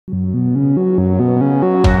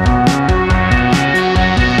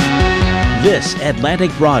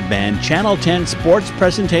Atlantic Broadband Channel 10 sports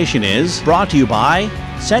presentation is brought to you by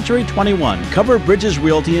Century 21 Covered Bridges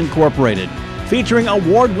Realty Incorporated, featuring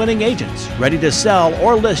award-winning agents ready to sell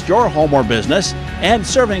or list your home or business and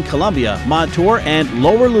serving Columbia, Montour, and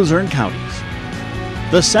Lower Luzerne counties.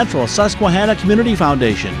 The Central Susquehanna Community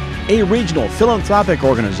Foundation, a regional philanthropic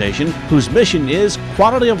organization whose mission is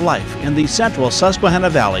quality of life in the Central Susquehanna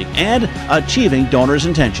Valley and achieving donors'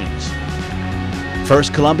 intentions.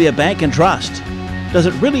 First Columbia Bank and Trust. Does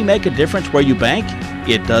it really make a difference where you bank?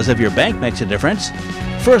 It does if your bank makes a difference.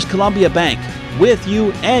 First Columbia Bank, with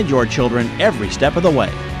you and your children every step of the way.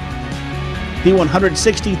 The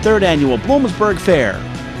 163rd Annual Bloomsburg Fair.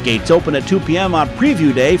 Gates open at 2 p.m. on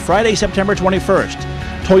Preview Day, Friday, September 21st.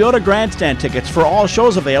 Toyota Grandstand tickets for all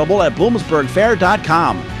shows available at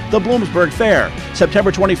bloomsburgfair.com. The Bloomsburg Fair,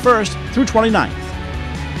 September 21st through 29th.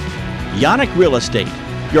 Yannick Real Estate,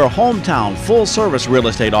 your hometown full-service real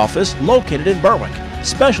estate office located in Berwick,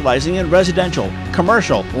 specializing in residential,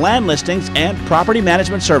 commercial, land listings, and property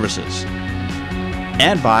management services.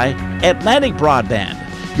 And by Atlantic Broadband,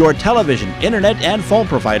 your television, internet, and phone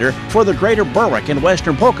provider for the greater Berwick and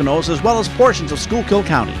western Poconos, as well as portions of Schuylkill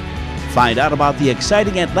County. Find out about the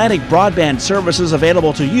exciting Atlantic Broadband services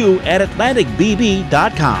available to you at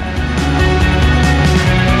atlanticbb.com.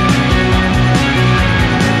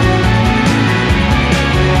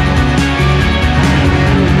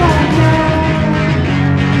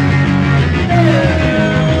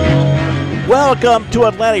 Welcome to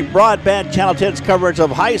Atlantic Broadband Channel 10's coverage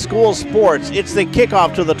of high school sports. It's the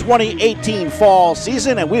kickoff to the 2018 fall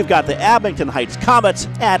season, and we've got the Abington Heights Comets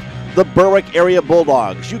at the Berwick Area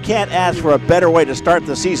Bulldogs. You can't ask for a better way to start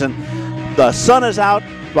the season. The sun is out,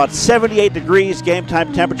 about 78 degrees game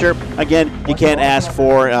time temperature. Again, you can't ask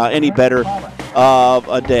for any better of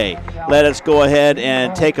a day. Let us go ahead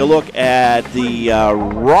and take a look at the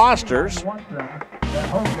rosters.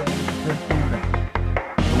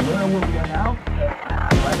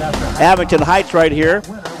 Abington Heights right here.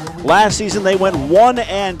 Last season they went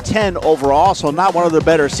 1-10 overall, so not one of their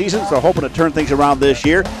better seasons. They're hoping to turn things around this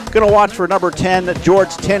year. Going to watch for number 10,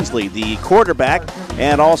 George Tinsley, the quarterback,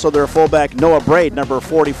 and also their fullback, Noah Braid, number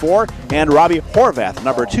 44, and Robbie Horvath,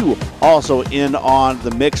 number 2, also in on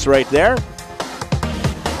the mix right there.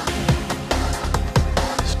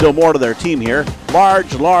 Still more to their team here.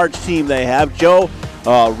 Large team they have. Joe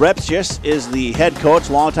Repsius is the head coach,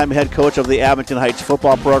 longtime head coach of the Abington Heights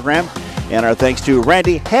football program. And our thanks to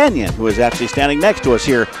Randy Hanyon, who is actually standing next to us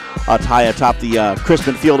here high atop the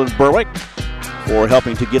Crispin Field in Berwick, for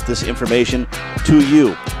helping to get this information to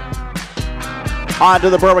you. On to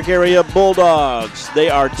the Berwick Area Bulldogs. They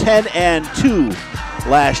are 10-2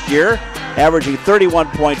 last year, averaging 31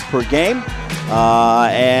 points per game.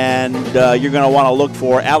 You're going to want to look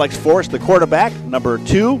for Alex Force, the quarterback, number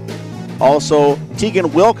 2. Also,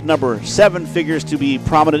 Tegan Wilk, number 7, figures to be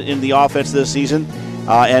prominent in the offense this season.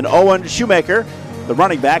 And Owen Shoemaker, the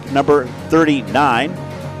running back, number 39.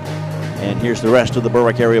 And here's the rest of the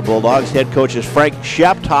Berwick Area Bulldogs. Head coach is Frank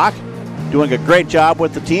Sheptock, doing a great job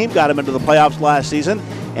with the team. Got him into the playoffs last season.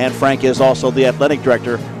 And Frank is also the athletic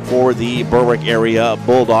director for the Berwick Area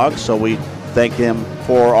Bulldogs. So we thank him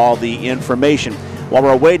for all the information. While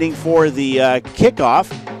we're waiting for the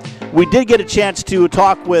kickoff, we did get a chance to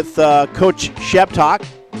talk with Coach Sheptock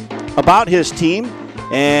about his team.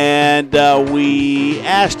 And we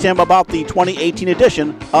asked him about the 2018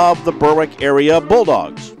 edition of the Berwick Area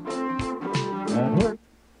Bulldogs.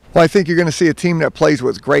 Well, I think you're going to see a team that plays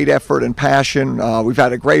with great effort and passion. We've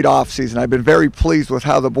had a great offseason. I've been very pleased with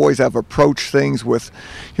how the boys have approached things with,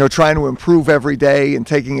 trying to improve every day and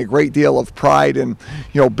taking a great deal of pride in,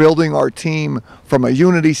 building our team from a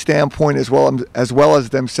unity standpoint as well as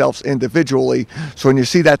themselves individually. So when you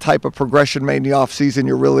see that type of progression made in the offseason,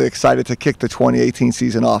 you're really excited to kick the 2018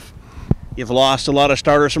 season off. You've lost a lot of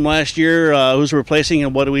starters from last year. Who's replacing,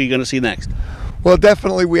 and what are we going to see next? Well,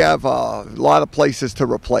 definitely we have a lot of places to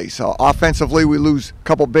replace. Offensively, we lose a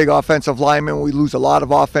couple big offensive linemen. We lose a lot of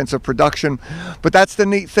offensive production. But that's the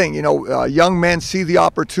neat thing. Young men see the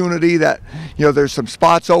opportunity that, there's some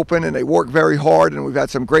spots open and they work very hard, and we've had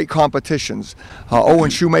some great competitions. Owen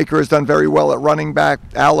Shoemaker has done very well at running back.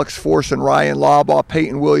 Alex Force and Ryan Labaugh,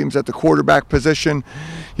 Peyton Williams at the quarterback position.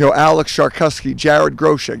 Alex Sharkuski, Jared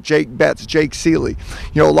Groshek, Jake Betts, Jake Seeley.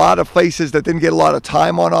 A lot of faces that didn't get a lot of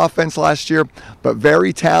time on offense last year, but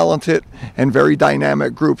very talented and very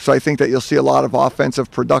dynamic group. So I think that you'll see a lot of offensive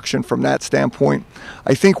production from that standpoint.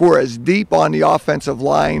 I think we're as deep on the offensive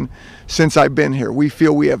line since I've been here. We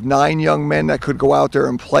feel we have 9 young men that could go out there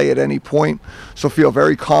and play at any point, so feel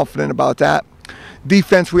very confident about that.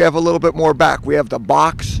 Defense, we have a little bit more back. We have the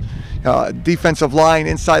box. defensive line,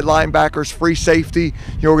 inside linebackers, free safety.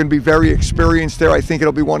 We're going to be very experienced there. I think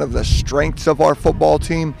it'll be one of the strengths of our football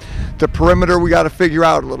team. The perimeter we got to figure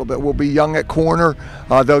out a little bit. We'll be young at corner.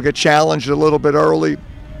 They'll get challenged a little bit early.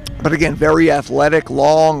 But again, very athletic,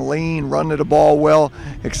 long, lean, running the ball well.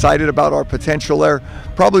 Excited about our potential there.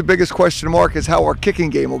 Probably biggest question mark is how our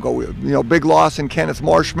kicking game will go. Big loss in Kenneth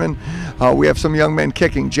Marshman. We have some young men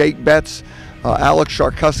kicking. Jake Betts, Alex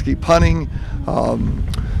Sharkuski punting,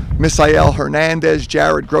 Misael Hernandez,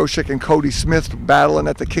 Jared Groshek, and Cody Smith battling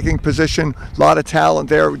at the kicking position. A lot of talent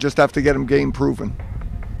there. We just have to get them game proven.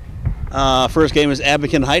 First game is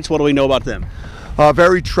Abington Heights. What do we know about them?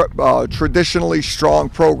 Very traditionally strong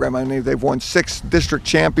program. I mean, they've won 6 district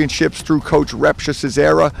championships through Coach Repshis'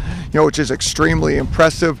 era, which is extremely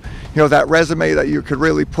impressive. That resume that you could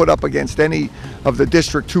really put up against any of the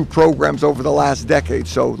District 2 programs over the last decade.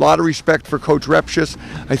 So a lot of respect for Coach Repshis.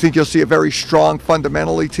 I think you'll see a very strong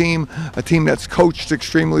fundamentally team, a team that's coached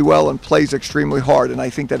extremely well and plays extremely hard. And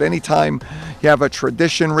I think that anytime you have a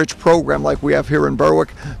tradition-rich program like we have here in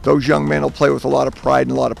Berwick, those young men will play with a lot of pride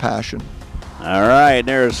and a lot of passion. All right,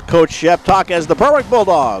 there's Coach Shep talk as the Berwick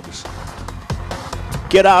Bulldogs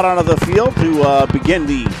get out onto the field to begin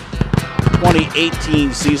the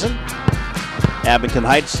 2018 season. Abington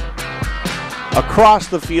Heights across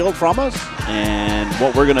the field from us, and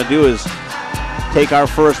what we're going to do is take our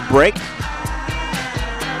first break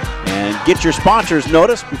and get your sponsors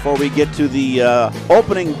notice before we get to the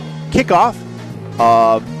opening kickoff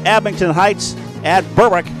of Abington Heights at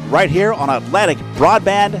Berwick right here on Atlantic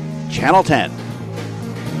Broadband Channel 10.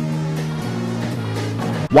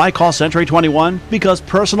 Why call Century 21? Because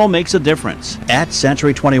personal makes a difference. At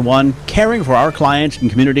Century 21, caring for our clients and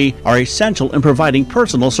community are essential in providing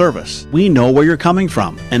personal service. We know where you're coming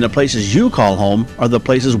from, and the places you call home are the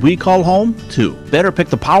places we call home too. Better pick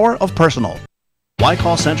the power of personal. Why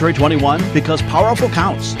call Century 21? Because powerful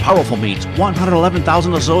counts. Powerful means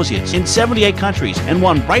 111,000 associates in 78 countries and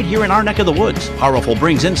one right here in our neck of the woods. Powerful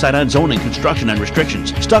brings insight on zoning, construction, and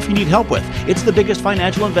restrictions. Stuff you need help with. It's the biggest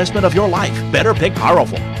financial investment of your life. Better pick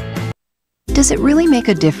Powerful. Does it really make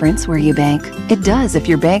a difference where you bank? It does if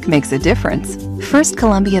your bank makes a difference. First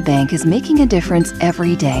Columbia Bank is making a difference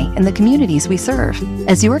every day in the communities we serve.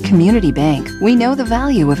 As your community bank, we know the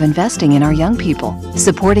value of investing in our young people.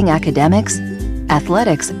 Supporting academics,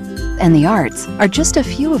 athletics, and the arts are just a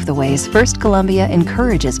few of the ways First Columbia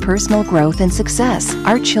encourages personal growth and success.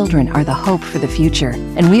 Our children are the hope for the future,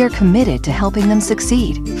 and we are committed to helping them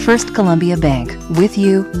succeed. First Columbia Bank, with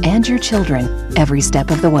you and your children every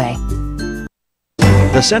step of the way.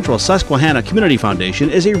 The Central Susquehanna Community Foundation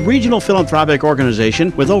is a regional philanthropic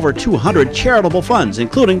organization with over 200 charitable funds,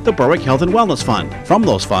 including the Berwick Health and Wellness Fund. From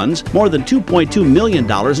those funds, more than $2.2 million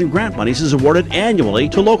in grant monies is awarded annually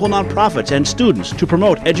to local nonprofits and students to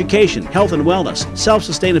promote education, health and wellness,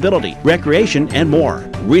 self-sustainability, recreation, and more.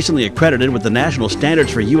 Recently accredited with the National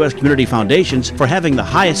Standards for U.S. Community Foundations for having the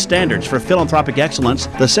highest standards for philanthropic excellence,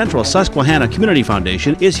 the Central Susquehanna Community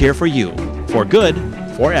Foundation is here for you. For good,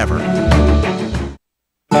 forever.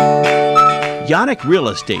 Yannick Real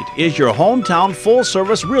Estate is your hometown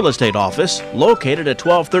full-service real estate office located at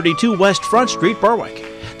 1232 West Front Street, Berwick.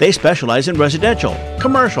 They specialize in residential,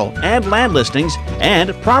 commercial, and land listings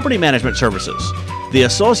and property management services. The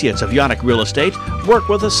associates of Yannick Real Estate work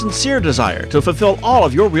with a sincere desire to fulfill all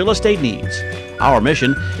of your real estate needs. Our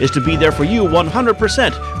mission is to be there for you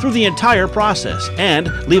 100% through the entire process and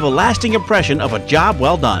leave a lasting impression of a job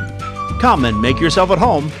well done. Come and make yourself at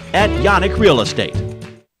home at Yannick Real Estate.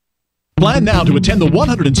 Plan now to attend the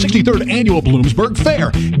 163rd Annual Bloomsburg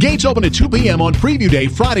Fair. Gates open at 2 p.m. on Preview Day,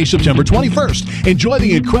 Friday, September 21st. Enjoy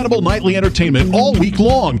the incredible nightly entertainment all week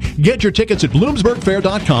long. Get your tickets at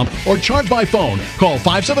bloomsburgfair.com or charge by phone. Call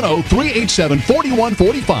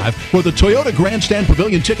 570-387-4145 for the Toyota Grandstand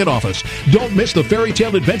Pavilion ticket office. Don't miss the fairy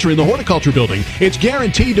tale adventure in the Horticulture Building. It's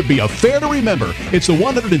guaranteed to be a fair to remember. It's the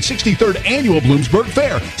 163rd Annual Bloomsburg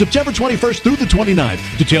Fair, September 21st through the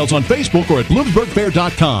 29th. Details on Facebook or at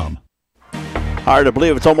bloomsburgfair.com. Hard to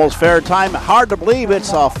believe it's almost fair time. Hard to believe it's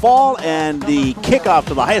fall and the kickoff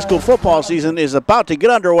to the high school football season is about to get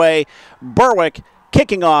underway. Berwick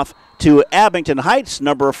kicking off to Abington Heights.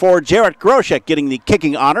 Number 4, Jarrett Groshek getting the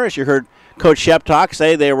kicking honor. As you heard Coach Shep talk,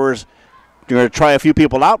 say they were going to try a few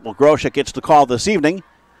people out. Well, Groshek gets the call this evening.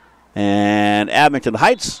 And Abington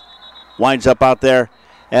Heights winds up out there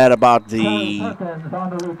at about the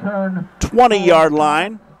 20-yard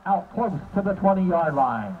line. Out close to the 20-yard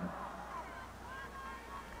line.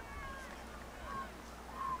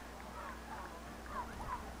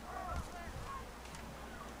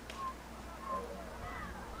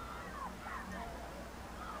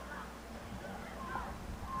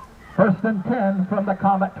 First and 10 from the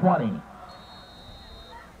Comet 20.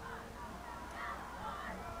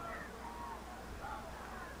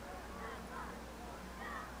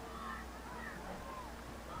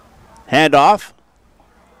 Handoff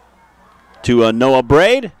to Noah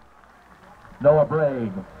Braid. Noah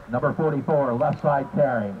Braid, number 44, left side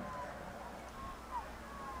carry.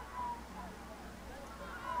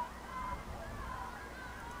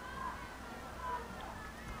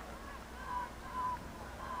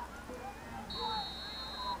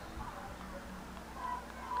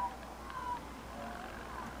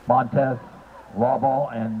 Montez,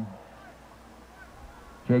 Lawball, and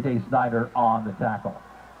J.J. Snyder on the tackle.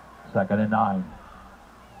 2nd and 9.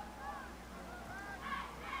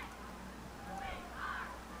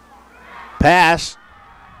 Pass.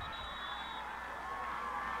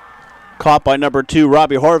 Caught by number 2,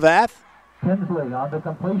 Robbie Horvath. Tinsley on the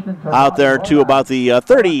completion. Out there to about the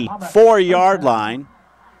 34-yard line.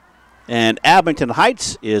 And Abington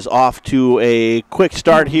Heights is off to a quick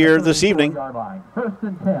start here this evening. First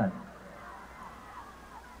and 10.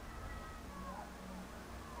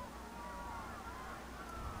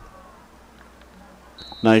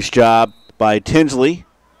 Nice job by Tinsley.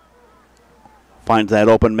 Finds that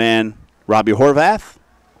open man, Robbie Horvath.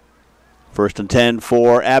 First and 10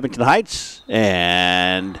 for Abington Heights.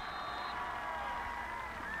 And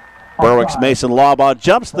Berwick's Mason Lawbaugh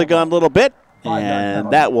jumps the gun a little bit.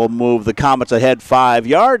 And that will move the Comets ahead 5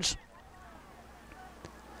 yards.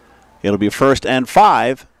 It'll be 1st and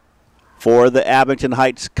 5 for the Abington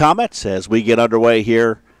Heights Comets as we get underway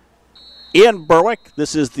here in Berwick.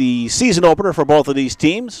 This is the season opener for both of these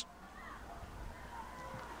teams.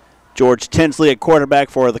 George Tinsley at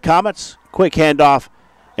quarterback for the Comets. Quick handoff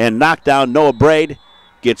and knockdown. Noah Braid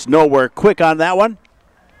gets nowhere quick on that one.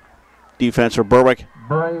 Defense for Berwick.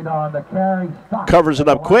 Braid on the carry. Covers it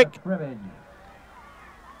up quick.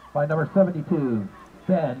 By number 72,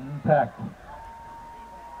 Ben Peck.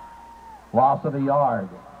 Loss of a yard.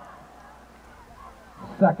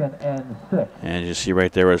 2nd and 6. And you see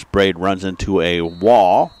right there as Braid runs into a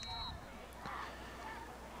wall.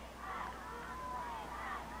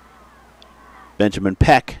 Benjamin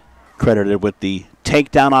Peck credited with the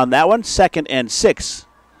takedown on that one. 2nd and 6.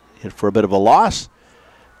 Hit for a bit of a loss.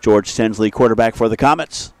 George Tinsley, quarterback for the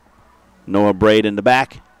Comets. Noah Braid in the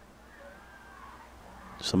back.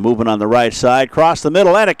 Some movement on the right side. Cross the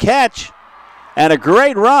middle and a catch. And a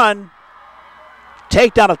great run.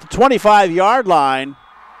 Takedown at the 25-yard line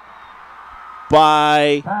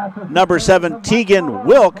by number 7, Tegan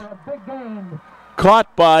Wilk.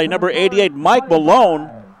 Caught by number 88, Mike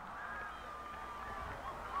Malone.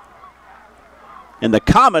 And the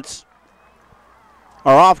Comets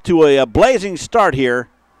are off to a blazing start here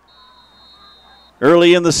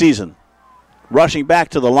early in the season. Rushing back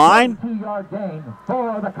to the line.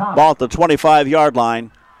 Ball at the 25-yard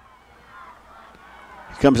line.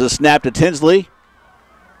 Here comes a snap to Tinsley.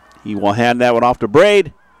 He will hand that one off to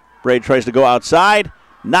Braid. Braid tries to go outside.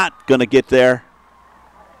 Not going to get there.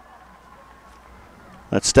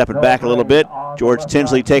 Let's step it back a little bit. George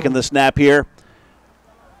Tinsley taking the snap here.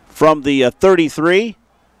 From the 33.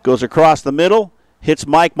 Goes across the middle. Hits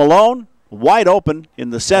Mike Malone. Wide open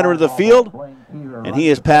in the center of the field. And he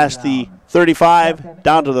has passed the 35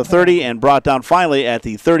 down to the 30 and brought down finally at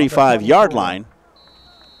the 35-yard line.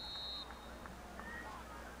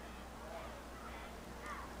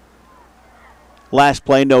 Last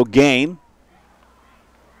play, no gain.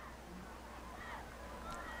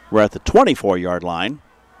 We're at the 24-yard line.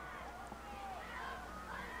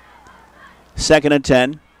 2nd and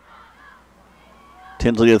 10.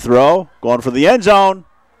 Tinsley to throw, going for the end zone.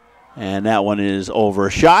 And that one is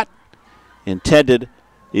overshot. Intended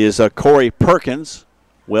is Corey Perkins.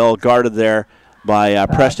 Well guarded there by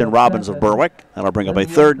Preston Robbins of Berwick. That'll bring up a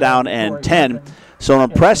 3rd down and 10. So an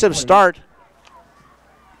impressive start.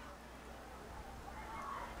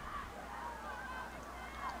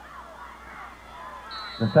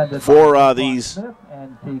 For these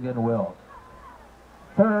and Tegan Wilk.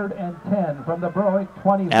 3rd and 10 from the Berwick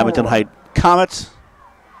 24. Abington Heights Comets.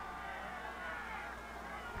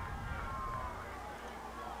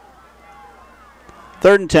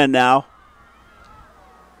 Third and 10 now.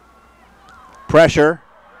 Pressure.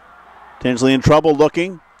 Tinsley in trouble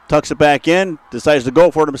looking. Tucks it back in. Decides to go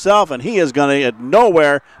for it himself. And he is going to, at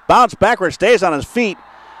nowhere, bounce backward. Stays on his feet.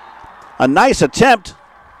 A nice attempt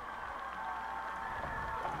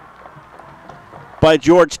by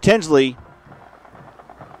George Tinsley.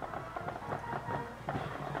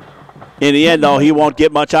 In the end, though, he won't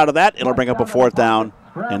get much out of that. It'll bring up a 4th down.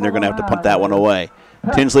 And they're going to have to punt that one away.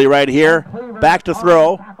 Tinsley right here, back to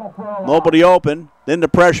throw. Nobody open. Then the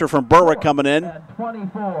pressure from Berwick coming in.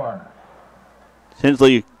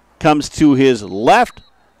 Tinsley comes to his left,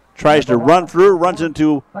 tries to run through, runs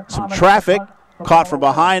into some traffic, caught from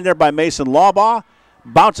behind there by Mason Lawbaugh,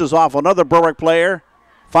 bounces off another Berwick player,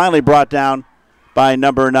 finally brought down by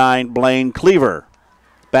number 9, Blaine Cleaver.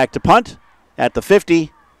 Back to punt at the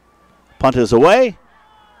 50. Punt is away.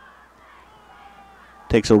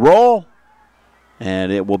 Takes a roll,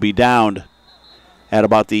 and it will be downed at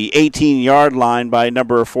about the 18-yard line by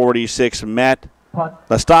number 46, Matt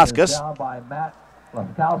Lastauskas. Down by Matt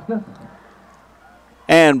Lastauskas.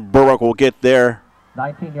 And Berwick will get their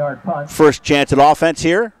 19-yard punt. first chance at offense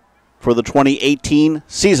here for the 2018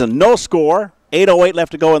 season. No score. 8:08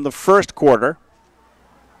 left to go in the first quarter.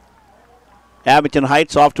 Abington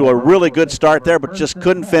Heights off to a really good start there, but just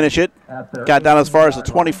couldn't finish it. Got down as far as the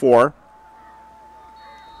 24.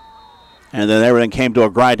 And then everything came to a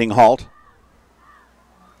grinding halt.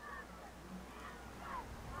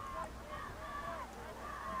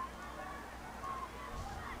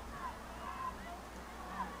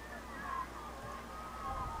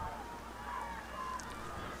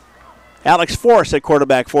 Alex Force at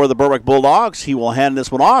quarterback for the Berwick Bulldogs. He will hand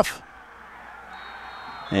this one off.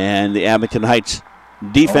 And the Abington Heights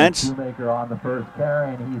defense On the first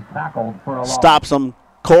carry, and he's tackled for a stops them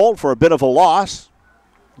cold for a bit of a loss.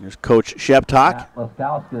 Here's Coach Sheptock.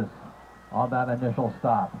 Lastauskas on that initial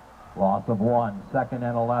stop. Loss of 1, 2nd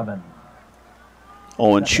and 11.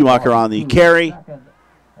 Owen Schumacher on the carry.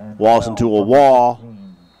 Walls into a wall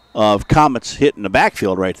of Comets hitting the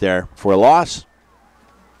backfield right there for a loss.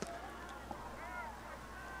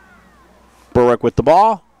 Berwick with the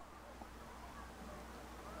ball.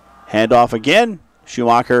 Handoff again.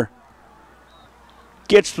 Schumacher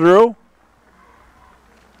gets through.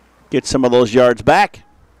 Gets some of those yards back.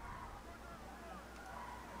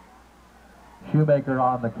 Shoemaker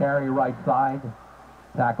on the carry right side.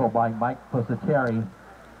 Tackled by Mike Pusateri.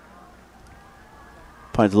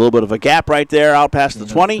 Finds a little bit of a gap right there out past the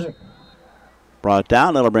 20. Brought it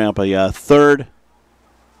down. That'll bring up a third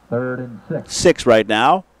and 6. 6 right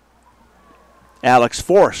now. Alex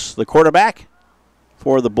Force, the quarterback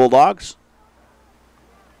for the Bulldogs.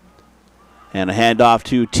 And a handoff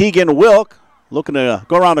to Tegan Wilk, looking to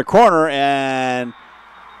go around the corner and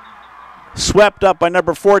swept up by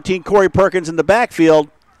number 14, Corey Perkins in the backfield.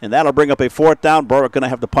 And that'll bring up a 4th down. Berwick going to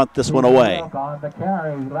have to punt this one away. On the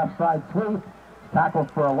carry, left side sweep, tackled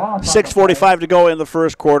for a loss. 6:45 to go in the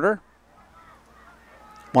first quarter.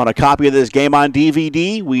 Want a copy of this game on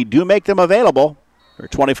DVD? We do make them available for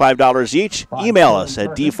 $25 each. Email us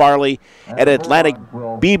at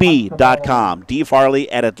dfarley@atlanticbb.com.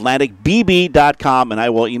 dfarley@atlanticbb.com, and I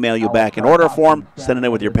will email you back an order form. Send it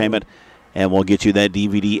in with your payment, and we'll get you that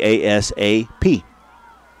DVD ASAP.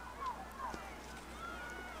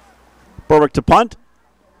 Berwick to punt.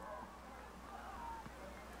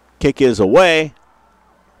 Kick is away.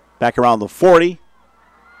 Back around the 40.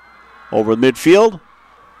 Over the midfield.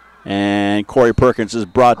 And Corey Perkins is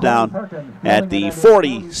brought down at the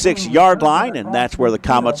 46-yard line, and that's where the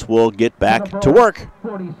Comets will get back to work.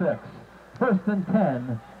 46. 1st and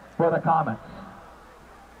 10 for the Comets.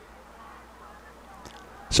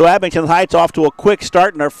 So Abington Heights off to a quick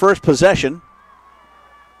start in their first possession.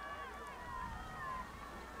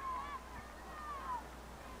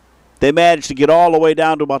 They managed to get all the way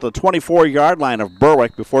down to about the 24-yard line of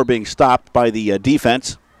Berwick before being stopped by the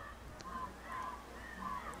defense.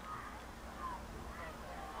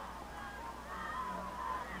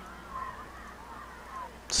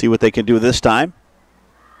 See what they can do this time.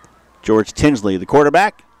 George Tinsley, the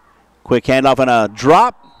quarterback. Quick handoff and a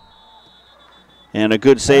drop. And a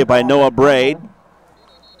good save by Noah Braid.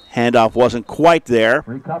 Handoff wasn't quite there.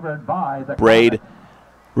 Recovered by the Braid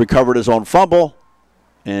recovered his own fumble.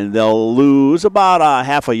 And they'll lose about a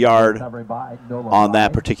half a yard on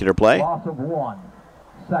that particular play. Loss of 1,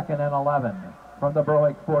 2nd and 11 from the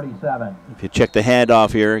Berwick 47. If you check the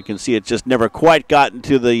handoff here, you can see it just never quite got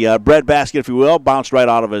into the breadbasket, if you will. Bounced right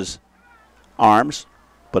out of his arms.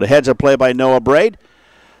 But a heads-up play by Noah Braid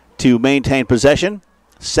to maintain possession.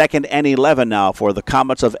 2nd and 11 now for the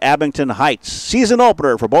Comets of Abington Heights. Season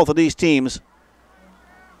opener for both of these teams.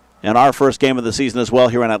 And our first game of the season as well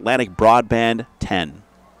here on Atlantic Broadband 10.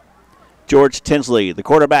 George Tinsley, the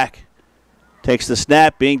quarterback, takes the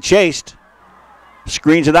snap, being chased.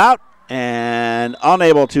 Screens it out, and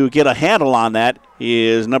unable to get a handle on that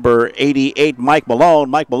is number 88, Mike Malone.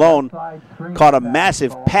 Mike Malone caught a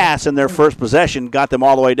massive pass in their first possession, got them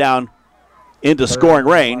all the way down into scoring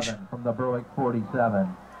range. From the Berwick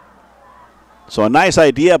 47. So a nice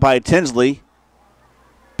idea by Tinsley,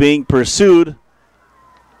 being pursued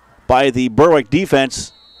by the Berwick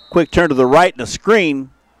defense. Quick turn to the right and a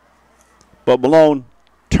screen, but Malone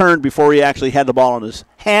turned before he actually had the ball in his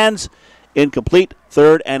hands. Incomplete,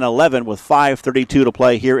 3rd and 11 with 5:32 to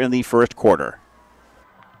play here in the first quarter.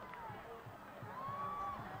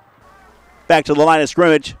 Back to the line of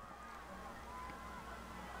scrimmage.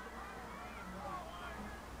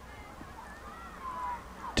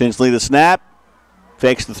 Tinsley the snap,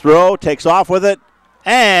 fakes the throw, takes off with it,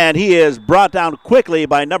 and he is brought down quickly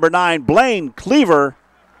by number 9, Blaine Cleaver.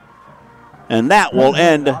 And that will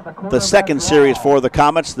end the second series for the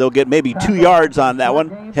Comets. They'll get maybe 2 yards on that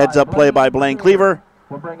one. Heads up play by Blaine Cleaver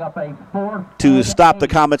to stop the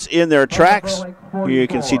Comets in their tracks. Here you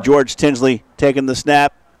can see George Tinsley taking the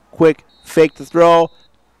snap, quick fake the throw,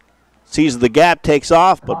 sees the gap, takes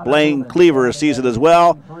off, but Blaine Cleaver sees it as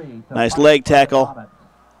well. Nice leg tackle.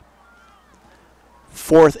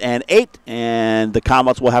 4th and 8, and the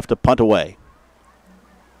Comets will have to punt away.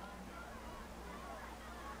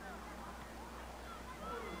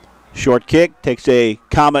 Short kick, takes a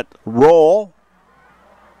Comet roll.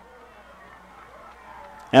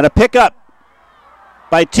 And a pickup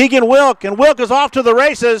by Tegan Wilk, and Wilk is off to the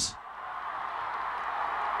races.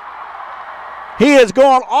 He is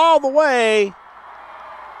going all the way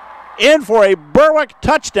in for a Berwick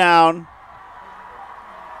touchdown.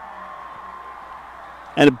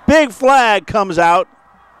 And a big flag comes out.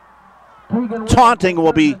 Taunting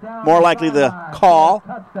will be more likely the call.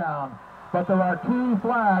 But there are 2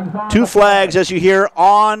 flags. Two flags, as you hear,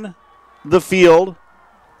 on the field.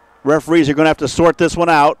 Referees are going to have to sort this one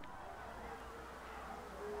out.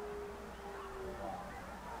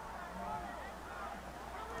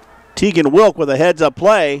 Tegan Wilk with a heads-up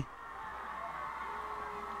play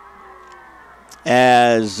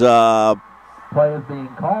as play is being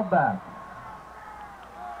called back.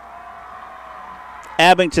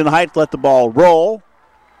 Abington Heights let the ball roll.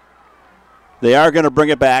 They are going to bring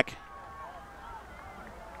it back.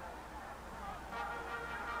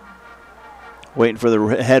 Waiting for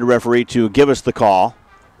the head referee to give us the call.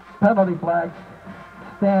 Penalty flag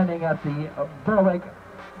standing at the Berwick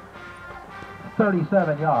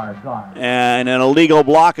 37-yard line. And an illegal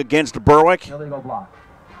block against Berwick. Illegal block.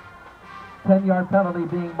 10-yard penalty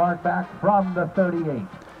being marked back from the 38.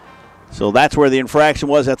 So that's where the infraction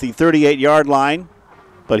was, at the 38-yard line.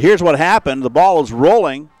 But here's what happened. The ball is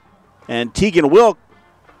rolling, and Tegan Wilk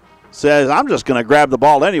says, I'm just going to grab the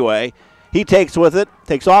ball anyway. He takes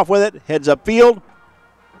off with it, heads upfield.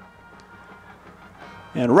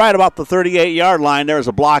 And right about the 38-yard line, there's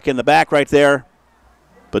a block in the back right there.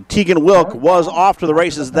 But Tegan Wilk was off to the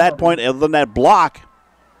races at that point. Other than that block,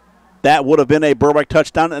 that would have been a Berwick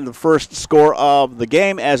touchdown and the first score of the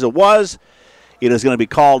game. As it was, it is going to be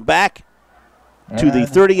called back to the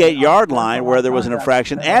 38-yard line where there was an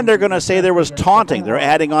infraction, and they're going to say there was taunting. They're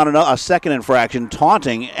adding on a second infraction,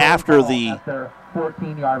 taunting after the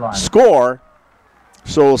 14-yard line score.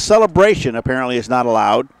 So celebration apparently is not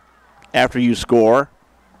allowed after you score,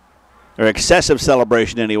 or excessive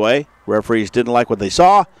celebration anyway. Referees didn't like what they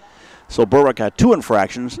saw, so Berwick got 2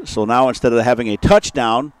 infractions. So now instead of having a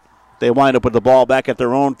touchdown, they wind up with the ball back at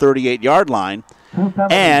their own 38-yard line,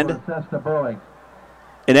 and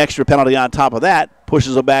an extra penalty on top of that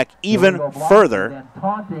pushes them back even further.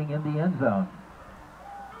 Taunting in the end zone.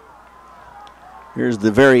 Here's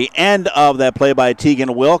the very end of that play by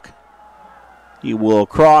Tegan Wilk. He will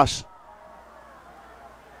cross.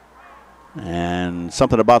 And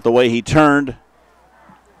something about the way he turned.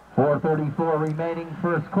 4:34 remaining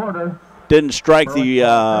first quarter. Didn't strike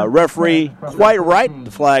the referee quite right.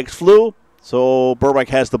 The flags flew. So Berwick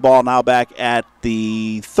has the ball now back at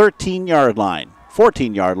the 13-yard line.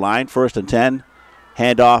 14-yard line, 1st and 10.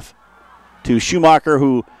 Handoff to Schumacher,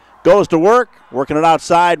 who goes to work, working it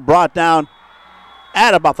outside, brought down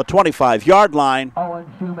at about the 25-yard line.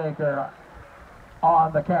 Owen Shoemaker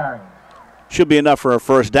on the carry. Should be enough for a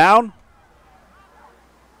first down.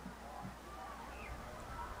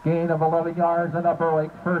 Gain of 11 yards and a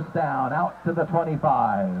Berwick first down out to the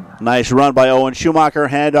 25. Nice run by Owen Schumacher.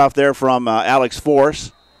 Handoff there from Alex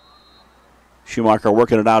Force. Schumacher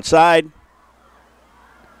working it outside.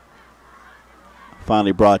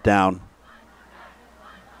 Finally brought down.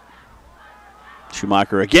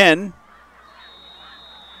 Schumacher again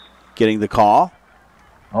getting the call.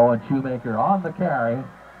 Owen Shoemaker on the carry.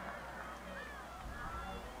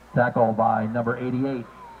 Tackled by number 88,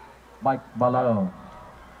 Mike Malone.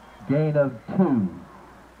 Gain of 2.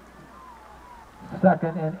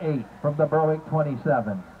 2nd and 8 from the Berwick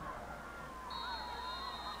 27.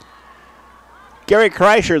 Gary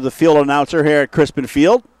Kreischer, the field announcer here at Crispin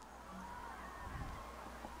Field.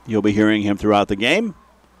 You'll be hearing him throughout the game.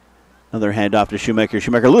 Another handoff to Shoemaker.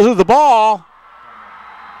 Shoemaker loses the ball.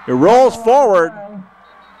 It rolls forward.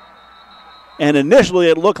 And initially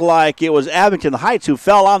it looked like it was Abington Heights who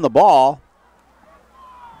fell on the ball.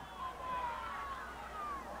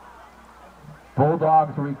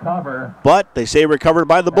 Bulldogs recover. But they say recovered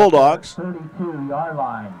by the Bulldogs. 32-yard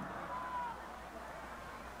line.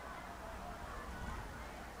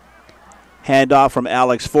 Handoff from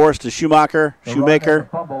Alex Force to Shoemaker. Shoemaker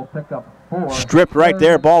Fumble, pick up 4. stripped right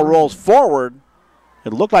there. Ball rolls forward.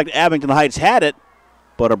 It looked like Abington Heights had it,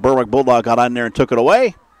 but a Berwick Bulldog got on there and took it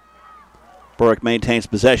away. Berwick maintains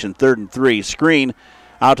possession, 3rd and 3. Screen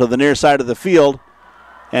out to the near side of the field.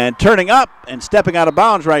 And turning up and stepping out of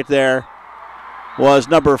bounds right there was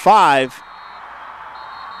number 5,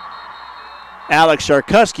 Alex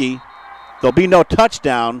Sharkuski. There'll be no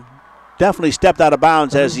touchdown. Definitely stepped out of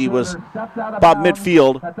bounds as he was about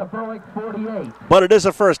midfield. At the Berwick 48. But it is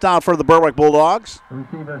a first down for the Berwick Bulldogs, The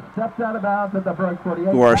receiver stepped out of bounds at the Berwick 48.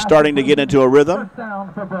 who are starting to get into a rhythm. First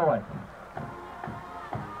down for Berwick.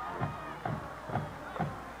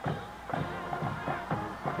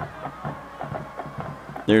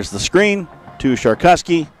 There's the screen to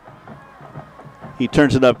Sharkuski. He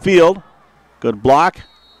turns it upfield. Good block.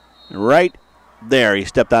 Right there, he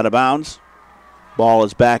stepped out of bounds. Ball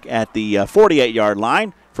is back at the 48-yard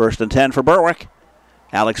line. 1st and 10 for Berwick.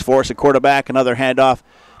 Alex Force at quarterback. Another handoff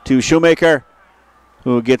to Shoemaker,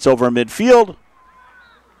 who gets over midfield.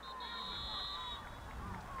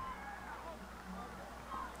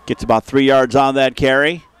 Gets about 3 yards on that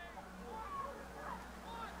carry.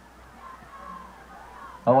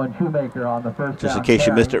 Owen Shoemaker on the first Just down in case you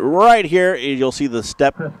carry. missed it, right here, you'll see the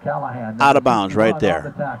step Chris Callahan, out of bounds right on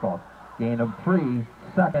there. the tackle. Gain of 3,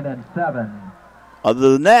 2nd and 7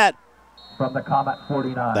 Other than that, from the Comet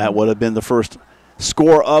 49. that would have been the first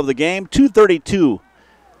score of the game. 2:32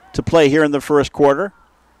 to play here in the first quarter.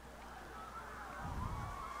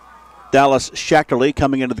 Dallas Schachterly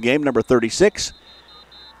coming into the game, number 36.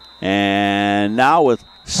 And now with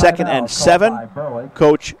 2nd and 7,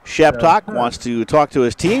 Coach Sheptock wants to talk to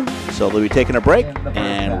his team, so they'll be taking a break,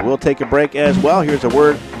 and we'll take a break as well. Here's a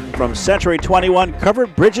word from Century 21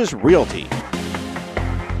 Covered Bridges Realty.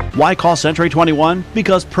 Why call Century 21?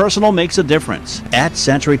 Because personal makes a difference. At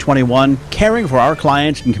Century 21, caring for our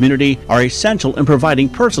clients and community are essential in providing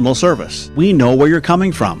personal service. We know where you're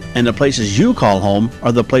coming from, and the places you call home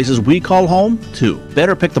are the places we call home too.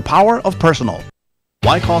 Better pick the power of personal.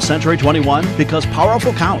 Why call Century 21? Because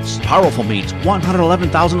powerful counts. Powerful means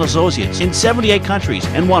 111,000 associates in 78 countries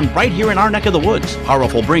and one right here in our neck of the woods.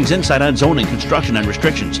 Powerful brings insight on zoning, construction, and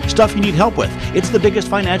restrictions. Stuff you need help with. It's the biggest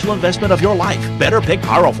financial investment of your life. Better pick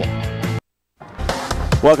Powerful.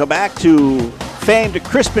 Welcome back to famed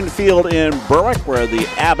Crispin Field in Berwick, where the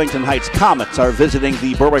Abington Heights Comets are visiting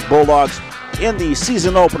the Berwick Bulldogs in the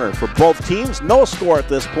season opener for both teams. No score at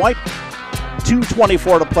this point.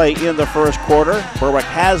 2:24 to play in the first quarter. Berwick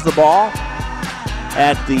has the ball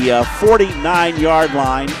at the 49-yard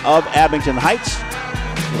line of Abington Heights.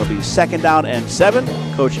 It'll be 2nd down and 7.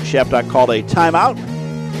 Coach Sheptock called a timeout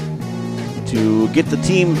to get the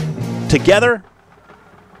team together.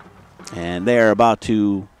 And they're about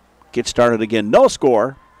to get started again. No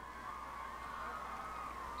score.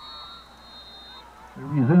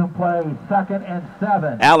 Resume play, 2nd and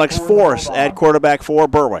 7. Alex Force at quarterback for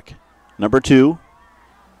Berwick. Number 2.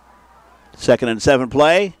 2nd and 7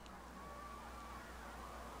 play.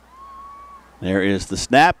 There is the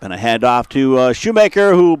snap and a handoff to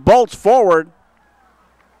Shoemaker, who bolts forward.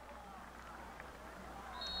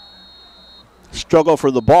 Struggle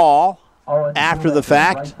for the ball after the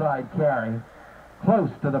fact. Right side carry,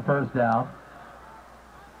 close to the first down.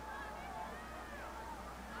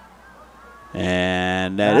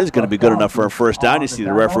 And that is going to be good enough for a first down. You see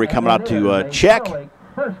the referee coming out to check.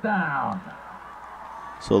 First down.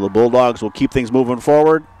 So the Bulldogs will keep things moving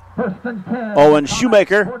forward. 1st and 10. Owen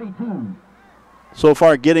Shoemaker 42. so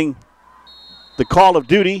far getting the call of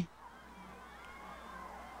duty.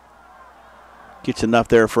 Gets enough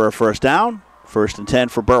there for a first down. 1st and 10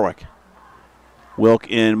 for Berwick. Wilk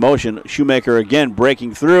in motion. Shoemaker again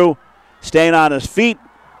breaking through. Staying on his feet.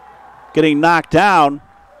 Getting knocked down.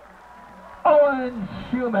 Owen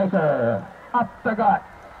Shoemaker up the gut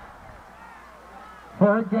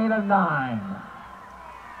for a gain of 9.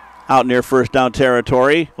 Out near first down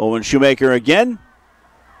territory. Owen Shoemaker again.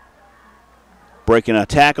 Breaking a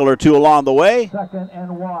tackle or two along the way. 2nd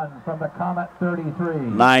and 1 from the Comet 33.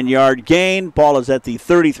 9-yard gain. Ball is at the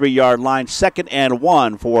 33-yard line. 2nd and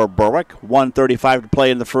 1 for Berwick. 1:35 to play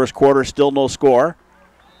in the first quarter. Still no score.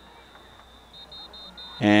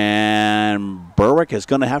 And Berwick is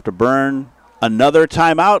going to have to burn another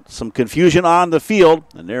timeout. Some confusion on the field.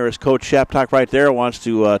 And there is Coach Sheptock right there. Wants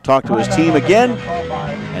to talk to his team again.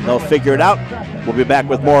 And they'll figure it out. We'll be back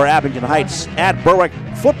with more Abington Heights at Berwick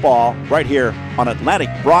football right here on Atlantic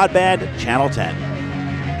Broadband Channel 10.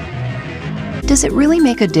 Does it really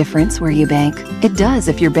make a difference where you bank? It does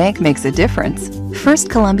if your bank makes a difference. First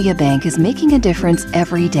Columbia Bank is making a difference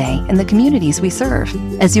every day in the communities we serve.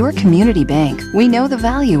 As your community bank, we know the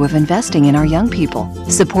value of investing in our young people.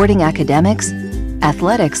 Supporting academics,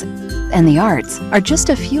 athletics, and the arts are just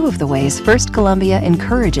a few of the ways First Columbia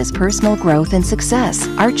encourages personal growth and success.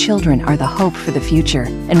 Our children are the hope for the future,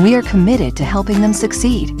 and we are committed to helping them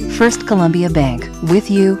succeed. First Columbia Bank,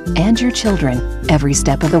 with you and your children, every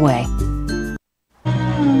step of the way.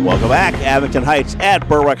 Welcome back, Abington Heights at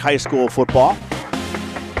Berwick High School football.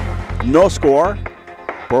 No score.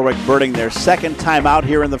 Berwick burning their second timeout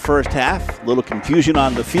here in the first half. A little confusion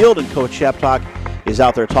on the field, and Coach Sheptalk is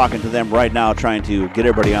out there talking to them right now, trying to get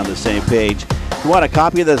everybody on the same page. If you want a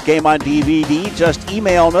copy of this game on DVD, just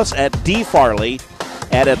email us at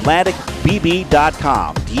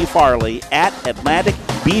dfarley@atlanticbb.com.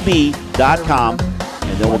 dfarley@atlanticbb.com,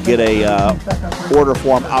 and then we'll get a order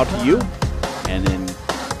form out to you, and then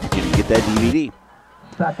you can get that DVD.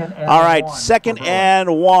 All right, second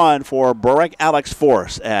and one for Berwick. Alex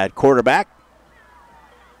Force at quarterback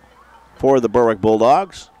for the Berwick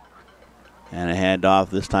Bulldogs. And a handoff.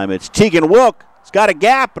 This time it's Tegan Wilk. He's got a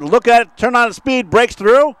gap, and look at it. Turn on its speed, breaks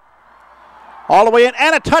through. All the way in,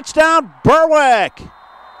 and a touchdown, Berwick.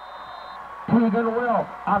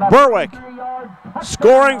 Berwick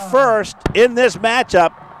scoring first in this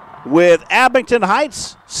matchup with Abington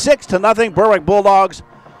Heights. 6-0 Berwick Bulldogs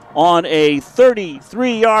on a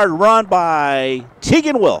 33-yard run by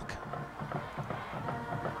Tegan Wilk.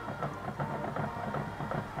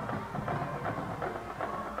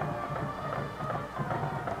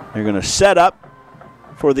 They're going to set up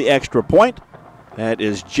for the extra point. That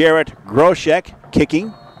is Jarrett Groshek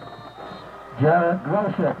kicking. Jarrett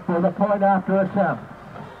Groshek for the point after attempt.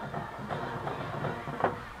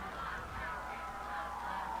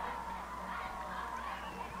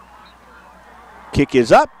 Kick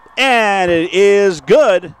is up, and it is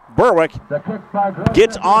good. Berwick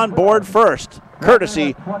gets on board first,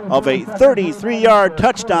 courtesy of a 33-yard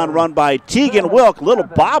touchdown run by Tegan Wilk. Little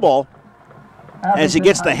bobble as he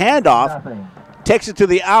gets the handoff, takes it to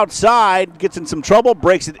the outside, gets in some trouble,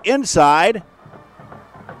 breaks it inside,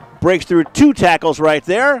 breaks through two tackles right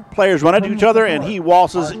there. Players run into each other, and he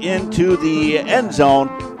waltzes into the end zone.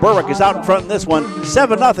 Berwick is out in front in this one,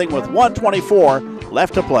 7-0 with 1:24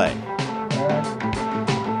 left to play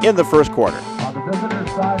in the first quarter.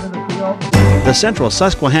 The Central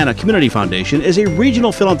Susquehanna Community Foundation is a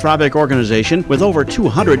regional philanthropic organization with over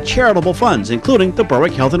 200 charitable funds, including the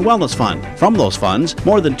Berwick Health and Wellness Fund. From those funds,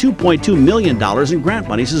 more than $2.2 million in grant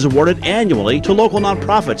monies is awarded annually to local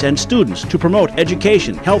nonprofits and students to promote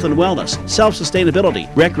education, health and wellness, self-sustainability,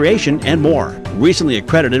 recreation, and more. Recently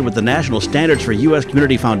accredited with the National Standards for U.S.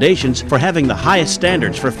 Community Foundations for having the highest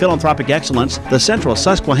standards for philanthropic excellence, the Central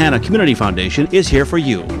Susquehanna Community Foundation is here for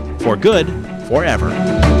you. For good, forever.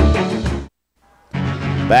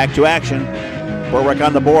 Back to action. Berwick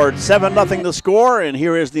on the board, 7-0 the score, and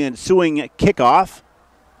here is the ensuing kickoff.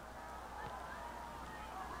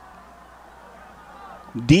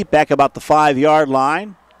 Deep back about the 5-yard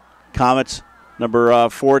line. Comets number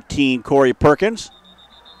 14, Corey Perkins.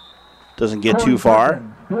 Doesn't get too far.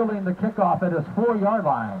 Fielding the kickoff at his 4-yard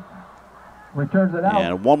line. Returns it out.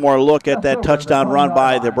 And one more look at that touchdown run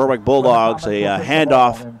by the Berwick Bulldogs. A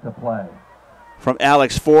handoff from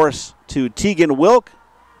Alex Force to Tegan Wilk,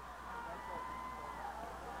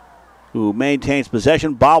 who maintains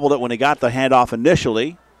possession, bobbled it when he got the handoff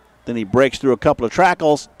initially. Then he breaks through a couple of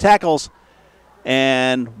tackles,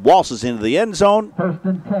 and waltzes into the end zone.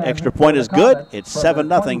 Extra point is good. It's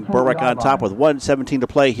 7-0. Berwick on top with 1:17 to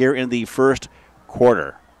play here in the first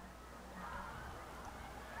quarter.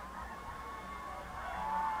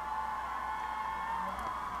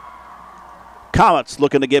 Comets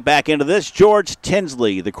looking to get back into this. George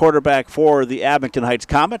Tinsley, the quarterback for the Abington Heights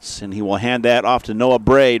Comets, and he will hand that off to Noah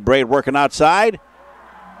Braid. Braid working outside,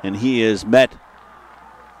 and he is met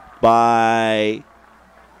by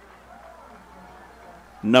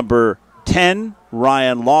number 10,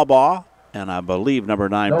 Ryan Lawbaugh, and I believe number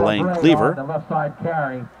 9, Blaine Cleaver. The left side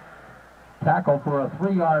carry, tackled for a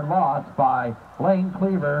 3-yard loss by Blaine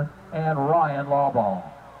Cleaver and Ryan Lawbaugh.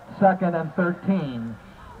 2nd and 13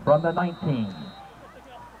 from the 19.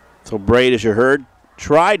 So Braid, as you heard,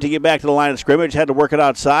 tried to get back to the line of scrimmage, had to work it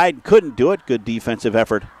outside, couldn't do it. Good defensive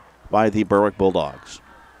effort by the Berwick Bulldogs.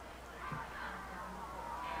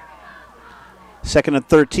 2nd and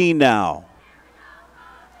 13 now.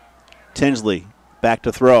 Tinsley back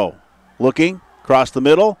to throw. Looking, across the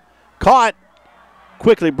middle, caught,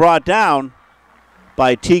 quickly brought down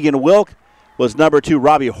by Tegan Wilk was number 2,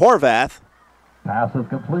 Robbie Horvath. Pass is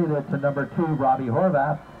completed to number 2, Robbie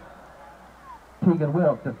Horvath. Tegan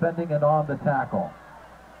Wilk defending and on the tackle.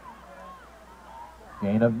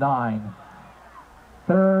 Gain of 9.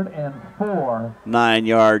 3rd and 4.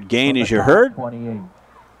 9-yard gain, as you heard. 28.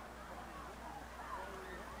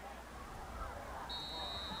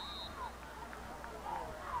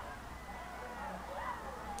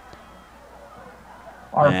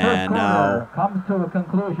 Our And first quarter now comes to a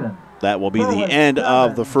conclusion. that will be the Berwick end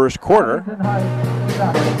of the first quarter. Abington Heights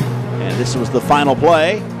 7. And this was the final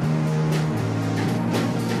play.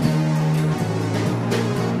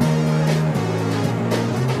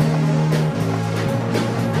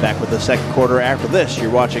 Back with the second quarter after this.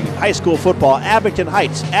 You're watching high school football, Abington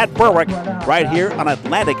Heights at Berwick, right here on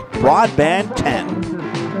Atlantic Broadband 10.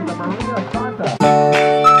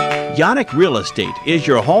 Yannick Real Estate is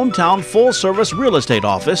your hometown full-service real estate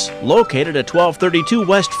office located at 1232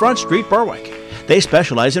 West Front Street, Berwick. They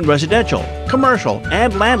specialize in residential, commercial,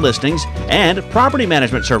 and land listings and property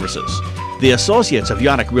management services. The associates of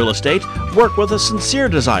Yannick Real Estate work with a sincere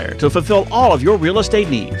desire to fulfill all of your real estate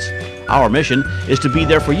needs. Our mission is to be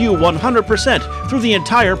there for you 100% through the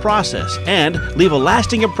entire process and leave a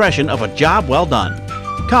lasting impression of a job well done.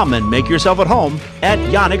 Come and make yourself at home at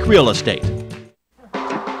Yannick Real Estate.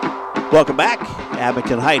 Welcome back.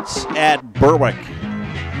 Abington Heights at Berwick.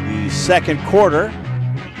 The second quarter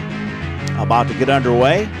about to get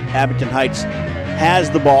underway. Abington Heights has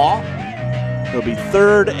the ball. It'll be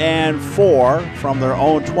 3rd and 4 from their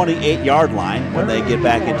own 28-yard line when they get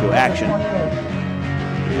back into action.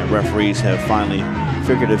 The referees have finally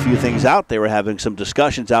figured a few things out. They were having some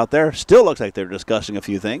discussions out there. Still looks like they're discussing a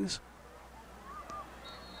few things.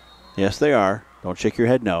 Yes, they are. Don't shake your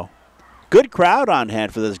head no. Good crowd on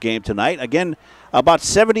hand for this game tonight. Again, about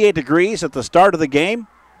 78 degrees at the start of the game.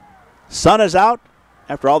 Sun is out.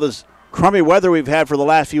 After all this crummy weather we've had for the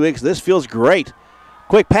last few weeks, this feels great.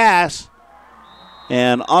 Quick pass.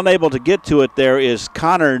 And unable to get to it there is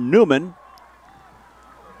Connor Newman.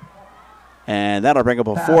 And that'll bring up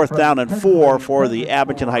a 4th down and 4 for the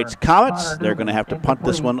Abington Heights Comets. They're going to have to punt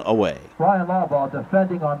this one away. Ryan Lawball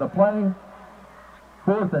defending on the play.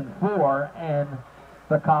 4th and 4, and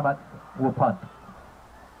the Comets will punt.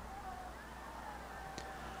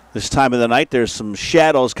 This time of the night, there's some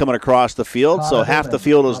shadows coming across the field, so half the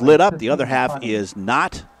field is lit up, the other half is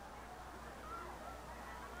not.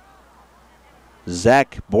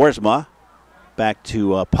 Zach Boersma back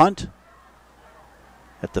to punt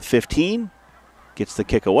at the 15. Gets the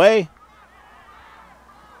kick away.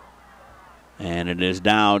 And it is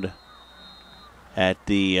down at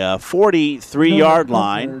the 43-yard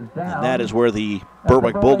line. And that is where the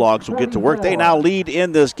Berwick Bulldogs will get to work. They now lead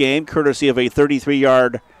in this game, courtesy of a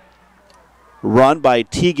 33-yard run by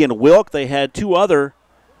Tegan Wilk. They had 2 other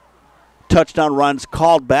touchdown runs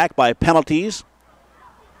called back by penalties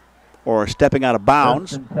or stepping out of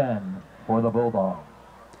bounds. 1st and 10 for the Bulldogs.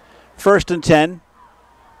 1st and 10.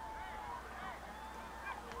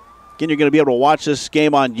 Again, you're going to be able to watch this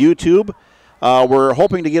game on YouTube. We're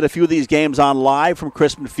hoping to get a few of these games on live from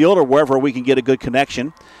Crispin Field or wherever we can get a good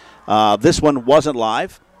connection. This one wasn't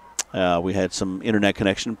live. We had some internet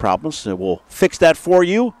connection problems, so we'll fix that for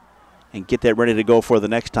you and get that ready to go for the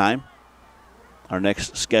next time. Our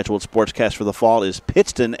next scheduled sportscast for the fall is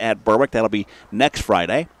Pittston at Berwick. That'll be next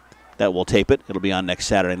Friday. That will tape it. It'll be on next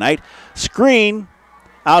Saturday night. Screen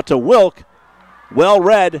out to Wilk. Well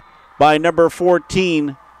read by number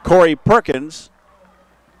 14, Corey Perkins.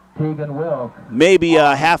 Tegan Wilk. Maybe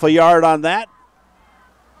a half a yard on that.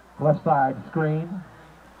 Left side screen.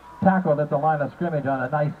 Tackled at the line of scrimmage on a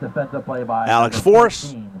nice defensive play by Alex number Force.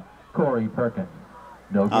 15, Corey Perkins.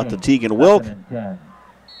 No Out to gain. Tegan Wilk. 2nd and 10.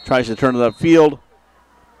 Tries to turn it upfield,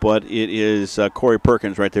 but it is Corey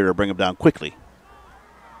Perkins right there to bring him down quickly.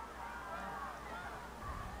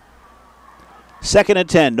 2nd and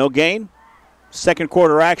 10, no gain. Second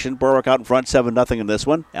quarter action. Berwick out in front, 7-0 in this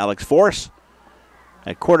one. Alex Force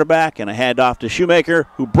at quarterback, and a handoff to Shoemaker,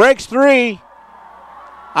 who breaks 3.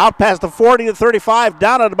 Out past the 40 to 35,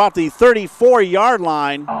 down at about the 34-yard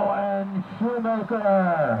line. Owen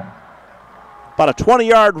Shoemaker. About a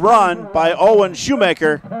 20-yard run by Owen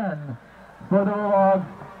Shoemaker. 10 for the Bulldogs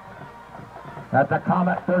at the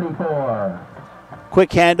Comet 34. Quick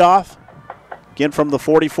handoff, again from the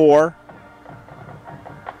 44.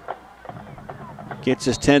 Gets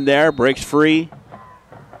his 10 there, breaks free.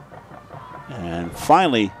 And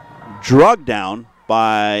finally drugged down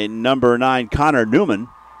by number 9, Connor Newman.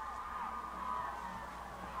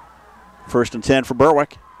 1st and 10 for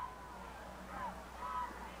Berwick.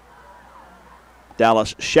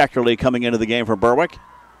 Dallas Schecterly coming into the game for Berwick.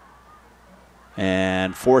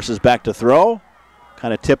 And forces back to throw.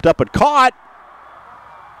 Kind of tipped up but caught.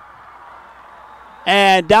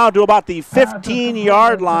 And down to about the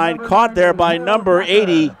 15-yard line. Caught there by number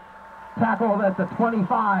 80. Tackled at the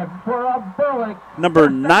 25 for a Berwick. Number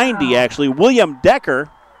 90, actually. William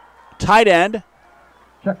Decker, tight end.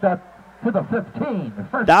 Check that to the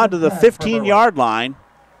 15. Down to the 15-yard line.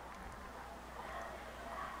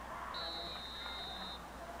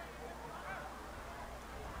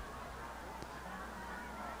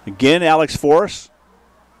 Again, Alex Force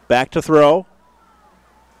back to throw.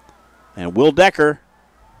 And Will Decker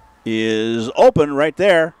is open right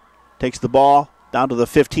there. Takes the ball down to the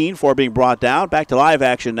 15 for being brought down. Back to live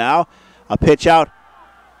action now. A pitch out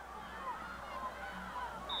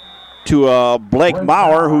to Blake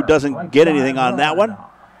Maurer, who doesn't get anything on that one.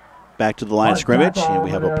 Back to the line of scrimmage, and we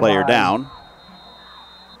have a player down.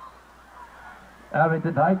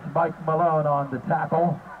 Abington Heights, Mike Malone on the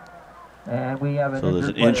tackle. And we have So there's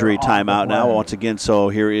an injury timeout now once again. So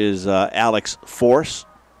here is Alex Force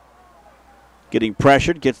getting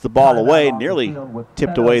pressured, gets the ball away, nearly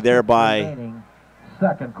tipped away there by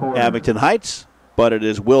Abington Heights. But it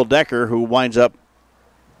is Will Decker who winds up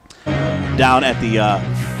down at the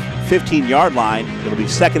 15-yard line. It'll be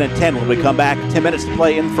 2nd and 10 when we come back. 10 minutes to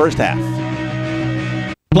play in the first half.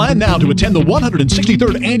 Plan now to attend the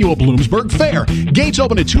 163rd Annual Bloomsburg Fair. Gates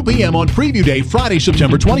open at 2 p.m. on Preview Day, Friday,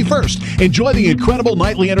 September 21st. Enjoy the incredible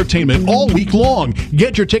nightly entertainment all week long.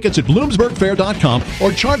 Get your tickets at bloomsburgfair.com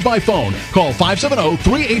or charge by phone. Call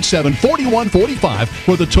 570-387-4145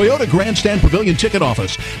 for the Toyota Grandstand Pavilion ticket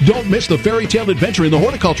office. Don't miss the fairy tale adventure in the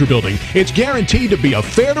Horticulture Building. It's guaranteed to be a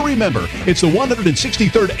fair to remember. It's the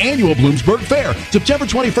 163rd Annual Bloomsburg Fair, September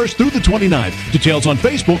 21st through the 29th. Details on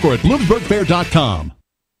Facebook or at bloomsburgfair.com.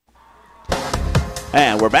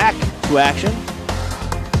 And we're back to action.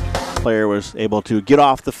 Player was able to get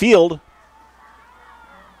off the field.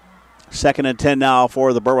 2nd and 10 now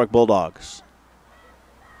for the Berwick Bulldogs.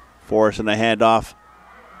 Force in the handoff.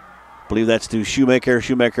 I believe that's to Shoemaker.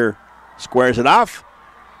 Shoemaker squares it off.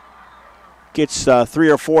 Gets 3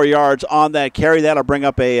 or 4 yards on that carry. That'll bring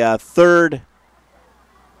up a third.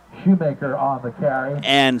 Shoemaker on the carry.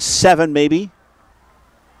 And 7 maybe.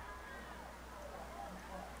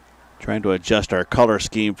 Trying to adjust our color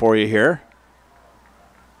scheme for you here.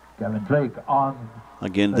 Kevin Drake on.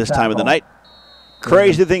 Again, this time of the night.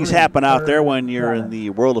 Crazy things happen out there when you're in the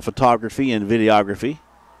world of photography and videography.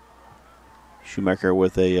 Shoemaker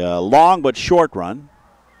with a long but short run.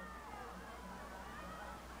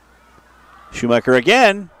 Shoemaker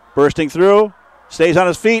again, bursting through, stays on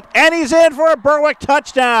his feet, and he's in for a Berwick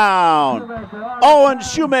touchdown. Owen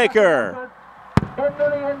Shoemaker.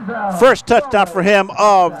 First touchdown for him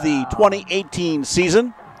of the 2018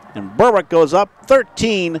 season. And Berwick goes up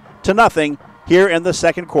 13-0 here in the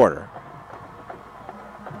second quarter.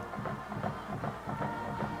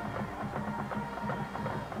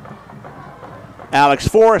 Alex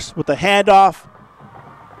Force with the handoff.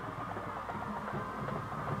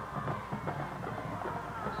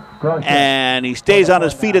 And he stays on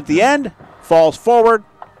his feet at the end, falls forward,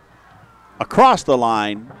 across the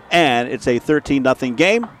line, and it's a 13-0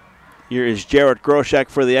 game. Here is Jarrett Groshek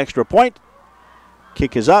for the extra point.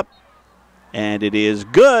 Kick is up, and it is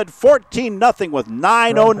good. 14-0 with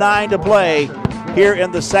 9:09 to play here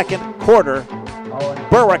in the second quarter.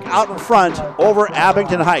 Berwick out in front over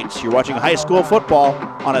Abington Heights. You're watching high school football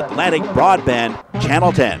on Atlantic Broadband,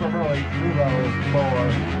 Channel 10.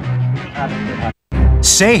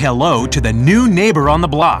 Say hello to the new neighbor on the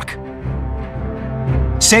block.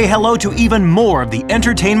 Say hello to even more of the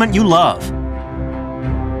entertainment you love.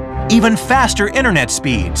 Even faster internet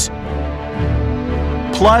speeds.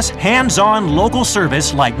 Plus hands-on local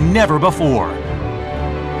service like never before.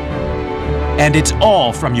 And it's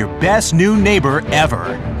all from your best new neighbor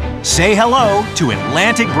ever. Say hello to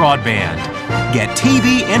Atlantic Broadband. Get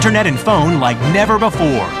TV, internet, and phone like never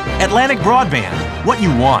before. Atlantic Broadband, what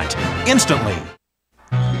you want, instantly.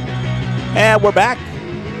 And we're back.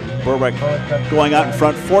 Berwick going out in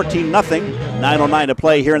front 14-0. 9:09 to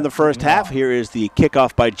play here in the first half. Here is the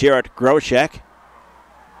kickoff by Jarrett Groshek.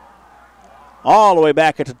 All the way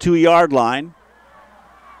back at the 2-yard line.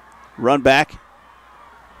 Run back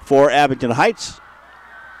for Abington Heights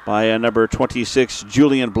by number 26,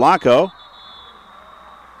 Julian Blanco.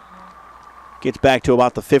 Gets back to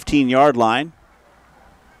about the 15-yard line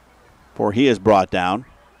before he is brought down.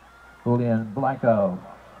 Julian Blanco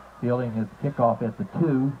fielding his kickoff at the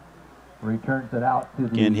 2. Returns it out to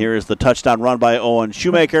the... Again, here is the touchdown run by Owen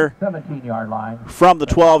Shoemaker. 17-yard line. From the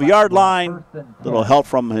 12-yard line. Little help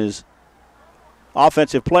from his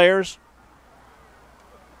offensive players.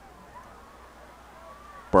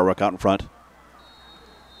 Berwick out in front,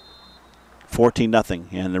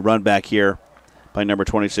 14-0. And the run back here by number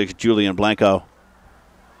 26, Julian Blanco.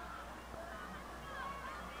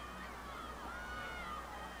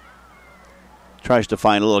 Tries to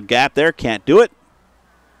find a little gap there, can't do it.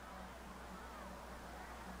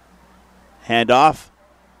 Handoff.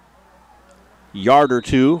 Yard or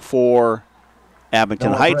two for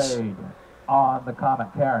Abington Heights. On the Comet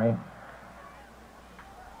carry.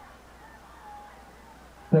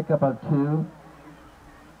 Pickup of 2.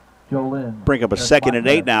 Jolin. Bring up a 2nd and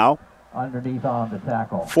 8 now. Underneath on the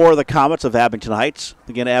tackle. For the Comets of Abington Heights.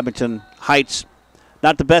 Again, Abington Heights,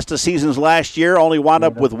 not the best of seasons last year, only wound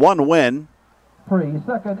up with 1 win. 3,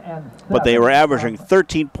 2nd and 7. But they were averaging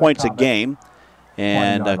 13 points a game.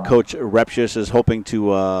 And Coach Repsius is hoping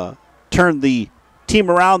to turn the team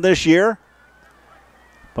around this year.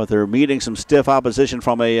 But they're meeting some stiff opposition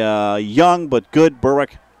from a young but good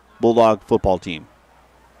Berwick Bulldog football team.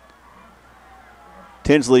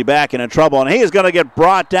 Tinsley back into trouble, and he is going to get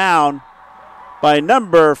brought down by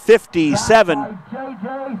number 57,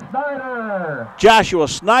 J.J. Snyder. Joshua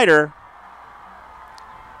Snyder.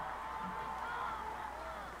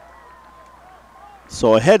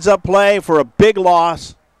 So a heads-up play for a big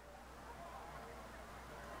loss.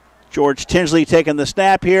 George Tinsley taking the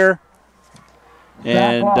snap here.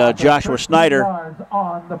 And Joshua Snyder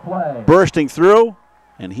bursting through.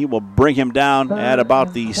 And he will bring him down at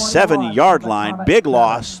about the 7-yard line. Big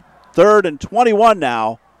loss. 3rd and 21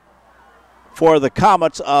 now for the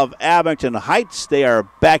Comets of Abington Heights. They are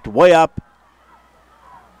backed way up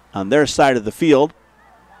on their side of the field.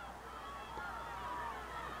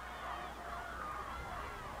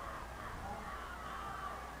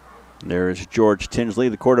 There's George Tinsley,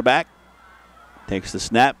 the quarterback. Takes the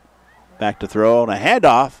snap. Back to throw and a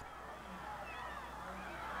handoff.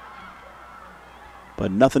 But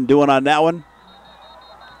nothing doing on that one.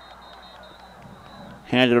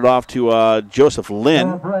 Handed it off to Joseph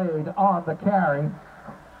Lynn. Braid on the carry.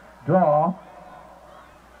 Draw.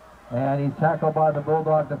 And he's tackled by the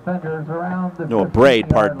Bulldog defenders around the Noah Braid,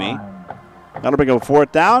 pardon me. That'll bring up a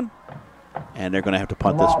 4th down. And they're going to have to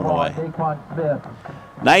punt this one away.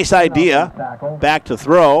 Nice idea. Back to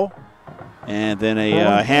throw. And then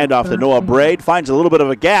a handoff to Noah Braid. Finds a little bit of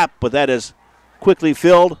a gap, but that is quickly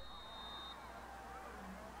filled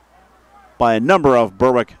by a number of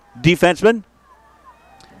Berwick defensemen.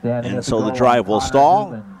 And so the drive will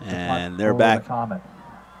stall. And they're back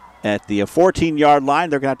at the 14-yard line.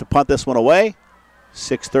 They're going to have to punt this one away.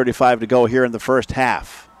 6:35 to go here in the first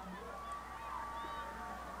half.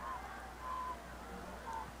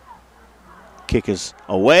 Kick is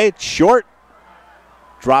away. It's short.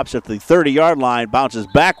 Drops at the 30-yard line. Bounces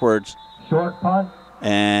backwards. Short punt.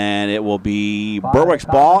 And it will be Berwick's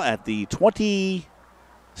ball at the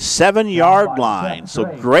 27-yard line. So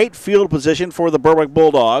great field position for the Berwick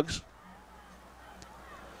Bulldogs.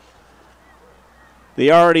 They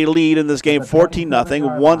already lead in this game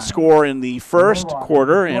 14-0. 1 score in the first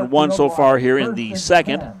quarter and 1 so far here in the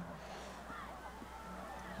second.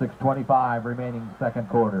 6:25 remaining second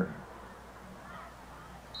quarter.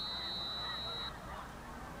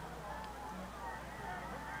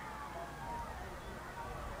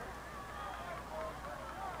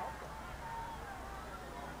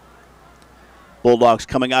 Bulldogs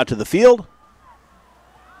coming out to the field.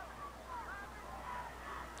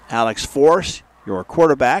 Alex Force, your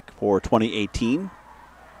quarterback for 2018.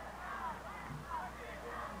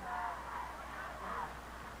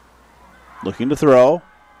 Looking to throw.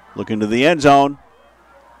 Looking to the end zone.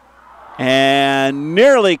 And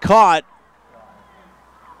nearly caught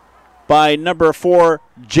by number 4,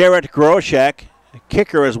 Jarrett Groshek. A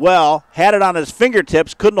kicker as well. Had it on his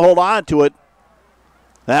fingertips. Couldn't hold on to it.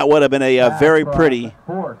 That would have been a very pretty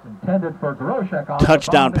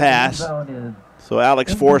touchdown pass. So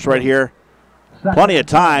Alex Force right here. Plenty of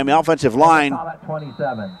time. The offensive line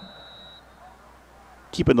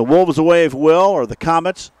keeping the Wolves away, if you will, or the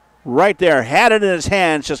Comets. Right there. Had it in his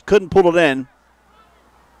hands, just couldn't pull it in.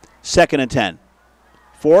 2nd and 10.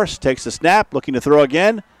 Force takes the snap, looking to throw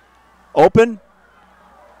again. Open.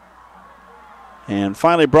 And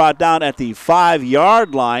finally brought down at the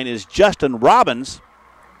 5-yard line is Justin Robbins.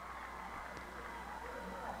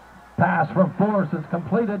 Pass from Force is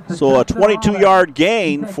completed. So a 22-yard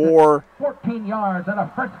gain for 14 yards and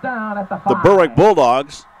a first down at the 5. The Berwick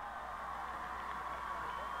Bulldogs.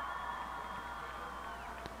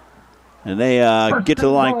 And they get to the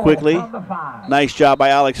line quickly. Nice job by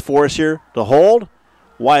Alex Force here to hold.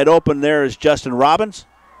 Wide open there is Justin Robbins.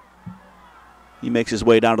 He makes his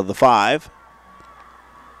way down to the 5.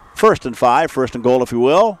 1st and 5, 1st and goal, if you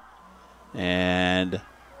will. And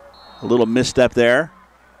a little misstep there.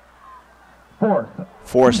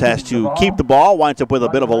 Force has to keep the ball, winds up with a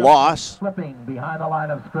bit of a loss. Slipping behind the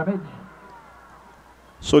line of scrimmage.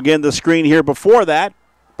 So again, the screen here before that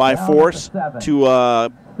by Force to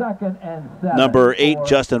number 8,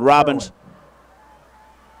 Justin Robbins.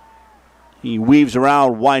 He weaves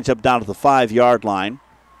around, winds up down to the 5-yard line.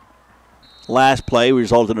 Last play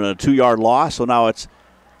resulted in a 2-yard loss, so now it's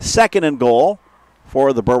 2nd and goal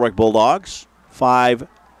for the Berwick Bulldogs.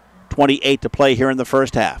 5:28 to play here in the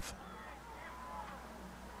first half.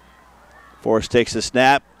 Force takes the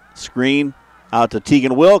snap, screen out to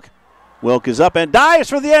Tegan Wilk. Wilk is up and dives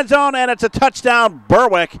for the end zone, and it's a touchdown,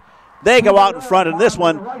 Berwick. They go out in front in this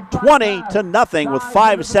one, 20-0 with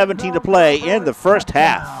 5:17 to play in the first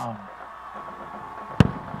half.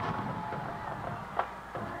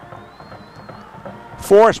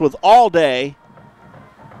 Force with all day.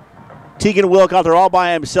 Tegan Wilk out there all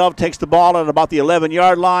by himself, takes the ball at about the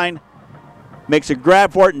 11-yard line, makes a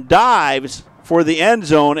grab for it and dives for the end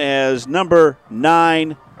zone as number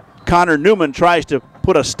 9, Connor Newman, tries to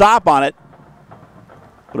put a stop on it.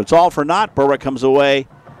 But it's all for naught. Berwick comes away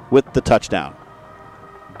with the touchdown.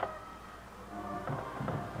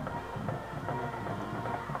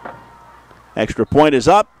 Extra point is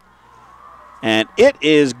up, and it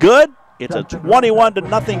is good. It's a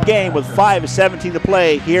 21-0 game with 5:17 to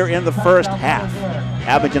play here in the first half.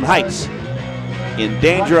 Abington Heights in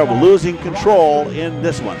danger of losing control in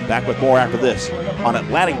this one. Back with more after this on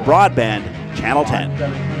Atlantic Broadband, Channel 10.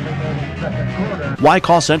 Why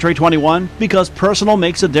call Century 21? Because personal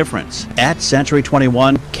makes a difference. At Century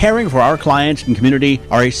 21, caring for our clients and community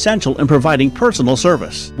are essential in providing personal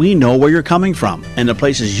service. We know where you're coming from, and the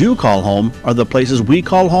places you call home are the places we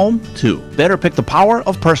call home too. Better pick the power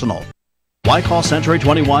of personal. Why call Century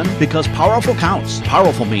 21? Because powerful counts.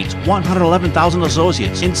 Powerful means 111,000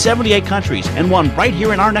 associates in 78 countries and one right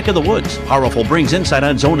here in our neck of the woods. Powerful brings insight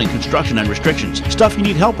on zoning, construction, and restrictions. Stuff you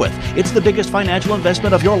need help with. It's the biggest financial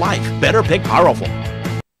investment of your life. Better pick Powerful.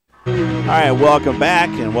 All right, welcome back.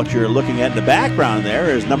 And what you're looking at in the background there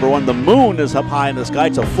is number 1, the moon is up high in the sky.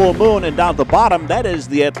 It's a full moon. And down at the bottom, that is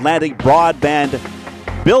the Atlantic Broadband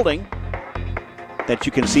building that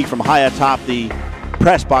you can see from high atop the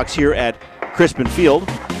press box here at Crispin Field.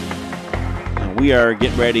 And we are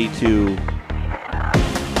getting ready to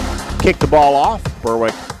kick the ball off.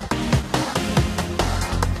 Berwick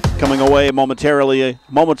coming away momentarily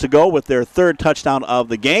moments ago with their 3rd touchdown of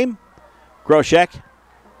the game. Groshek,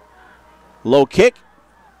 low kick,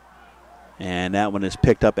 and that one is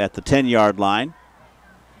picked up at the 10-yard line.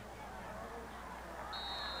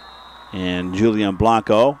 And Julian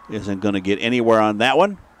Blanco isn't going to get anywhere on that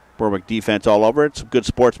one. Berwick defense all over it. Some good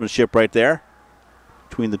sportsmanship right there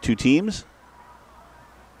between the two teams.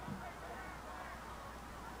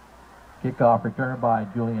 Kickoff return by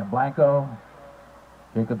Julian Blanco.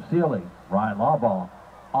 Jacob Seeley, Ryan Lawball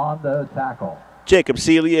on the tackle. Jacob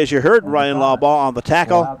Seeley, as you heard, Ryan Lawball on the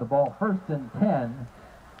tackle. We'll have the ball 1st and 10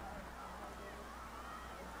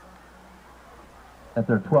 at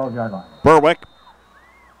their 12-yard line. Berwick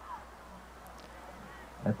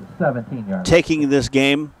at the 17-yard. Taking this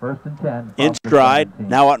game 1st and 10 in stride,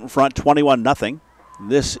 now out in front, 21-0.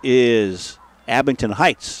 This is Abington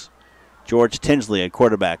Heights. George Tinsley at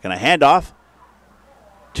quarterback, and a handoff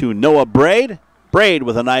to Noah Braid. Braid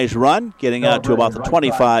with a nice run, getting out to about the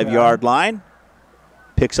 25-yard line.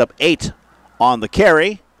 Picks up 8 on the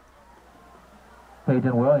carry.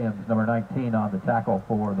 Peyton Williams, number 19, on the tackle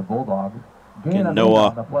for the Bulldogs. And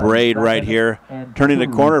Noah Braid right here, turning the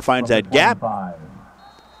corner, finds that gap.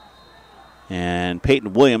 And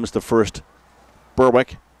Peyton Williams, the first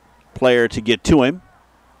Berwick player to get to him.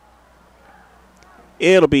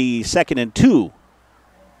 It'll be 2nd and 2.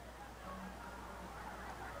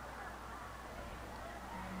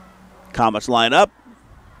 Comets line up.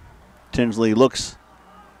 Tinsley looks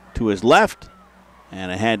to his left.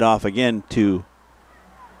 And a handoff again to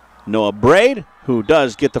Noah Braid, who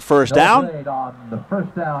does get the first down. Braid on the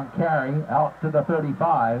first down carry out to the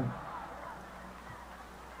 35.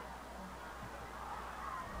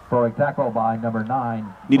 For a tackle by number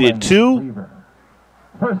 9. Needed 2. Cleaver.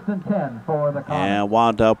 1st and 10 for the Comets. And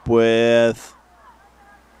wound up with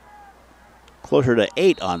closer to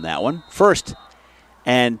 8 on that one. 1st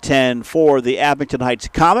and 10 for the Abington Heights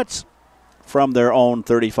Comets from their own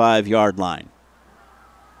 35-yard line.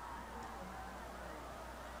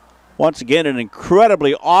 Once again, an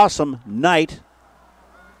incredibly awesome night.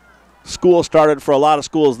 School started for a lot of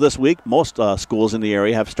schools this week. Most schools in the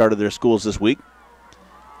area have started their schools this week.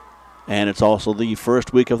 And it's also the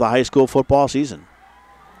first week of the high school football season.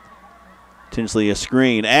 Tinsley a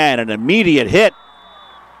screen and an immediate hit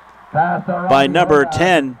by number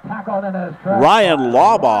 10, Ryan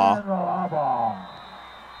Lawbaugh.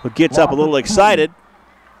 who gets up a little excited.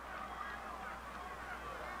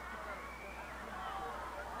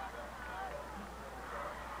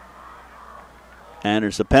 And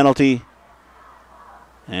there's a penalty.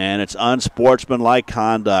 And it's unsportsmanlike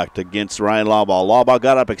conduct against Ryan Lawball. Lawball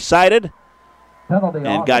got up excited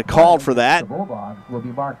and got called for that. The Bulldogs will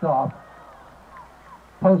be marked off.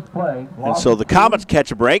 Post play. And so the Comets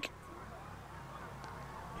catch a break.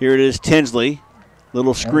 Here it is, Tinsley.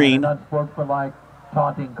 Little screen An unsportsmanlike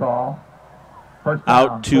taunting call. First out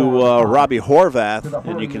down to for Robbie Horvath.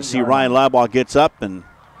 And you can see Ryan Lawball gets up and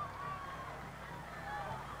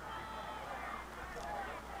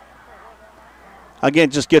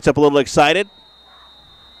again, just gets up a little excited.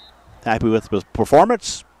 Happy with his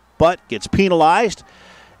performance, but gets penalized.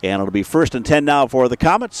 And it'll be 1st and 10 now for the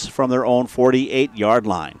Comets from their own 48-yard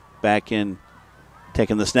line. Back in,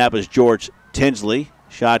 taking the snap is George Tinsley.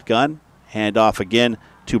 Shotgun, handoff again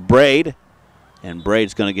to Braid. And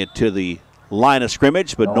Braid's going to get to the line of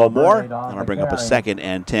scrimmage, but no more. And I'll bring up a 2nd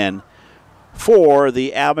and 10 for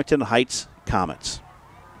the Abington Heights Comets.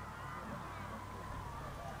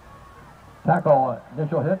 Tackle,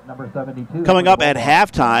 initial hit, number 72. Coming up at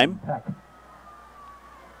halftime,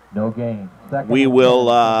 no gain. We will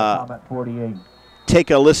take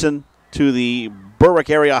a listen to the Berwick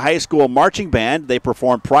Area High School Marching Band. They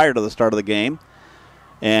performed prior to the start of the game.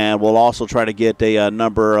 And we'll also try to get a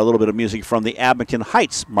little bit of music from the Abington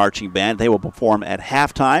Heights Marching Band. They will perform at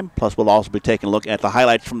halftime. Plus, we'll also be taking a look at the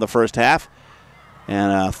highlights from the first half.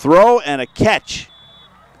 And a throw and a catch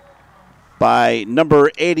by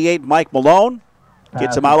number 88, Mike Malone.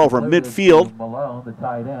 Gets him out over midfield. Malone, the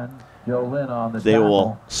tight end. Joe Lynn on the They tackle.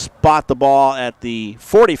 will spot the ball at the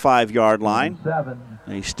 45-yard line.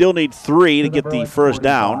 They still need 3 to get the first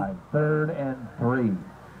down. 3rd and 3.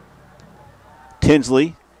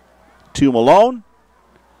 Tinsley to Malone.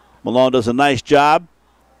 Malone does a nice job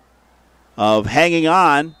of hanging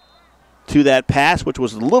on to that pass, which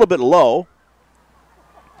was a little bit low.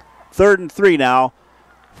 3rd and 3 now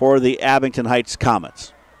for the Abington Heights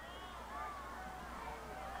Comets.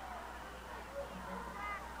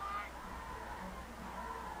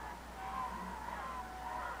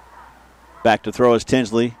 Back to throw is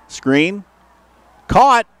Tinsley. Screen.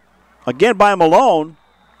 Caught again by Malone.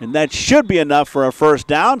 And that should be enough for a first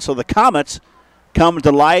down. So the Comets come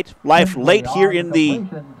to life late here in the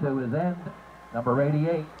number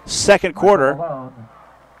 88, second quarter.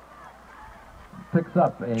 Picks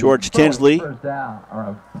up a George Tinsley first down,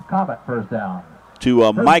 or a Comet first down.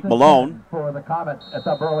 To Mike Malone. For the Comets at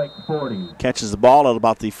the Berwick 40. Catches the ball at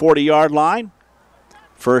about the 40-yard line.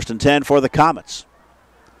 1st and 10 for the Comets.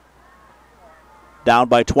 Down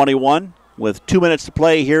by 21 with 2 minutes to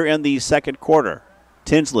play here in the second quarter.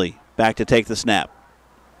 Tinsley back to take the snap.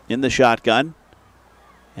 In the shotgun.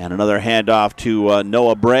 And another handoff to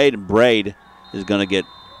Noah Braid. And Braid is going to get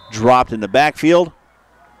dropped in the backfield.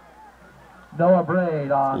 Noah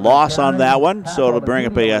Braid on loss on that one, so it'll bring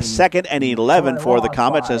up a 2nd and 11 for the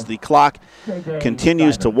Comets as the clock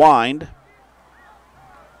continues to wind.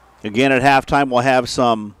 Again, at halftime, we'll have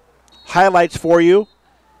some highlights for you.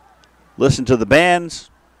 Listen to the bands.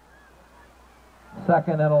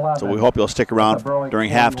 2nd and 11. So we hope you'll stick around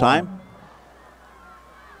during halftime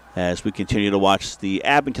as we continue to watch the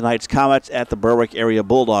Abington Heights Comets at the Berwick Area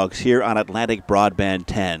Bulldogs here on Atlantic Broadband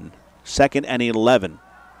 10. 2nd and 11.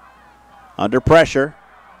 Under pressure.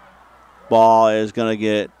 Ball is going to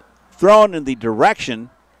get thrown in the direction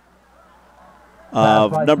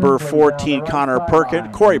of number 14,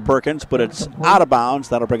 Corey Perkins, but it's out of bounds.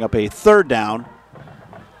 That'll bring up a 3rd down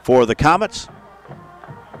for the Comets.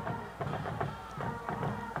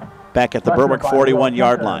 Back at the Berwick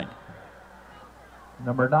 41-yard line.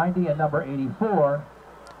 Number 90 and number 84.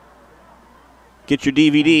 Get your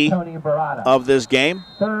DVD of this game.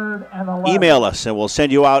 3rd and 11. Email us and we'll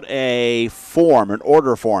send you out a form, an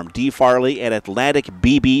order form,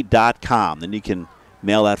 dfarley@atlanticbb.com. Then you can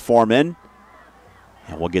mail that form in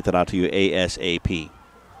and we'll get that out to you ASAP.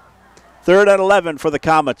 3rd and 11 for the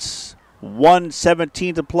Comets.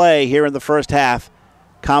 1:17 to play here in the first half.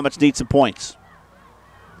 Comets need some points.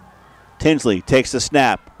 Tinsley takes the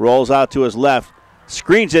snap, rolls out to his left,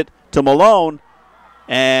 screens it to Malone,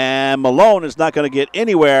 and Malone is not going to get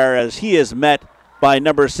anywhere as he is met by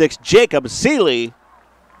number 6, Jacob Seeley.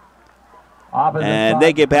 And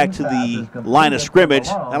they get back to the line of scrimmage.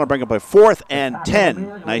 That'll bring up a 4th and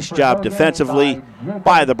 10. Nice job defensively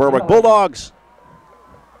by the Berwick Bulldogs.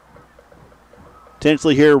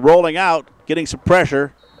 Tinsley here rolling out, getting some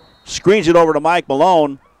pressure, screens it over to Mike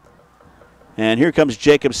Malone. And here comes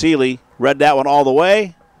Jacob Seeley. Read that one all the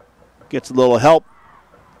way. Gets a little help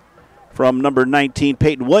from number 19,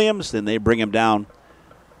 Peyton Williams. Then they bring him down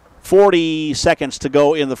 40 seconds to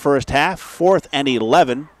go in the first half, 4th and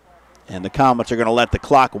 11. And the Comets are going to let the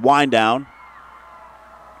clock wind down.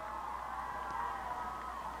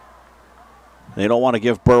 They don't want to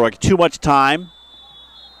give Berwick too much time.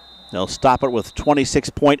 They'll stop it with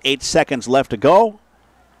 26.8 seconds left to go.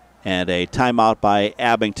 And a timeout by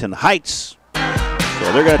Abington Heights.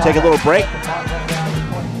 So they're going to take a little break.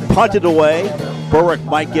 Punt it away. Berwick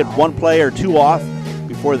might get one play or two off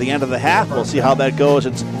before the end of the half. We'll see how that goes.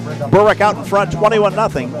 It's Berwick out in front,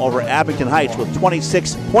 21-0 over Abington Heights with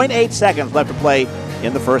 26.8 seconds left to play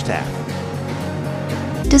in the first half.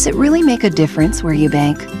 Does it really make a difference where you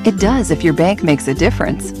bank? It does if your bank makes a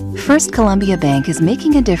difference. First Columbia Bank is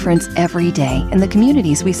making a difference every day in the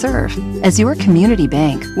communities we serve. As your community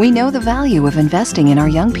bank, we know the value of investing in our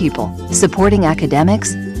young people. Supporting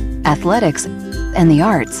academics, athletics, and the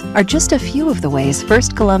arts are just a few of the ways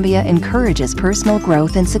First Columbia encourages personal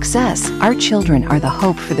growth and success. Our children are the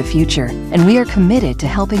hope for the future, and we are committed to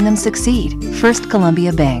helping them succeed. First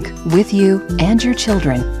Columbia Bank, with you and your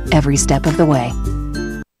children, every step of the way.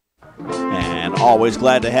 And always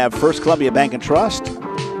glad to have First Columbia Bank and Trust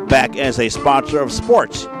back as a sponsor of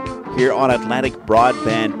sports here on Atlantic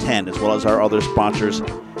Broadband 10, as well as our other sponsors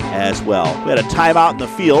as well. We had a timeout in the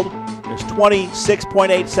field. There's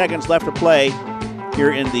 26.8 seconds left to play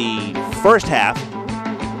here in the first half.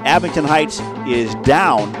 Abington Heights is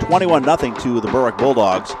down 21-0 to the Berwick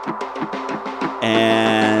Bulldogs.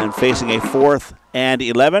 And facing a 4th and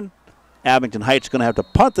 11. Abington Heights going to have to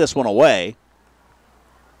punt this one away.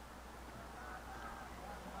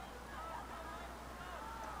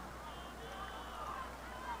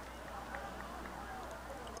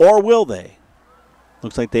 Or will they?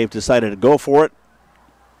 Looks like they've decided to go for it.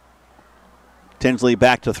 Tinsley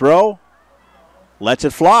back to throw. Lets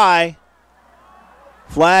it fly.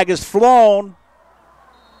 Flag is flown.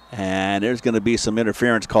 And there's going to be some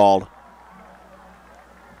interference called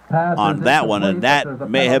on that one. And that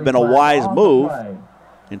may have been a wise move.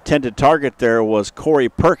 Intended target there was Corey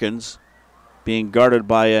Perkins being guarded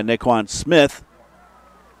by Naquan Smith.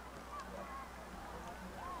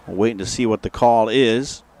 We're waiting to see what the call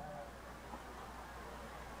is.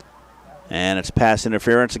 And it's pass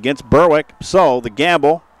interference against Berwick. So the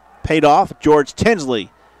gamble paid off. George Tinsley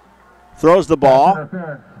throws the ball. Pass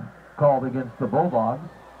interference called against the Bulldogs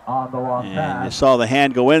on the long pass. And you saw the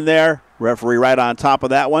hand go in there. Referee right on top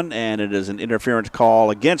of that one. And it is an interference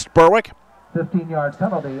call against Berwick. 15-yard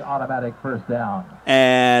penalty, automatic first down.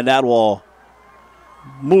 And that will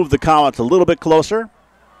move the Comets a little bit closer,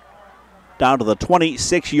 down to the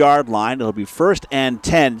 26-yard line. It'll be 1st and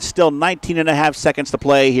 10. Still 19.5 seconds to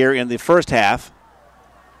play here in the first half.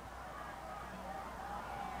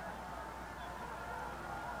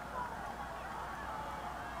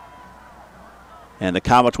 And the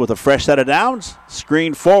Comets with a fresh set of downs.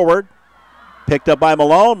 Screen forward. Picked up by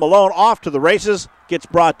Malone. Malone off to the races. Gets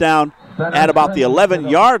brought down at about the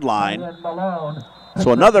 11-yard line.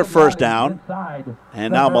 So another first down,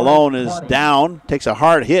 and now Malone is down, takes a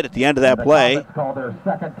hard hit at the end of that play. The Comets call their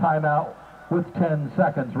second timeout with 10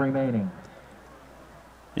 seconds remaining.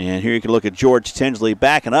 And here you can look at George Tinsley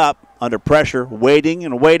backing up under pressure, waiting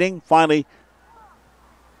and waiting. Finally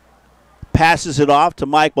passes it off to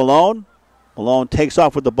Mike Malone. Malone takes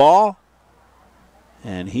off with the ball,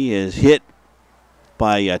 and he is hit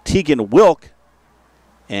by Tegan Wilk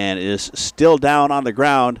and is still down on the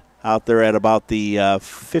ground out there at about the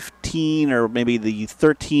 15 or maybe the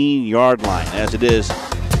 13-yard line. As it is,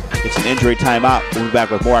 it's an injury timeout. We'll be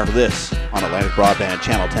back with more after this on Atlantic Broadband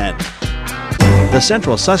Channel 10. The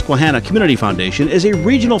Central Susquehanna Community Foundation is a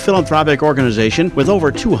regional philanthropic organization with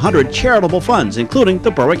over 200 charitable funds, including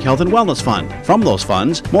the Berwick Health and Wellness Fund. From those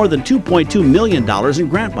funds, more than $2.2 million in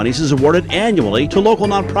grant monies is awarded annually to local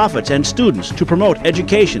nonprofits and students to promote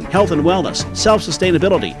education, health and wellness,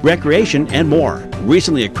 self-sustainability, recreation, and more.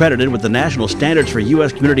 Recently accredited with the National Standards for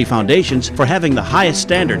U.S. Community Foundations for having the highest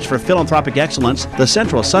standards for philanthropic excellence, the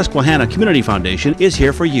Central Susquehanna Community Foundation is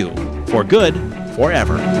here for you. For good,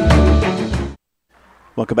 forever.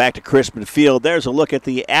 Welcome back to Crispin Field. There's a look at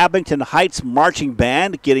the Abington Heights Marching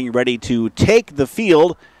Band getting ready to take the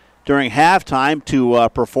field during halftime to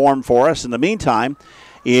perform for us. In the meantime,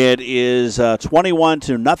 it is a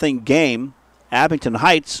 21-0 game. Abington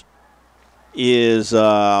Heights is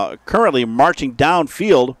currently marching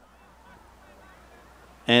downfield,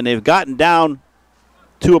 and they've gotten down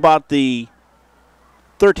to about the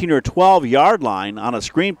 13 or 12-yard line on a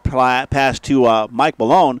screen pass to Mike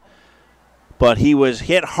Malone. But he was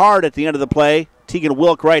hit hard at the end of the play. Tegan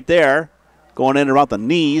Wilk right there, going in around the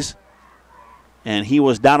knees. And he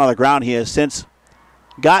was down on the ground. He has since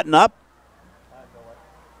gotten up.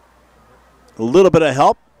 A little bit of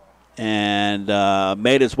help and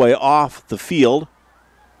made its way off the field.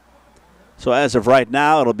 So as of right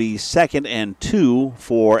now, it'll be 2nd and 2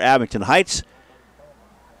 for Abington Heights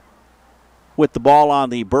with the ball on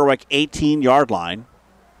the Berwick 18-yard line.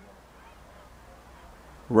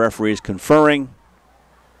 Referees conferring.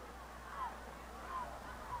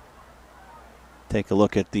 Take a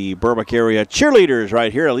look at the Berwick area cheerleaders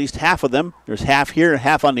right here, at least half of them. There's half here,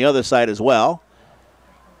 half on the other side as well,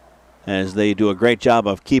 as they do a great job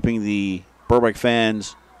of keeping the Berwick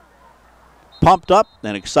fans pumped up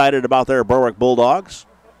and excited about their Berwick Bulldogs.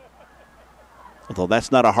 Although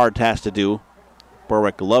that's not a hard task to do.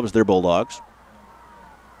 Berwick loves their Bulldogs.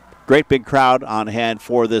 Great big crowd on hand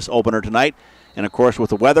for this opener tonight. And, of course,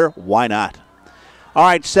 with the weather, why not? All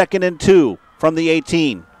right, 2nd and 2 from the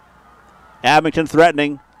 18. Abington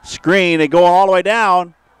threatening. Screen. They go all the way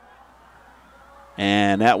down.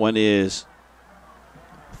 And that one is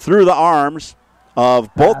through the arms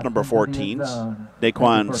of both number 14s,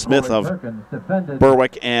 Daquan Smith of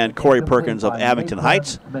Berwick and Corey Perkins of Abington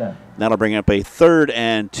Heights. That'll bring up a 3rd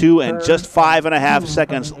and 2 and just 5.5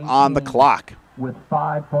 seconds on the clock. With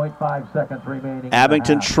 5.5 seconds remaining.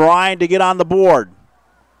 Abington trying to get on the board.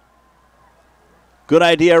 Good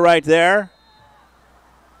idea right there.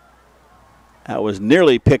 That was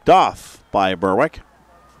nearly picked off by Berwick.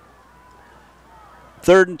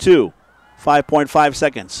 3rd and 2, 5.5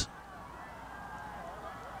 seconds.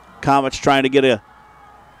 Comets trying to get a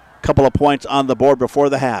couple of points on the board before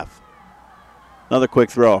the half. Another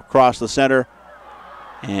quick throw across the center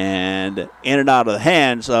and in and out of the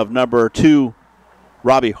hands of number 2,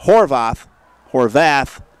 Robbie Horvath.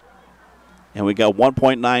 And we got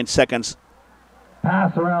 1.9 seconds.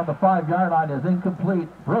 Pass around the 5-yard line is incomplete.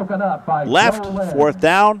 Broken up by left, 4th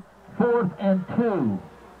down. 4th and 2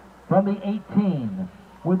 from the 18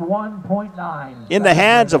 with 1.9. In the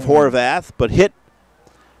hands of Horvath, but hit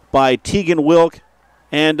by Tegan Wilk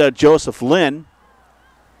and Joseph Lynn.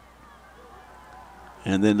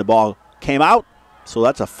 And then the ball came out. So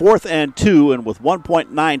that's a 4th and 2, and with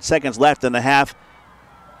 1.9 seconds left in the half,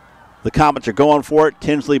 the Comets are going for it.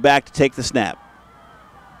 Tinsley back to take the snap.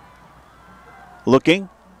 Looking,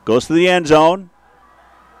 goes to the end zone.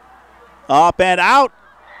 Up and out.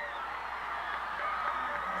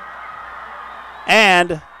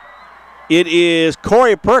 And it is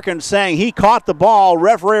Corey Perkins saying he caught the ball.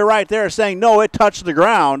 Referee right there saying no, it touched the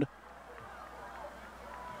ground.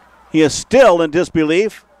 He is still in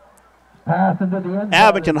disbelief.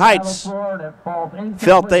 Abington Heights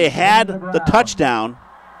felt they had the touchdown.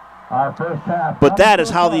 But that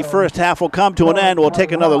is how the first half will come to an end. We'll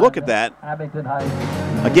take another look at that.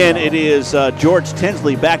 Again, it is George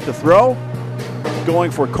Tinsley back to throw.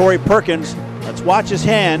 Going for Corey Perkins. Let's watch his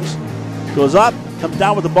hands. Goes up, comes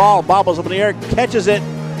down with the ball, bobbles up in the air, catches it.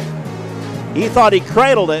 He thought he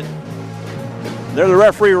cradled it. There's the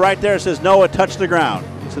referee right there says no, it touched the ground.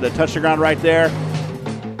 So it touched the ground right there.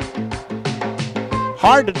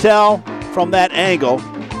 Hard to tell from that angle.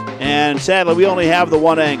 And sadly, we only have the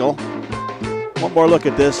one angle. One more look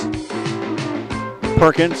at this.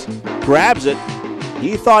 Perkins grabs it.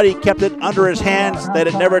 He thought he kept it under his hands, that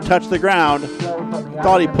it never touched the ground.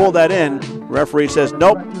 Thought he pulled that in. Referee says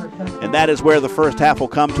nope. And that is where the first half will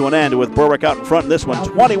come to an end, with Berwick out in front in this one,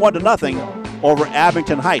 21-0 over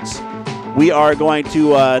Abington Heights. We are going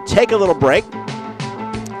to take a little break.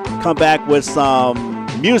 Come back with some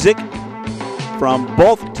music from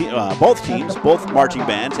both teams, both marching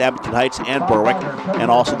bands, Abington Heights and Berwick, and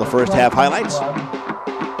also the first half highlights.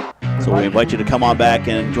 So we invite you to come on back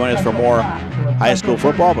and join us for more high school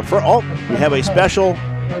football. But we have a special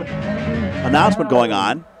announcement going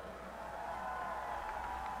on.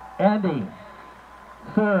 Andy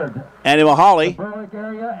served Andy Mahali, the Berwick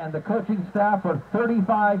area and the coaching staff for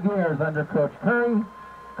 35 years under Coach Curry,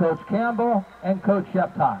 Coach Campbell, and Coach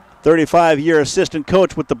Sheptock. 35-year assistant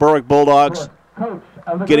coach with the Berwick Bulldogs.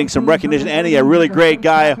 Getting some recognition. Andy, a really great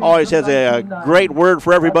guy, always has a great word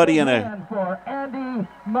for everybody, and a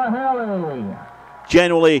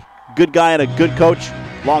genuinely good guy and a good coach,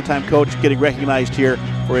 longtime coach, getting recognized here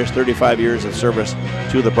for his 35 years of service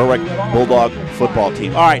to the Berwick Bulldog football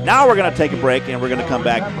team. All right, now we're going to take a break, and we're going to come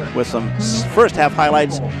back with some first half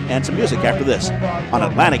highlights and some music after this on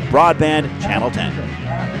Atlantic Broadband Channel 10.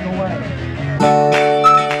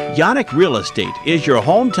 Yannick Real Estate is your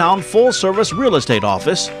hometown full-service real estate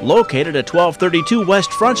office located at 1232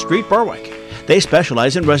 West Front Street, Berwick. They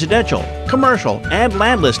specialize in residential, commercial, and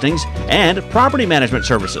land listings and property management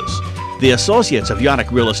services. The associates of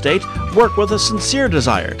Yannick Real Estate work with a sincere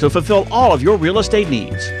desire to fulfill all of your real estate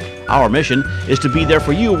needs. Our mission is to be there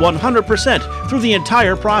for you 100% through the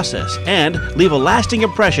entire process and leave a lasting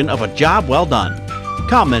impression of a job well done.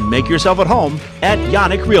 Come and make yourself at home at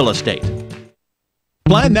Yannick Real Estate.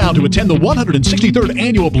 Plan now to attend the 163rd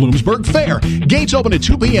Annual Bloomsburg Fair. Gates open at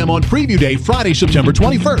 2 p.m. on Preview Day, Friday, September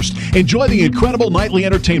 21st. Enjoy the incredible nightly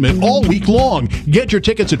entertainment all week long. Get your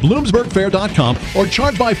tickets at bloomsburgfair.com or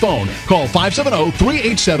charge by phone. Call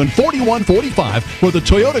 570-387-4145 for the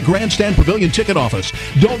Toyota Grandstand Pavilion ticket office.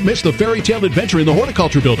 Don't miss the fairy tale adventure in the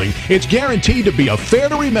Horticulture Building. It's guaranteed to be a fair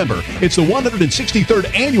to remember. It's the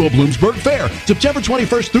 163rd Annual Bloomsburg Fair, September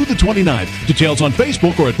 21st through the 29th. Details on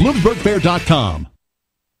Facebook or at bloomsburgfair.com.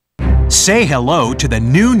 Say hello to the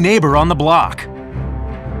new neighbor on the block.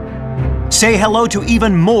 Say hello to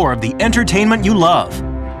even more of the entertainment you love.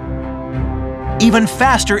 Even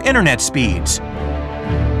faster internet speeds.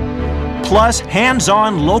 Plus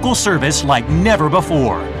hands-on local service like never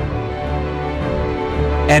before.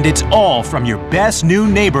 And it's all from your best new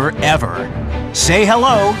neighbor ever. Say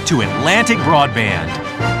hello to Atlantic Broadband.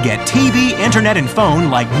 Get TV, internet, and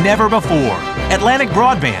phone like never before. Atlantic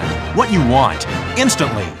Broadband, what you want,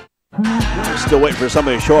 instantly. Still waiting for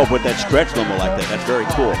somebody to show up with that stretch limo like that. That's very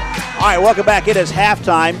cool. All right, welcome back. It is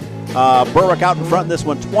halftime. Berwick out in front in this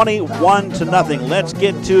one, 21-0. Let's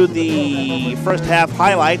get to the first half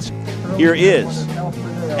highlights. Here is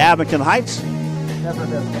Abington Heights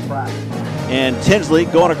and Tinsley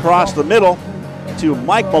going across the middle to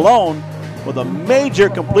Mike Malone with a major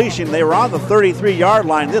completion. They were on the 33-yard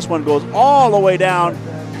line. This one goes all the way down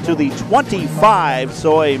to the 25,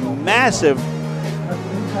 so a massive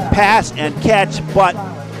pass and catch, but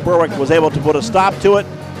Berwick was able to put a stop to it,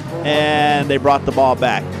 and they brought the ball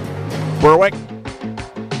back. Berwick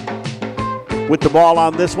with the ball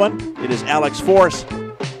on this one. It is Alex Force,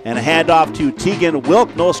 and a handoff to Tegan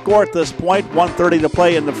Wilk. No score at this point. 1:30 to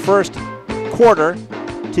play in the first quarter.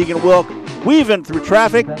 Tegan Wilk weaving through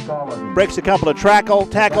traffic, breaks a couple of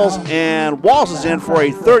tackles, and waltzes in for a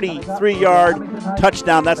 33-yard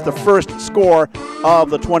touchdown. That's the first score of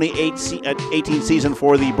the 2018 season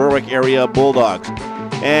for the Berwick area Bulldogs.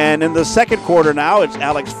 And in the second quarter now, it's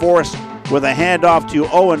Alex Force with a handoff to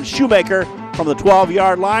Owen Shoemaker from the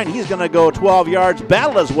 12-yard line. He's going to go 12 yards,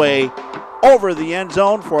 battle his way over the end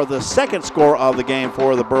zone for the second score of the game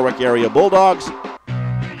for the Berwick area Bulldogs.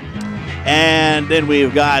 And then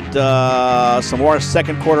we've got some more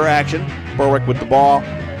second quarter action. Berwick with the ball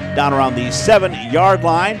down around the 7-yard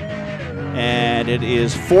line. And it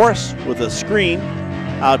is Force with a screen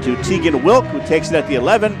out to Tegan Wilk, who takes it at the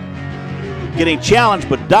 11. Getting challenged,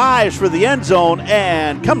 but dives for the end zone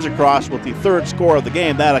and comes across with the third score of the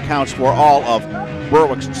game. That accounts for all of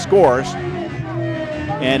Berwick's scores.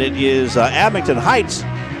 And it is Abington Heights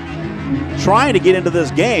trying to get into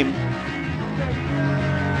this game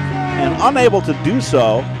and unable to do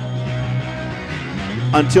so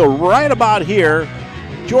until right about here.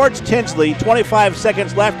 George Tinsley, 25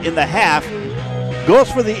 seconds left in the half, goes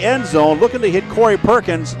for the end zone, looking to hit Corey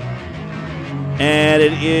Perkins. And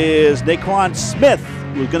it is Naquan Smith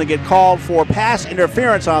who's going to get called for pass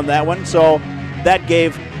interference on that one. So that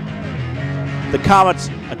gave the Comets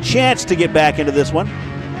a chance to get back into this one.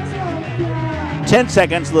 10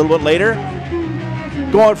 seconds a little bit later,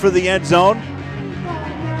 going for the end zone.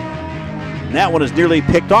 And that one is nearly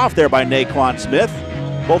picked off there by Naquan Smith.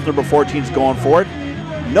 Both number 14s going for it.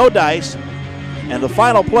 No dice. And the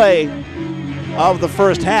final play of the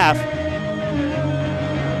first half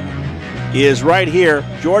is right here.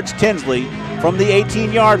 George Tinsley from the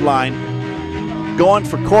 18-yard line going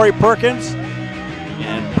for Corey Perkins.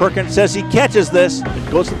 And Perkins says he catches this.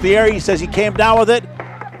 It goes to the air. He says he came down with it.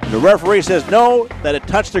 The referee says no, that it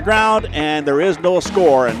touched the ground, and there is no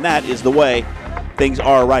score. And that is the way things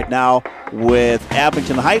are right now, with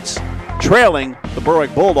Abington Heights trailing the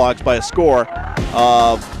Berwick Bulldogs by a score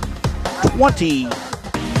of 21-0.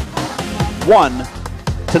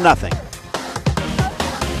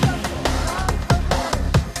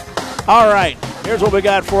 All right, here's what we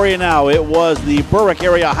got for you now. It was the Berwick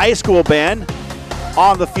Area High School band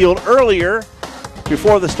on the field earlier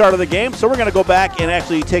before the start of the game, so we're going to go back and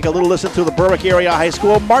actually take a little listen to the Berwick Area High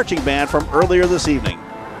School marching band from earlier this evening.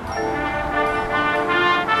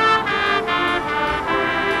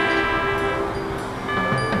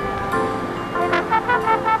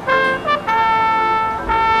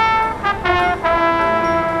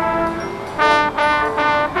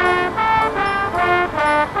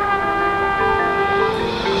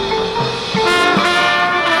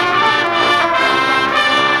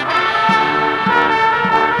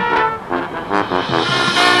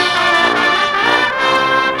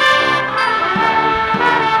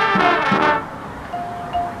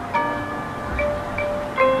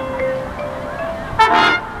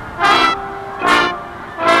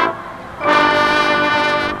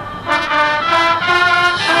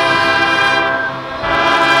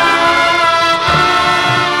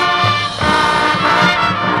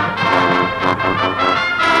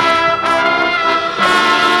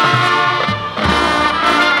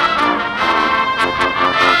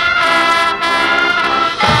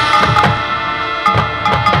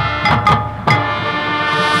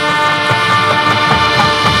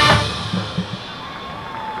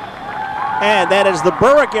 That is the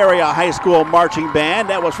Berwick Area High School Marching Band.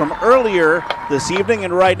 That was from earlier this evening,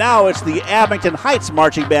 and right now it's the Abington Heights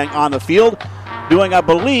Marching Band on the field, doing, I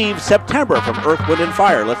believe, September from Earth, Wind, and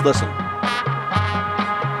Fire. Let's listen.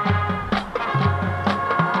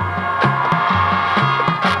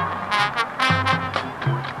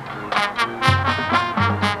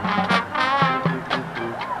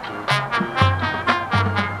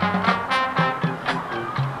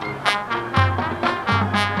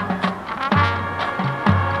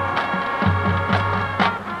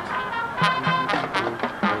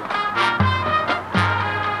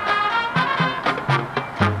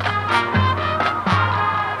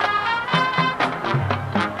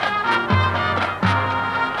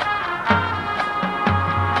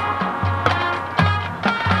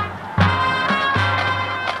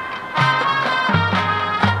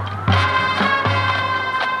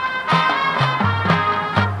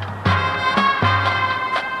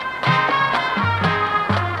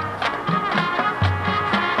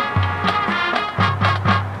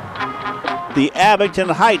 The Abington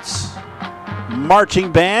Heights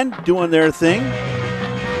Marching Band doing their thing.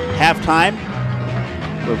 Halftime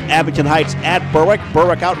with Abington Heights at Berwick.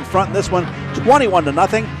 Berwick out in front in this one,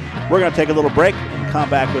 21-0. We're going to take a little break and come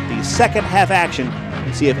back with the second half action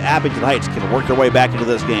and see if Abington Heights can work their way back into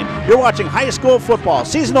this game. You're watching high school football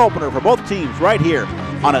season opener for both teams right here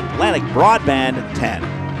on Atlantic Broadband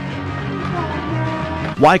 10.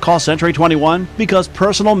 Why call Century 21? Because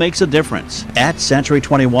personal makes a difference. At Century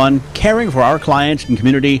 21, caring for our clients and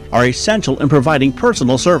community are essential in providing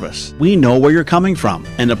personal service. We know where you're coming from,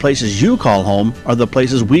 and the places you call home are the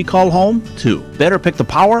places we call home too. Better pick the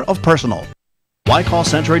power of personal. Why call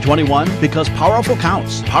Century 21? Because powerful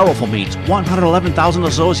counts. Powerful means 111,000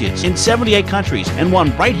 associates in 78 countries and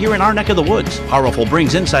one right here in our neck of the woods. Powerful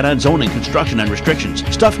brings insight on zoning, construction, and restrictions.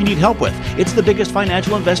 Stuff you need help with. It's the biggest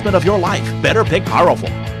financial investment of your life. Better pick Powerful.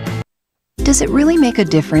 Does it really make a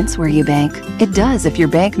difference where you bank? It does if your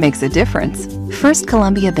bank makes a difference. First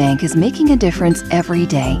Columbia Bank is making a difference every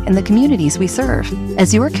day in the communities we serve.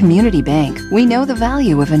 As your community bank, we know the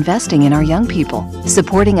value of investing in our young people.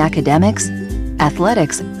 Supporting academics,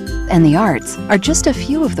 athletics, and the arts are just a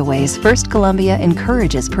few of the ways First Columbia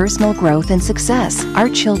encourages personal growth and success. Our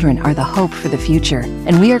children are the hope for the future,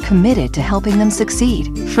 and we are committed to helping them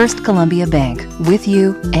succeed. First Columbia Bank, with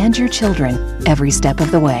you and your children, every step of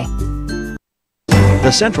the way.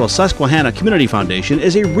 The Central Susquehanna Community Foundation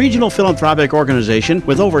is a regional philanthropic organization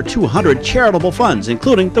with over 200 charitable funds,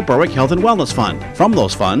 including the Berwick Health and Wellness Fund. From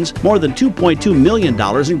those funds, more than $2.2 million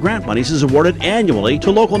in grant monies is awarded annually to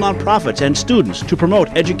local nonprofits and students to promote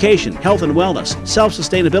education, health and wellness,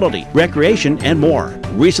 self-sustainability, recreation, and more.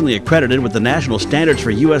 Recently accredited with the National Standards for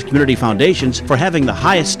U.S. Community Foundations for having the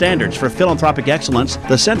highest standards for philanthropic excellence,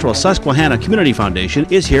 the Central Susquehanna Community Foundation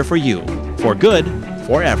is here for you. For good,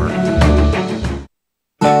 forever.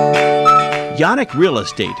 Yannick Real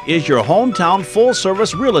Estate is your hometown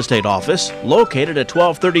full-service real estate office located at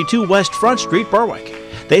 1232 West Front Street, Berwick.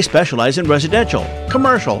 They specialize in residential,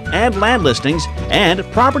 commercial, and land listings and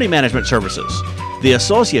property management services. The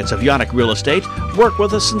associates of Yannick Real Estate work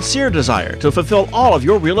with a sincere desire to fulfill all of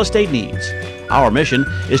your real estate needs. Our mission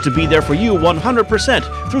is to be there for you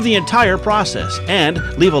 100% through the entire process and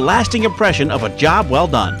leave a lasting impression of a job well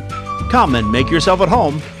done. Come and make yourself at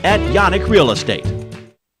home at Yannick Real Estate.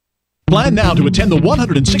 Plan now to attend the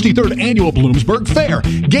 163rd Annual Bloomsburg Fair.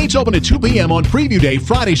 Gates open at 2 p.m. on Preview Day,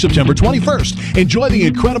 Friday, September 21st. Enjoy the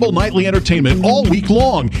incredible nightly entertainment all week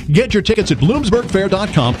long. Get your tickets at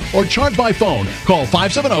bloomsburgfair.com or charge by phone. Call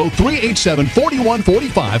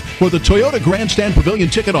 570-387-4145 or the Toyota Grandstand Pavilion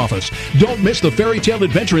ticket office. Don't miss the fairy tale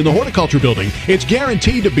adventure in the Horticulture Building. It's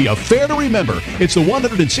guaranteed to be a fair to remember. It's the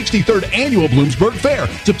 163rd Annual Bloomsburg Fair,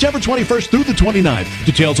 September 21st through the 29th.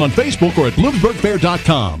 Details on Facebook or at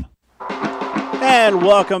bloomsburgfair.com. And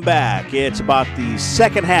welcome back. It's about the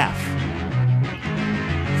second half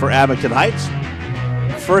for Abington Heights.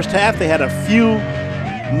 First half, they had a few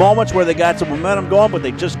moments where they got some momentum going, but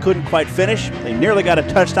they just couldn't quite finish. They nearly got a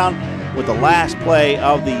touchdown with the last play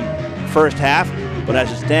of the first half. But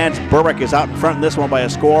as it stands, Berwick is out in front in this one by a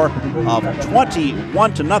score of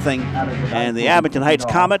 21-0. And the Abington Heights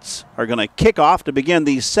Comets are going to kick off to begin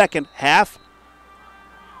the second half.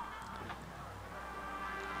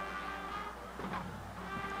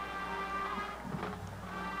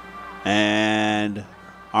 And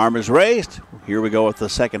arm is raised. Here we go with the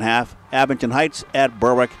second half. Abington Heights at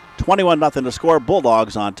Berwick, 21-0 to score.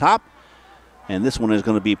 Bulldogs on top. And this one is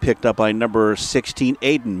going to be picked up by number 16,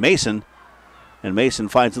 Aiden Mason. And Mason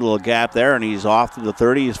finds a little gap there, and he's off to the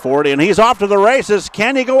 30, he's 40, and he's off to the races.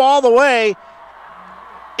 Can he go all the way?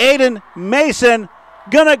 Aiden Mason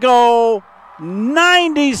gonna go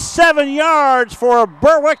 97 yards for a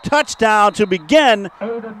Berwick touchdown to begin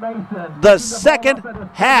the second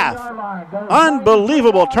half.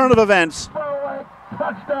 Unbelievable turn of events. Berwick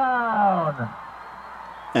touchdown.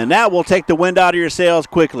 And that will take the wind out of your sails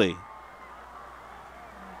quickly.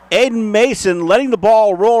 Aiden Mason letting the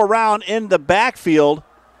ball roll around in the backfield.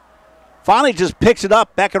 Finally just picks it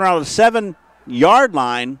up back around the 7-yard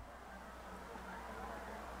line.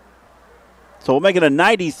 So we'll make it a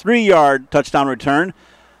 93-yard touchdown return.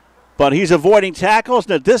 But he's avoiding tackles,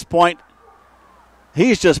 and at this point,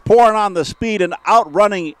 he's just pouring on the speed and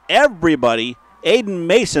outrunning everybody. Aiden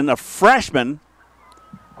Mason, a freshman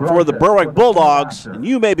for the Berwick Bulldogs. And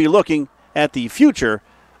you may be looking at the future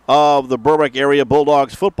of the Berwick area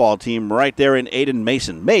Bulldogs football team right there in Aiden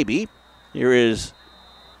Mason. Maybe. Here is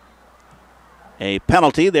a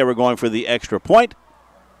penalty. They were going for the extra point.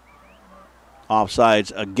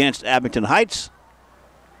 Offsides against Abington Heights.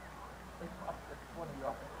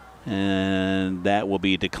 And that will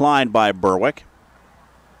be declined by Berwick.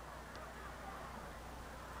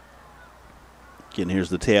 Again, here's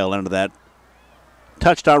the tail end of that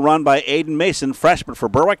touchdown run by Aiden Mason, freshman for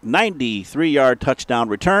Berwick. 93-yard touchdown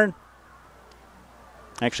return.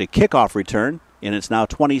 Actually, kickoff return. And it's now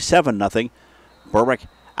 27-0. Berwick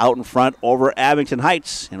out in front over Abington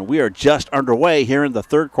Heights. And we are just underway here in the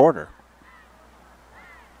third quarter.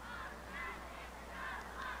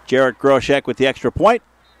 Jarrett Groshek with the extra point.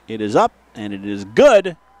 It is up, and it is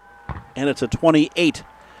good. And it's a 28-0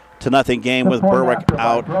 game with Berwick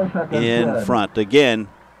out in front. Again,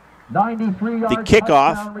 the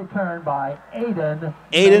kickoff. Return by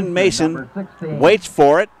Aiden Mason waits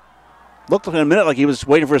for it. Looked in a minute like he was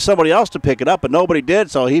waiting for somebody else to pick it up, but nobody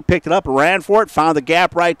did, so he picked it up, ran for it, found the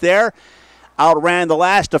gap right there, outran the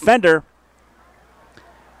last defender,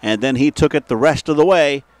 and then he took it the rest of the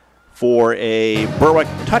way for a Berwick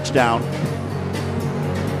touchdown.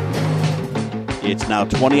 It's now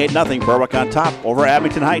 28-0, Berwick on top over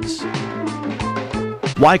Abington Heights.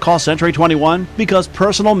 Why call Century 21? Because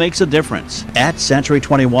personal makes a difference. At Century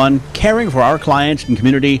 21, caring for our clients and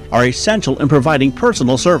community are essential in providing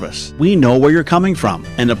personal service. We know where you're coming from,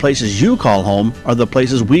 and the places you call home are the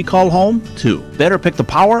places we call home, too. Better pick the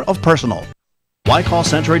power of personal. Why call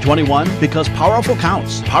Century 21? Because powerful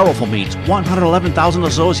counts. Powerful means 111,000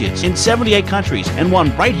 associates in 78 countries and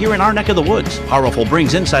one right here in our neck of the woods. Powerful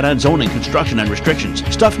brings insight on zoning, construction, and restrictions.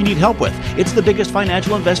 Stuff you need help with. It's the biggest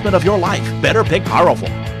financial investment of your life. Better pick Powerful.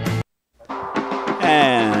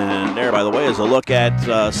 And there, by the way, is a look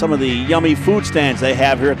at some of the yummy food stands they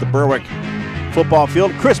have here at the Berwick football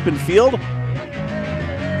field, Crispin Field. A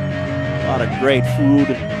lot of great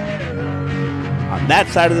food on that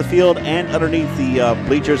side of the field and underneath the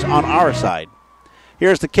bleachers on our side.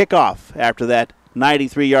 Here's the kickoff after that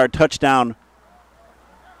 93-yard touchdown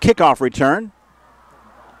kickoff return.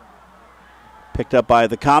 Picked up by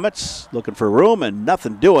the Comets, looking for room and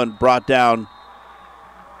nothing doing. Brought down.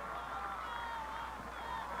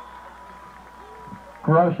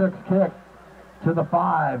 Groshek's kick to the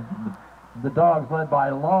 5. The Dogs led by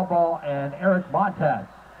Lawball and Eric Montes.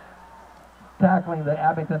 Tackling the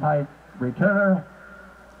Abington Heights returner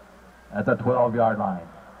at the 12-yard line.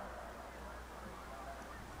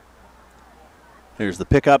 Here's the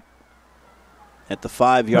pickup at the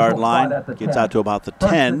 5-yard line. Gets out to about the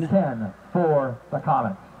 10. 10 for the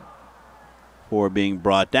Comets. For being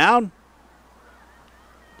brought down.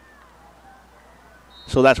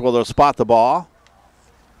 So that's where they'll spot the ball.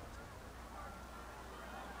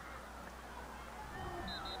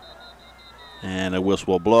 And a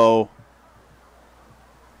whistle will blow.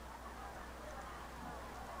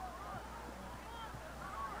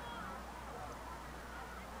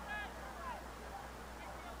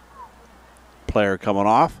 Player coming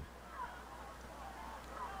off.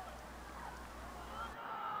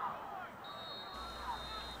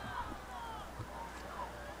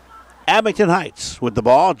 Abington Heights with the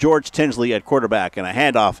ball. George Tinsley at quarterback, and a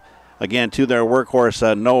handoff again to their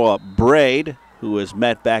workhorse Noah Braid, who is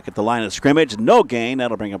met back at the line of scrimmage. No gain.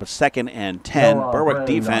 That'll bring up a 2nd and 10. Berwick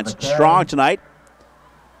defense strong tonight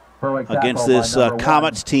against this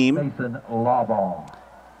Comets team. Mason Lawball.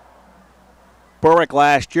 Berwick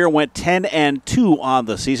last year went 10-2 on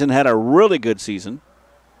the season, had a really good season.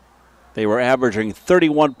 They were averaging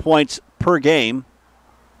 31 points per game.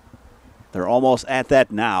 They're almost at that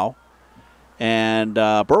now. And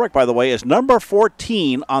Berwick, by the way, is number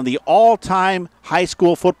 14 on the all-time high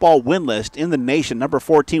school football win list in the nation. Number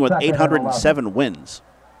 14 with 807 wins.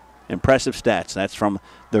 Impressive stats. That's from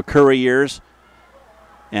the Curry years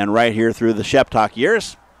and right here through the Sheptock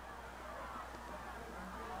years.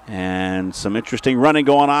 And some interesting running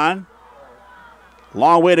going on.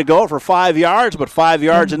 Long way to go for 5 yards, but 5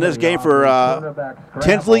 yards in this game for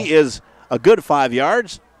Tinsley is a good 5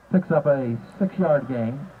 yards. Picks up a 6-yard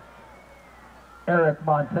gain. Eric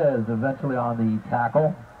Montez eventually on the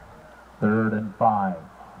tackle. 3rd and 5.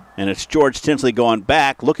 And it's George Tinsley going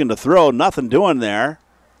back, looking to throw. Nothing doing there.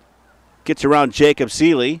 Gets around Jacob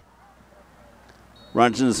Seeley.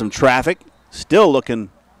 Runs into some traffic. Still looking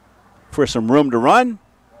for some room to run.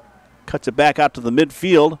 Cuts it back out to the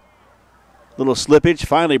midfield. Little slippage,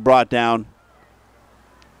 finally brought down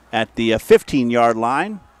at the 15-yard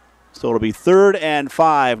line. So it'll be 3rd and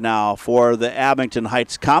 5 now for the Abington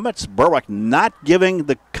Heights Comets. Berwick not giving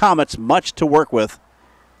the Comets much to work with,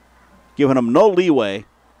 giving them no leeway.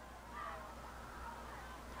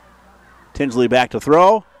 Tinsley back to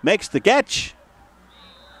throw, makes the catch.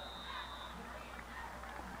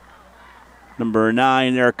 Number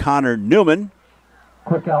 9 there, Connor Newman.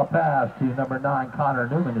 Quick out pass to number 9, Connor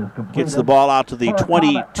Newman is completed. Gets the ball out to the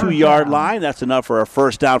 22-yard line. That's enough for a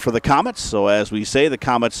first down for the Comets. So as we say, the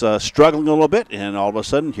Comets struggling a little bit, and all of a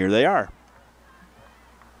sudden, here they are.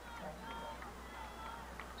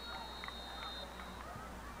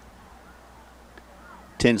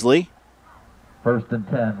 Tinsley. 1st and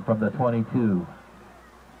 10 from the 22.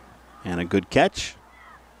 And a good catch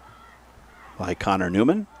by Connor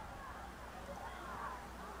Newman.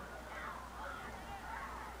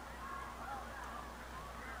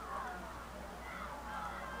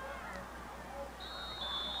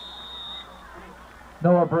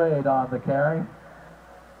 Noah Braid on the carry.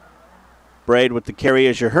 Braid with the carry,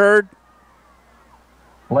 as you heard.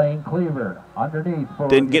 Blaine Cleaver underneath.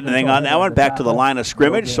 Didn't get anything on that one. Back to the line of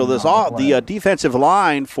scrimmage. So the defensive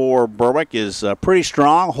line for Berwick is pretty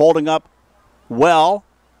strong, holding up well.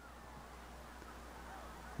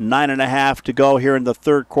 9.5 to go here in the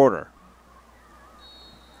 3rd quarter.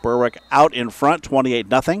 Berwick out in front,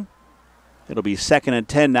 28-0. It'll be 2nd and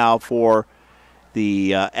 10 now for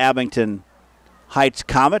the Abington Heights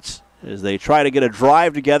Comets as they try to get a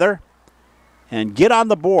drive together and get on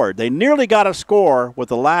the board. They nearly got a score with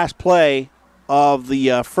the last play of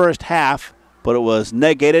the first half, but it was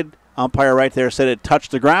negated. Umpire right there said it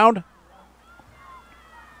touched the ground.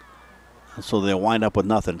 And so they'll wind up with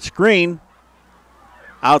nothing. Screen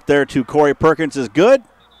out there to Corey Perkins is good.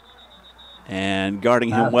 And guarding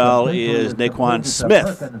him well is Naquan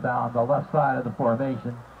Smith. Perkins on the left side of the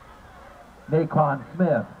formation. Naquan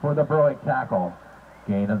Smith for the Berwick tackle.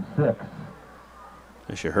 Gain of 6.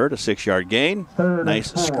 As you heard, a 6-yard gain. 3rd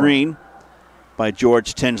nice and 4. Screen by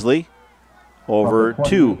George Tinsley over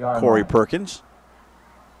to Corey Perkins.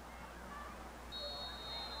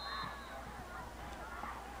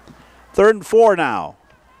 Third and 4 now.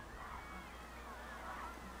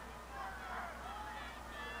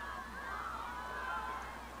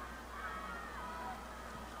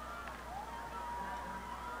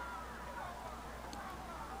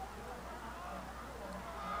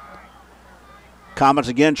 Comets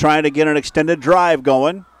again trying to get an extended drive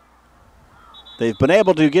going. They've been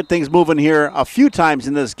able to get things moving here a few times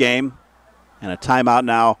in this game. And a timeout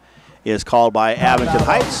now is called by Abington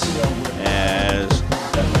Heights as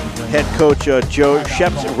head coach Joe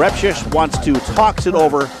Repshish wants to talk it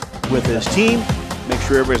over with his team, make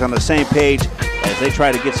sure everybody's on the same page as they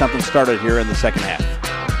try to get something started here in the second half.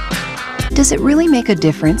 Does it really make a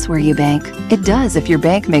difference where you bank? It does if your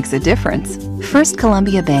bank makes a difference. First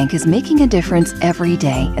Columbia Bank is making a difference every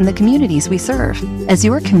day in the communities we serve. As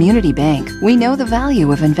your community bank, we know the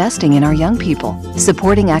value of investing in our young people.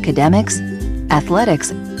 Supporting academics,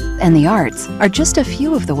 athletics, and the arts are just a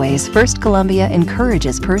few of the ways First Columbia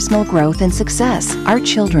encourages personal growth and success. Our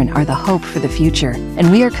children are the hope for the future, and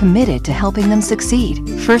we are committed to helping them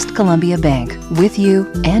succeed. First Columbia Bank, with you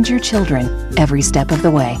and your children, every step of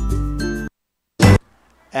the way.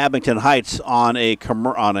 Abington Heights on a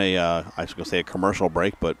I was going to say a commercial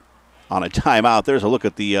break, but on a timeout. There's a look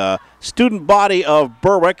at the student body of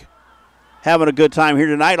Berwick having a good time here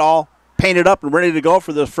tonight, all painted up and ready to go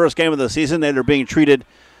for the first game of the season. They're being treated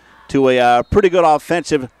to a pretty good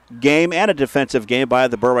offensive game and a defensive game by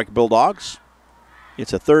the Berwick Bulldogs.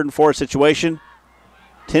 It's a 3rd and 4 situation.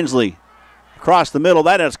 Tinsley across the middle.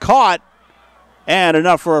 That is caught. And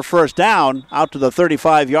enough for a first down out to the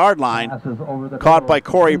 35-yard line. Caught by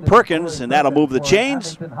Corey Perkins, and that'll move the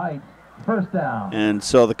chains. First down. And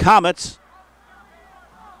so the Comets,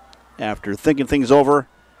 after thinking things over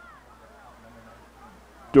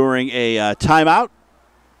during a timeout,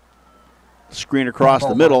 screen across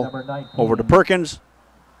the middle over to Perkins.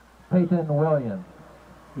 Peyton Williams.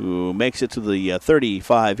 Who makes it to the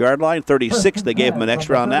 35-yard line. 36, they gave him an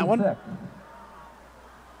extra on that one.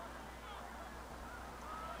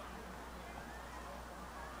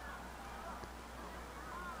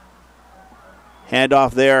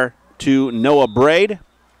 Handoff there to Noah Braid.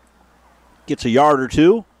 Gets a yard or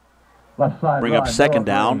two. Left side Bring up run, second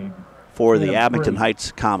Noah down Braid. for the Freedom Abington free.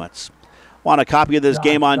 Heights Comets. Want a copy of this John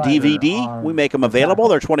game on Snyder DVD? on We make them the available.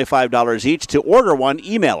 They're $25 each. To order one,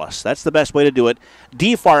 email us. That's the best way to do it.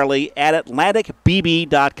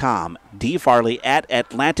 dfarley@atlanticbb.com.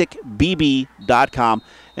 dfarley@atlanticbb.com.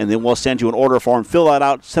 And then we'll send you an order form. Fill that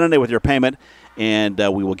out. Send it in with your payment. And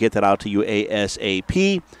we will get that out to you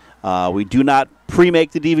ASAP. We do not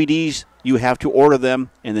pre-make the DVDs. You have to order them.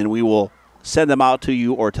 And then we will send them out to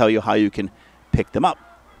you or tell you how you can pick them up.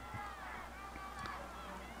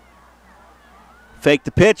 Fake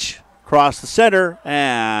the pitch, cross the center,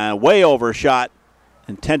 and way overshot.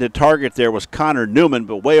 Intended target there was Connor Newman,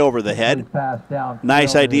 but way over the head. Pass down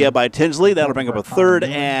Nice field idea is by Tinsley. That'll bring up a 3rd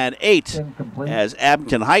and 8 incomplete. as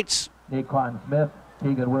Abington Heights Naquan Smith,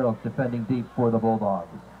 Tegan Wilkes defending deep for the Bulldogs.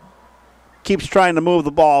 keeps trying to move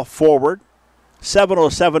the ball forward.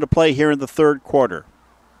 7:07 to play here in the 3rd quarter.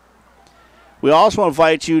 We also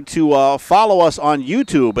invite you to follow us on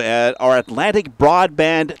YouTube at our Atlantic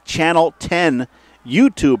Broadband Channel 10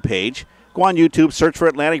 YouTube page. Go on YouTube, search for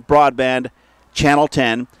Atlantic Broadband Channel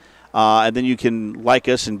 10, and then you can like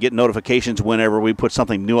us and get notifications whenever we put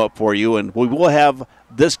something new up for you. And we will have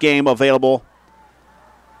this game available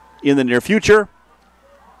in the near future,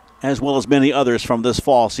 as well as many others from this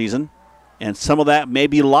fall season. And some of that may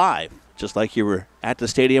be live, just like you were at the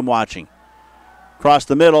stadium watching. Across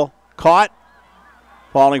the middle, caught,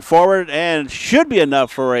 falling forward, and should be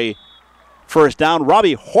enough for a first down.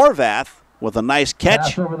 Robbie Horvath with a nice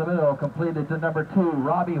catch. Pass over the middle, completed to number 2,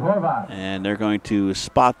 Robbie Horvath. And they're going to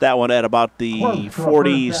spot that one at about the Close to a first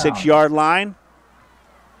 46-yard line.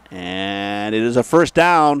 And it is a first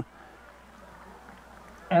down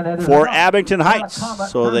And it is for enough. Abington Heights. Comet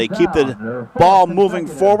So they first keep down. the Their fourth ball moving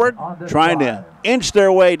consecutive forward, on this trying to drive. inch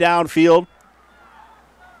their way downfield.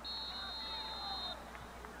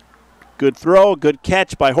 Good throw, good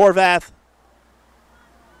catch by Horvath.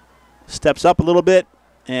 Steps up a little bit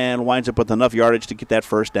and winds up with enough yardage to get that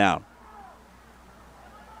first down.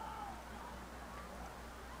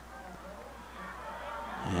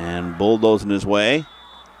 And bulldozing his way.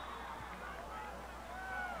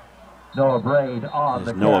 Noah Braid on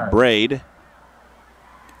There's the Noah carry. Braid.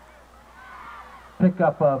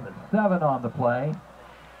 Pickup of 7 on the play.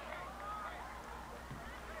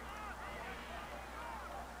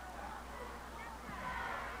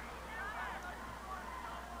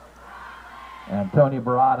 And Tony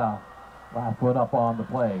Barada, last one up on the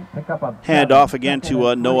play. Pickup of 7. Handoff again Second to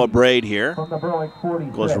and Noah 3 Braid here. From the Berwick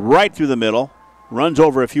 46. Goes right through the middle. Runs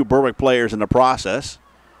over a few Berwick players in the process.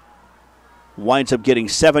 Winds up getting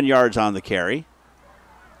 7 yards on the carry.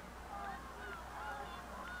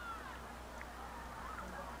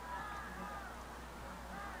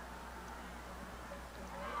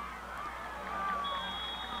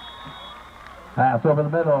 Pass over the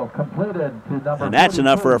middle, completed to number And that's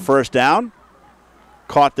enough for a 42. first down.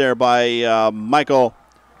 Caught there by Michael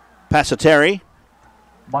Passateri.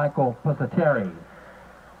 Michael Passateri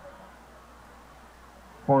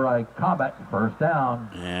for a Comet first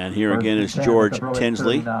down. And here First again and is 10 George at the Berwick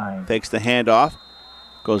Tinsley. 39. Fakes the handoff.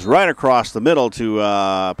 Goes right across the middle to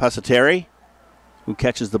Passateri, who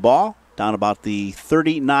catches the ball down about the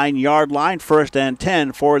 39-yard line. First and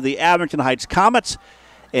 10 for the Abington Heights Comets.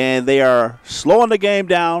 And they are slowing the game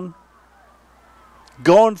down,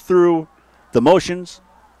 going through the motions,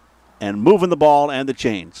 and moving the ball and the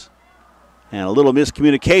chains. And a little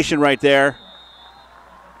miscommunication right there.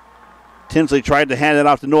 Tinsley tried to hand it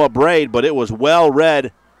off to Noah Braid, but it was well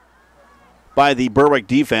read by the Berwick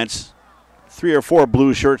defense. 3 or 4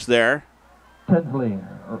 blue shirts there. Tinsley,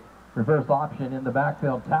 reverse option in the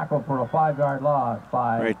backfield, tackled for a 5-yard loss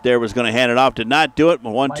by Right there was going to hand it off. Did not do it.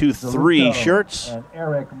 1, 2, 3 Zaluto shirts. and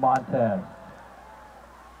Eric Montez.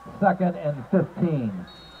 2nd and 15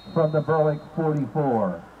 from the Berwick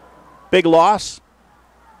 44. Big loss.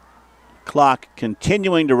 Clock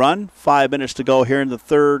continuing to run. 5 minutes to go here in the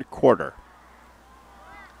 3rd quarter.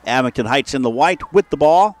 Abington Heights in the white with the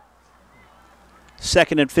ball.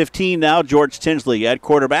 2nd and 15 now. George Tinsley at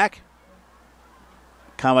quarterback.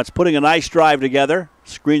 Comets putting a nice drive together.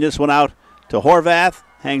 Screen this one out to Horvath.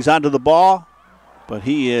 Hangs onto the ball, but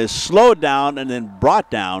he is slowed down and then brought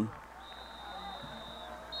down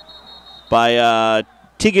by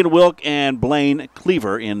Tegan Wilk and Blaine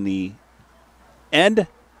Cleaver in the end.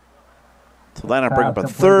 So that'll bring up a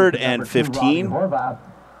 3rd and 15.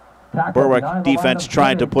 Berwick defense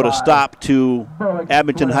trying to put a stop to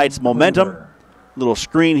Abington Heights momentum. Little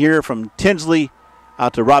screen here from Tinsley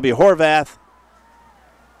out to Robbie Horvath.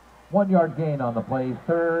 1 yard gain on the play,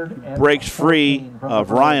 third and Breaks free of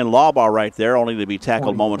Ryan Lawbaugh right there, only to be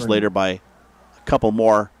tackled moments later by a couple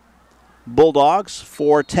more Bulldogs.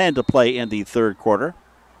 4:10 to play in the third quarter.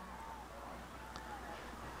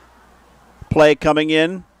 Play coming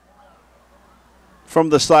in from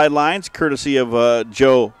the sidelines, courtesy of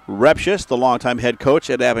Joe Repshis, the longtime head coach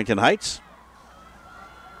at Abington Heights.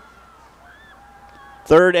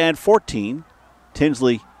 3rd and 14.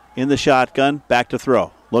 Tinsley in the shotgun, back to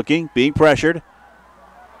throw. Looking, being pressured.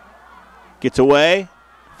 Gets away.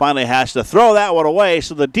 Finally has to throw that one away,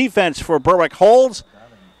 so the defense for Berwick holds,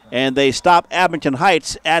 and they stop Abington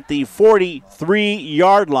Heights at the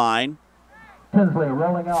 43-yard line. Tinsley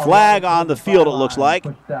rolling out. Flag on the field, it looks like.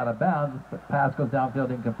 Pushed out of bounds. The pass goes downfield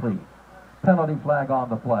incomplete. Penalty flag on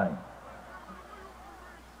the play.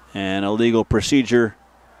 And illegal procedure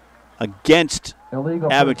against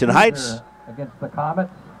Abington Heights. Against the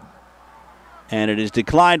Comets. And it is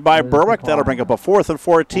declined by Berwick. That'll bring up a 4th and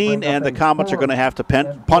 14, and the Comets are going to have to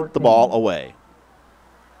punt the ball away.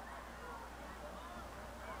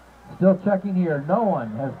 Still checking here. No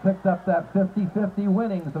one has picked up that 50-50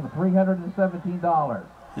 winnings of $317.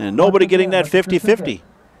 And nobody getting that 50-50.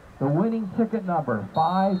 The winning ticket number,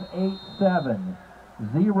 587.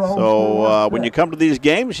 So when you come to these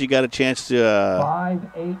games, you got a chance to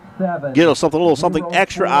get a little something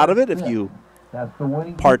extra out of it if you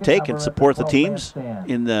partake and support the teams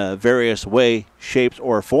in the various way, shapes,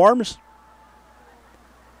 or forms.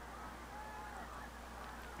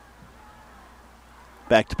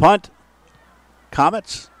 Back to punt.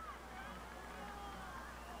 Comets.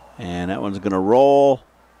 And that one's going to roll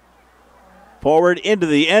forward into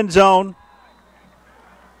the end zone.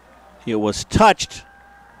 It was touched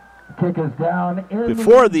kick is down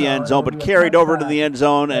before the end zone, but carried over to the end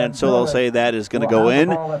zone, and so they'll say that is going to go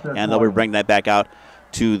in, and they'll bring that back out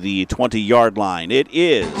to the 20-yard line. It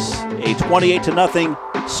is a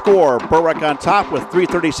 28-0 score. Berwick on top with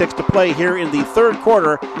 3:36 to play here in the third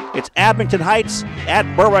quarter. It's Abington Heights at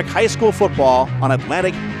Berwick High School football on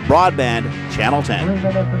Atlantic Broadband Channel 10. 3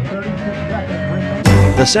 minutes and 36 seconds.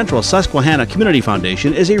 The Central Susquehanna Community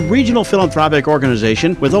Foundation is a regional philanthropic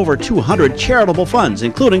organization with over 200 charitable funds,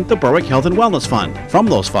 including the Berwick Health and Wellness Fund. From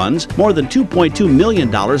those funds, more than $2.2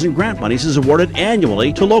 million in grant monies is awarded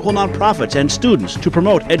annually to local nonprofits and students to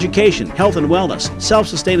promote education, health and wellness,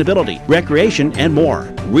 self-sustainability, recreation, and more.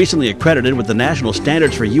 Recently accredited with the National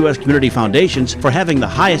Standards for U.S. Community Foundations for having the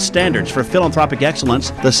highest standards for philanthropic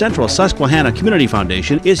excellence, the Central Susquehanna Community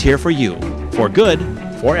Foundation is here for you. For good,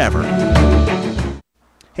 forever.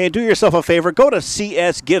 Hey, do yourself a favor. Go to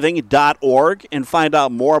csgiving.org and find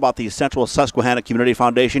out more about the Central Susquehanna Community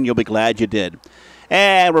Foundation. You'll be glad you did.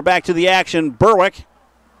 And we're back to the action. Berwick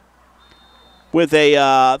with a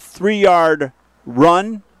 3-yard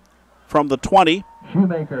run from the 20.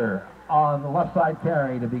 Shoemaker on the left side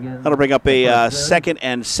carry to begin. That'll bring up a 2nd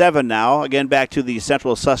and 7 now. Again, back to the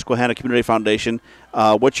Central Susquehanna Community Foundation.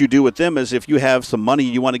 What you do with them is if you have some money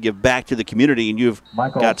you want to give back to the community and you've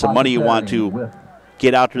got some money you want to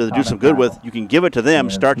get out there to do some good with, you can give it to them,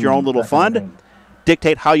 start your own little fund,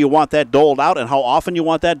 dictate how you want that doled out and how often you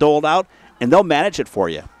want that doled out, and they'll manage it for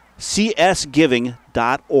you.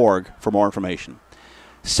 csgiving.org for more information.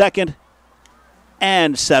 2nd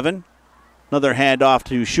and 7. Another handoff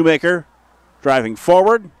to Shoemaker, driving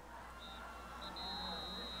forward.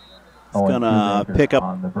 He's going to pick up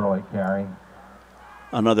on the Berwick carry.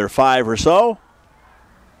 Another 5 or so.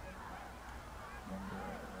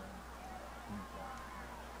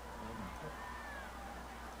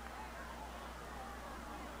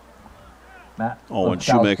 Owen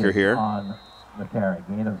Shoemaker here. On the carry.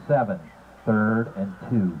 Gain of 7. 3rd and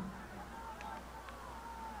 2.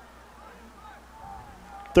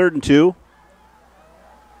 3rd and 2.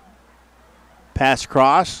 Pass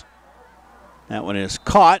across. That one is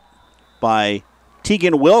caught by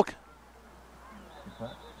Tegan Wilk.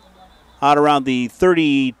 Out around the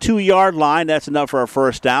 32-yard line. That's enough for a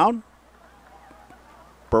first down.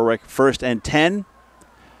 Berwick 1st and 10.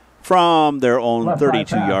 From their own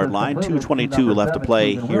 32-yard line. 2:22 left to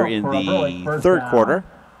play here in the third quarter.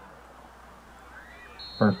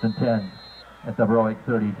 1st and 10 at the Berwick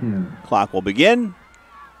 32. Clock will begin.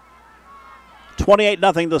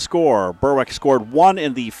 28-0 the score. Berwick scored 1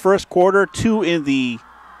 in the first quarter, 2 in the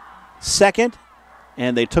second,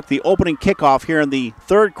 and they took the opening kickoff here in the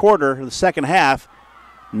third quarter, the second half,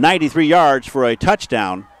 93 yards for a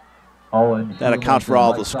touchdown. That accounts for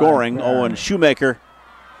all the scoring. Owen Shoemaker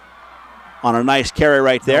on a nice carry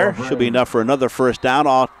right there. Should be enough for another first down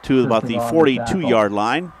off to about the 42-yard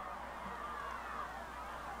line.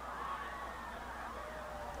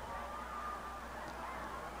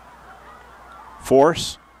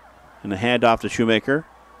 Force And the handoff to Shoemaker.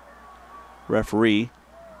 Referee.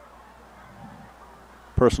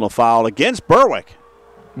 Personal foul against Berwick.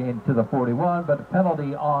 Gain to the 41, but a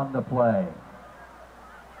penalty on the play.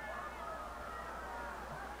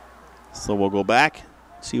 So we'll go back,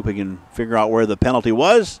 see if we can figure out where the penalty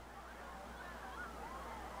was.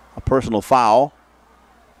 A personal foul.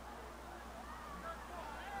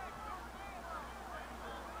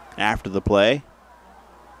 After the play.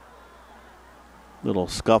 Little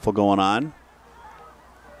scuffle going on.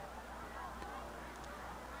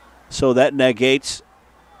 So that negates.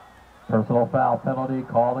 Personal foul penalty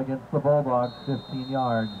called against the Bulldogs, 15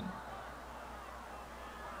 yards.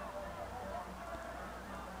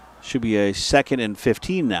 Should be a 2nd and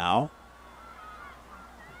 15 now.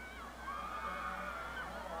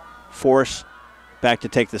 Force back to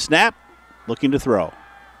take the snap, looking to throw.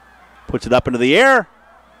 Puts it up into the air.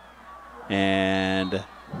 And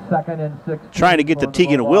 2nd and 16. Trying to get to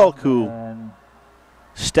Tegan Wilk, who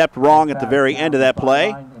stepped wrong at the very end of that play.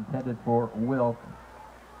 Intended for Wilk.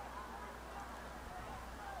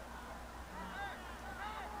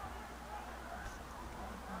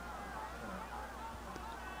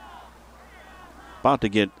 About to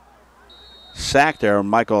get sacked there,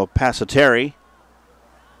 Michael Passateri.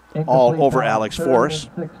 All over Alex Force.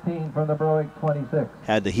 16 from the Berwick 26.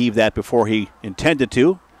 Had to heave that before he intended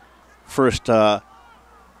to. First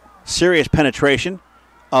serious penetration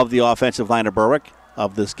of the offensive line of Berwick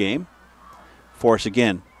of this game. Force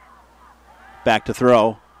again. Back to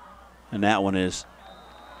throw. And that one is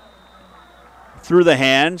through the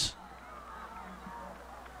hands.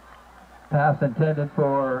 Pass intended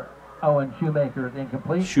for Owen Shoemaker is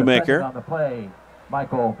incomplete. Shoemaker. On the play,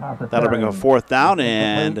 Michael Passateri. That'll bring a 4th down,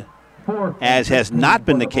 and as has not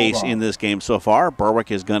been the case in this game so far, Berwick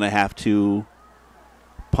is going to have to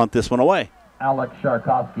punt this one away. Alex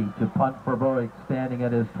Sharkowski to punt for Berwick, standing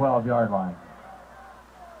at his 12-yard line.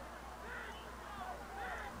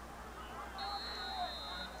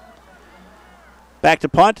 Back to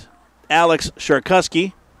punt, Alex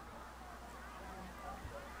Sharkowski.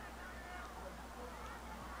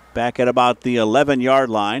 Back at about the 11-yard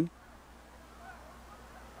line.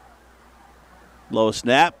 Low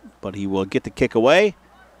snap, but he will get the kick away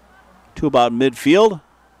to about midfield.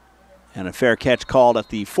 And a fair catch called at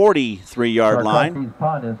the 43-yard line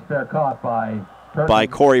punt is fair caught by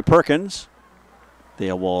Corey Perkins.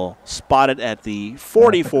 They will spot it at the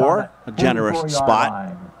 44, a generous spot.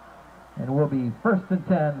 Line. And will be 1st and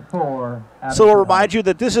 10 for Abington. So we'll remind you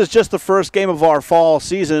that this is just the first game of our fall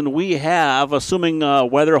season. We have, assuming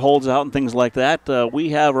weather holds out and things like that, we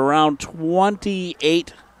have around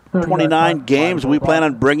 28, 29 games we plan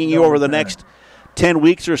on bringing you over the next 10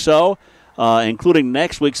 weeks or so, including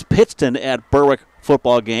next week's Pittston at Berwick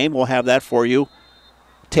football game. We'll have that for you,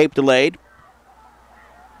 tape delayed.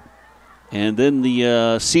 And then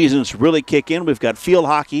the seasons really kick in. We've got field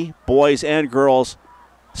hockey, boys and girls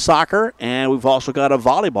soccer, and we've also got a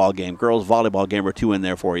volleyball game, girls volleyball game or two in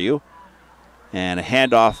there for you. And a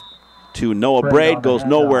handoff to Noah Braid goes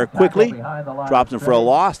nowhere quickly, drops him for a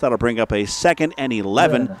loss. That'll bring up a 2nd and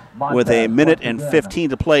 11 with a minute and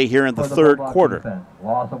 15 to play here in the 3rd quarter.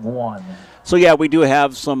 Loss of 1. So yeah, we do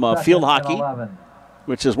have some field hockey,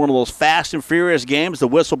 which is one of those fast and furious games. The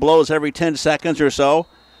whistle blows every 10 seconds or so.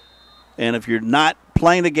 And if you're not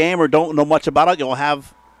playing the game or don't know much about it, you'll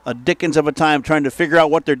have a dickens of a time trying to figure out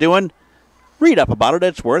what they're doing. Read up about it.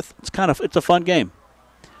 It's a fun game.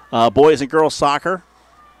 Boys and girls soccer.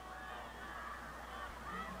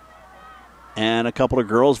 And a couple of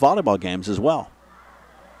girls volleyball games as well.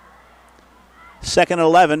 2nd and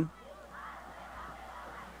 11.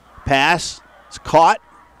 Pass. It's caught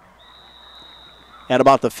at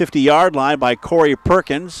about the 50-yard line by Corey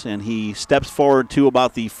Perkins, and he steps forward to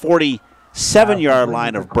about the 47-yard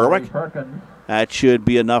line of Berwick. That should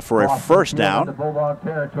be enough for a 1st down. The Bulldog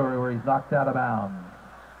territory where he's knocked out of bounds.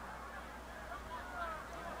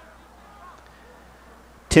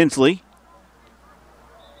 Tinsley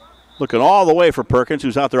looking all the way for Perkins,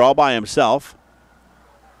 who's out there all by himself.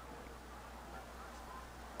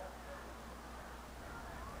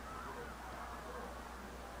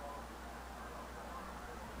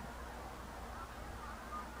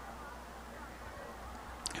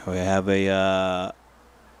 We have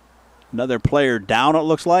another player down, it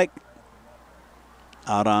looks like,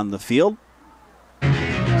 out on the field.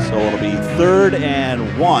 So it'll be 3rd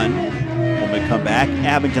and 1 when we come back.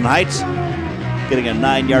 Abington Heights getting a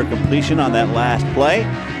 9-yard completion on that last play.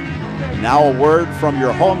 Now a word from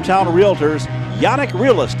your hometown realtors, Yannick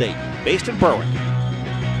Real Estate, based in Berwick.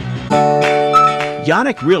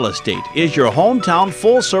 Yannick Real Estate is your hometown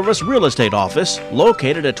full-service real estate office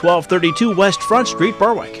located at 1232 West Front Street,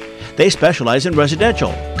 Berwick. They specialize in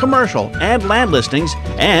residential, commercial, and land listings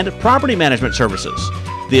and property management services.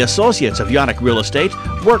 The associates of Yannick Real Estate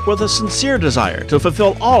work with a sincere desire to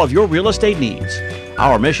fulfill all of your real estate needs.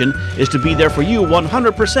 Our mission is to be there for you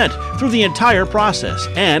 100% through the entire process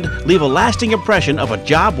and leave a lasting impression of a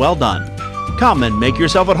job well done. Come and make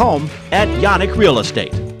yourself at home at Yannick Real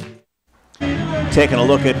Estate. Taking a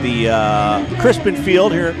look at the Crispin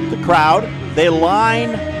Field here, the crowd. They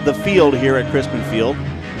line the field here at Crispin Field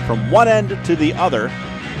from one end to the other.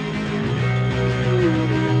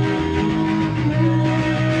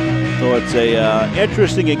 So it's a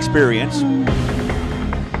interesting experience.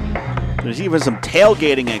 There's even some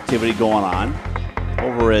tailgating activity going on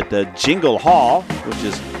over at Jingle Hall, which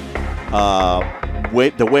is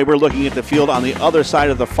the way we're looking at the field on the other side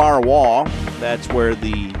of the far wall. That's where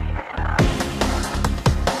the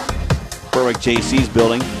Berwick JC's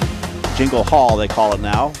building, Jingle Hall they call it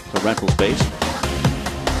now, the rental space.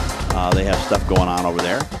 They have stuff going on over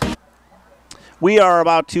there. We are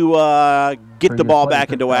about to get the ball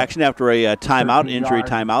back into action after a timeout, injury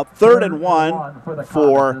timeout. 3rd and 1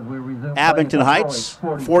 for Abington Heights.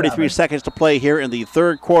 43 seconds to play here in the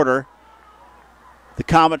third quarter. The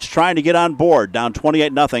Comets trying to get on board, down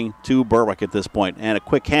 28-0 to Berwick at this point. And a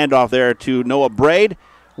quick handoff there to Noah Braid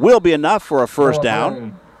will be enough for a first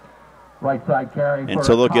down. Right side carry. And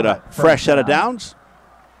so they'll get a fresh set of downs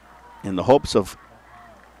in the hopes of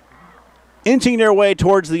inching their way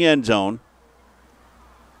towards the end zone.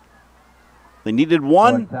 They needed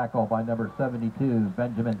one. Tackle by number 72,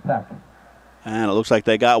 Benjamin Peck. And it looks like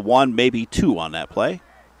they got one, maybe two on that play.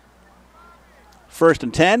 1st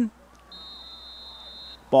and 10.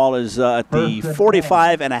 Ball is at the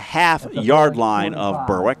 45.5-yard line of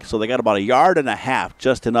Berwick. So they got about 1.5 yards,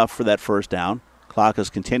 just enough for that first down. Clock is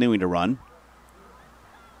continuing to run.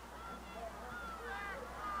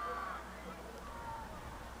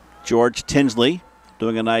 George Tinsley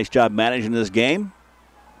doing a nice job managing this game.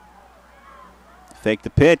 Fake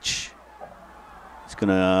the pitch. He's going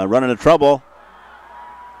to run into trouble.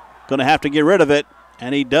 Going to have to get rid of it,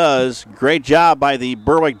 and he does. Great job by the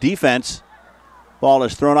Berwick defense. Ball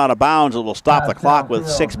is thrown out of bounds. It will stop the clock with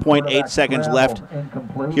 6.8 seconds left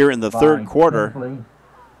here in the third quarter.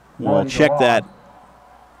 We'll check that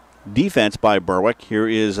defense by Berwick. Here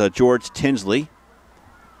is George Tinsley.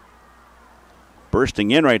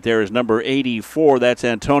 Bursting in right there is number 84. That's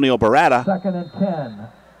Antonio Barata. 2nd and 10.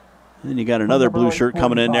 Then you got another blue shirt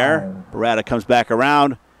coming in there. Barata comes back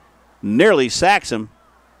around, nearly sacks him,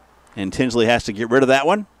 and Tinsley has to get rid of that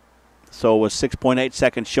one. So with 6.8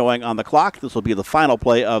 seconds showing on the clock, this will be the final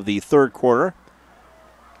play of the third quarter.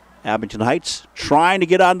 Abington Heights trying to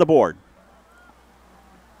get on the board.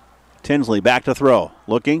 Tinsley back to throw,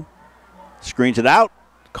 looking, screens it out,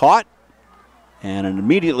 caught, and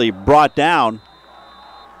immediately brought down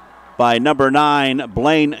by number 9,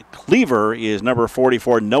 Blaine Cleaver, is number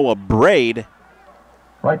 44, Noah Braid.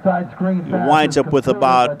 Right side screen. He winds up with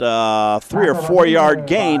about 3 or 4 yard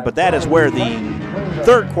gain, but that is where the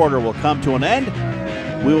third quarter will come to an end.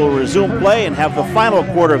 We will resume play and have the final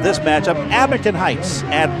quarter of this matchup, Abington Heights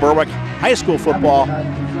at Berwick High School football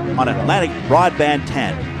on Atlantic Broadband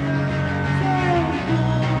 10.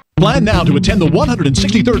 Plan now to attend the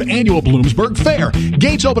 163rd Annual Bloomsburg Fair.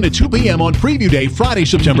 Gates open at 2 p.m. on Preview Day, Friday,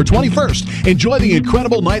 September 21st. Enjoy the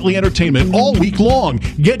incredible nightly entertainment all week long.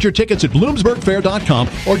 Get your tickets at bloomsburgfair.com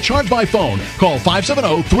or charge by phone. Call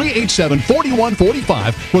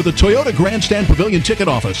 570-387-4145 for the Toyota Grandstand Pavilion ticket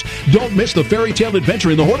office. Don't miss the fairy tale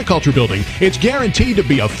adventure in the Horticulture Building. It's guaranteed to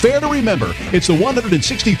be a fair to remember. It's the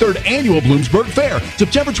 163rd Annual Bloomsburg Fair,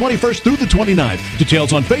 September 21st through the 29th.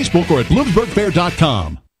 Details on Facebook or at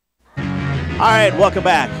bloomsburgfair.com. All right, welcome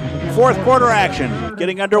back. Fourth quarter action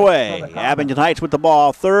getting underway. Abington Heights with the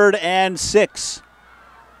ball, 3rd and 6.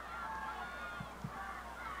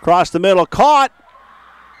 Across the middle, caught.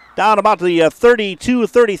 Down about the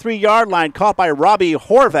 32-33 yard line, caught by Robbie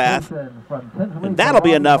Horvath. And that'll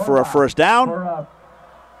be enough for a first down.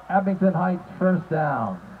 Abington Heights first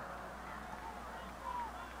down.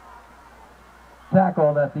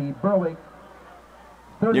 Tackled at the Berwick.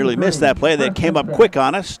 Nearly missed that play. That came up quick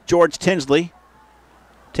on us. George Tinsley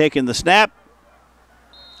taking the snap.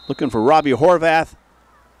 Looking for Robbie Horvath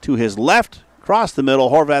to his left. Across the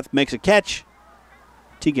middle, Horvath makes a catch.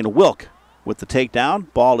 Tegan Wilk with the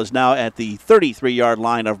takedown. Ball is now at the 33-yard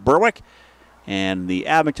line of Berwick. And the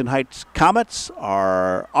Abington Heights Comets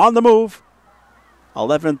are on the move.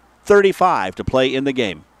 11:35 to play in the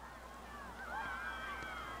game.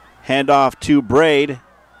 Handoff to Braid,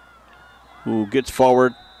 who gets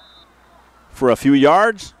forward for a few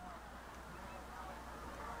yards.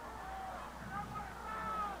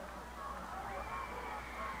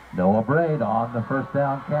 Noah Braid on the first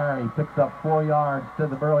down carry, picks up 4 yards to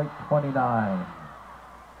the Berwick 29.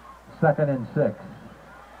 2nd and 6.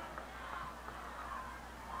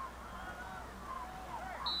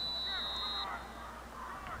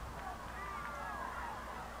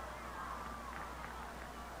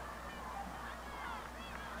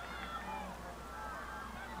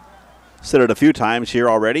 Said it a few times here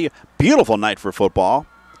already. Beautiful night for football.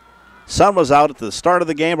 Sun was out at the start of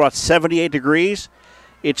the game, about 78 degrees.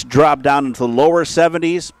 It's dropped down into the lower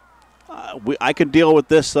 70s. I could deal with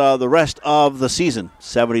this the rest of the season.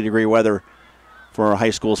 70-degree weather for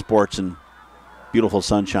high school sports and beautiful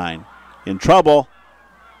sunshine. In trouble.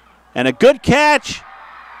 And a good catch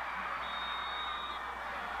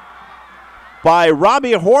by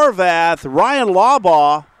Robbie Horvath. Ryan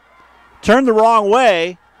Lawbaugh turned the wrong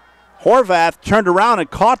way. Horvath turned around and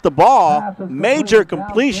caught the ball. Major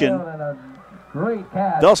completion.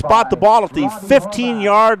 They'll spot the ball at the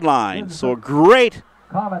 15-yard line. So a great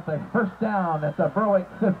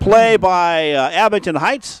play by Abington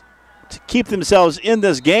Heights to keep themselves in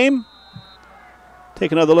this game.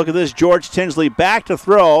 Take another look at this. George Tinsley back to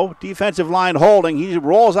throw. Defensive line holding. He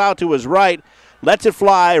rolls out to his right. Lets it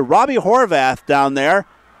fly. Robbie Horvath down there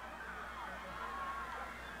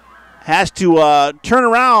has to turn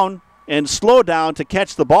around and slow down to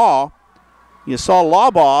catch the ball. You saw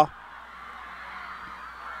Lawbaugh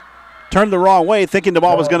turn the wrong way, thinking the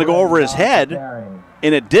ball was going to go over his head,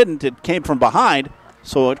 and it didn't. It came from behind,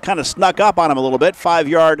 so it kind of snuck up on him a little bit.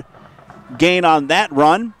 5-yard gain on that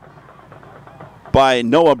run by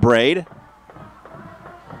Noah Braid.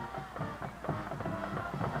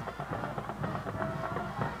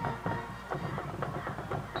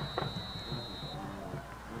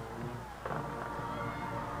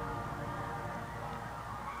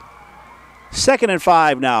 Second and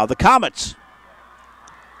 5 now. The Comets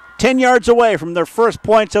 10 yards away from their first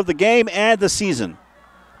points of the game and the season.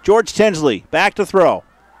 George Tinsley back to throw.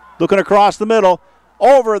 Looking across the middle,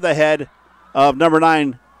 over the head of number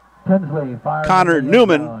 9, Connor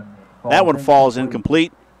Newman. That one falls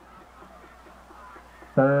incomplete.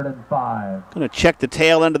 3rd and 5. Going to check the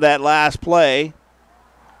tail end of that last play.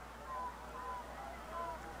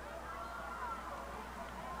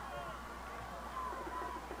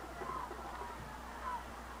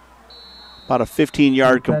 About a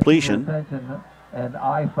 15-yard completion. And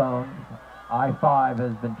I-5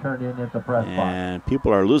 has been turned in at the press box. And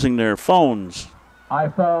people are losing their phones.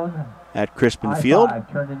 iPhone at Crispin Field.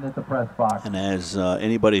 Turned in at the press box. And as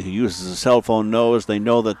anybody who uses a cell phone knows, they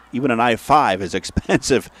know that even an I-5 is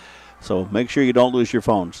expensive. So make sure you don't lose your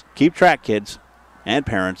phones. Keep track, kids and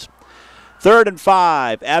parents. 3rd and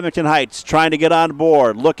 5. Abington Heights trying to get on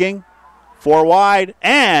board. Looking. 4 wide.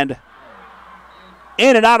 And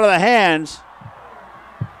in and out of the hands.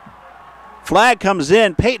 Flag comes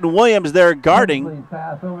in. Peyton Williams there guarding.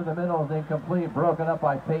 Pass over the middle is incomplete. Broken up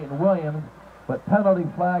by Peyton Williams. But penalty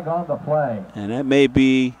flag on the play. And that may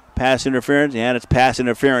be pass interference. And it's pass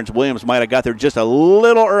interference. Williams might have got there just a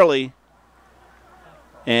little early.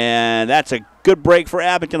 And that's a good break for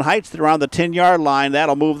Abington Heights. They're around the 10-yard line.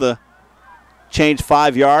 That'll move the change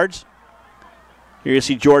 5 yards. Here you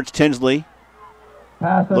see George Tinsley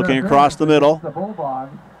looking across the middle. The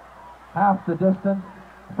Bulldogs, half the distance.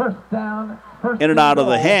 First down. In and out of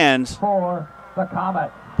the hands. For the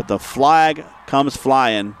Comets. But the flag comes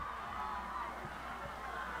flying.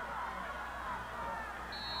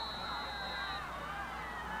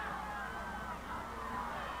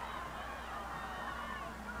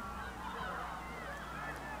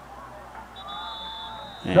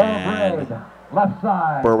 And left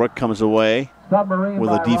side. Berwick comes away with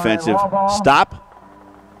a defensive stop.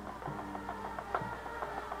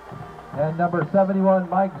 And number 71,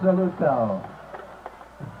 Mike Zaluto.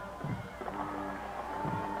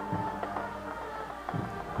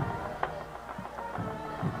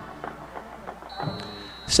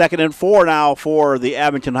 Second and 4 now for the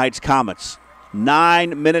Abington Heights Comets.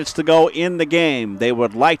 9 minutes to go in the game. They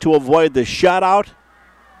would like to avoid the shutout.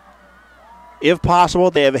 If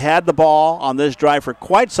possible, they have had the ball on this drive for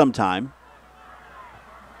quite some time.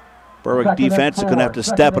 Berwick defense is going to have to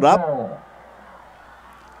step it up.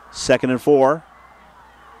 2nd and 4.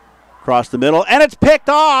 Across the middle, and it's picked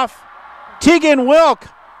off. Tegan Wilk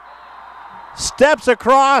steps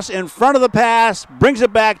across in front of the pass, brings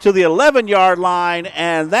it back to the 11-yard line,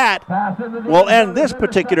 and that will end this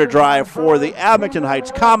particular drive for the Abington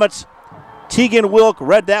Heights Comets. Tegan Wilk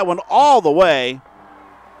read that one all the way.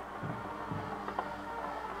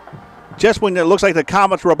 Just when it looks like the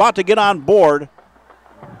Comets were about to get on board,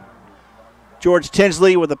 George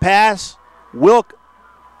Tinsley with the pass. Wilk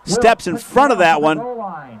steps in front of that one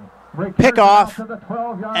pick off,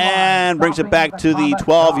 and brings it back to the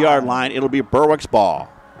 12-yard line. It'll be Berwick's ball.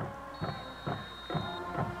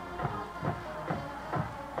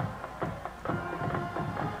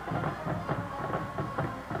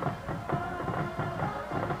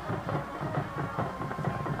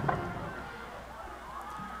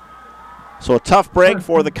 So a tough break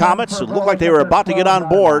for the Comets. It looked like they were about to get on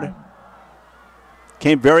board.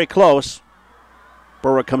 Came very close.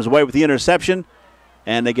 Berwick comes away with the interception,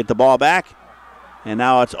 and they get the ball back. And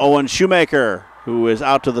now it's Owen Shoemaker, who is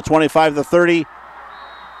out to the 25, the 30.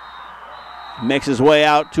 Makes his way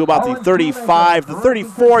out to about the 35, the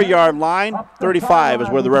 34-yard line. 35 is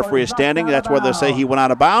where the referee is standing. That's where they say he went out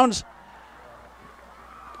of bounds.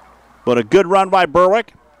 But a good run by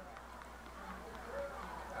Berwick.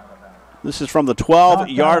 This is from the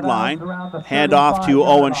 12-yard line. Hand off to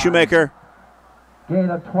Owen Shoemaker.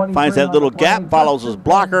 Finds that little gap, follows his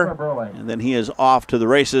blocker, and then he is off to the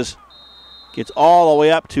races. Gets all the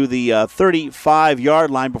way up to the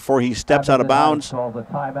 35-yard line before he steps out of bounds.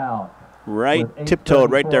 Right,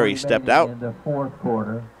 tiptoed right there, he stepped out.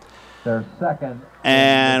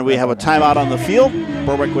 And we have a timeout on the field.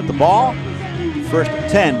 Berwick with the ball. First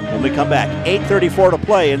and 10 when we come back. 8:34 to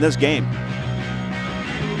play in this game.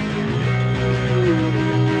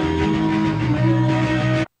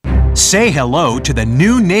 Say hello to the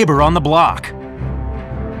new neighbor on the block.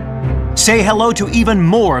 Say hello to even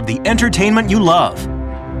more of the entertainment you love.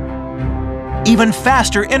 Even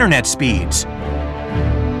faster internet speeds.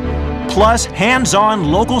 Plus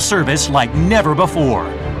hands-on local service like never before.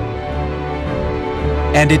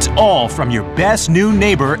 And it's all from your best new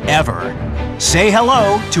neighbor ever. Say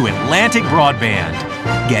hello to Atlantic Broadband.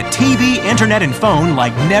 Get TV, internet, and phone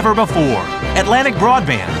like never before. Atlantic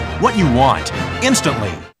Broadband, what you want,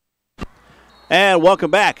 instantly. And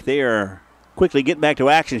welcome back. They are quickly getting back to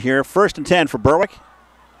action here. First and 10 for Berwick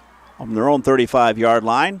on their own 35-yard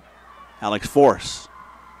line. Alex Force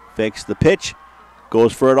fakes the pitch,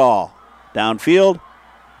 goes for it all. Downfield,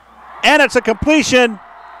 and it's a completion.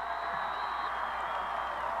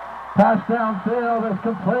 Pass downfield is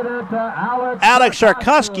completed to Alex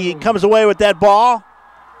Sharkuski comes away with that ball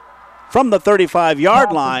from the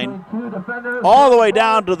 35-yard line all the way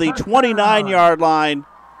down to the 29-yard line.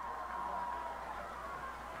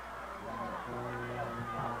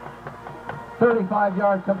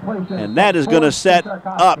 35-yard completion. And that is going to set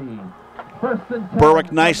up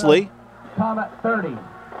Berwick nicely. Comet 30.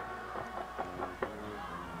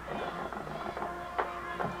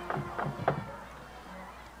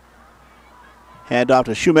 Hand off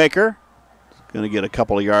to Shoemaker. Going to get a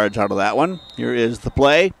couple of yards out of that one. Here is the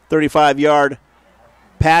play. 35-yard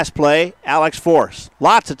pass play. Alex Force.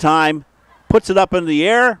 Lots of time. Puts it up in the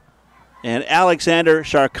air. And Alexander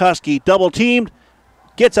Sharkuski double-teamed.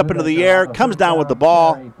 Gets up into the air, comes down with the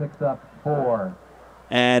ball,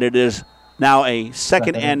 and it is now a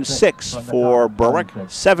second and 6 for Berwick.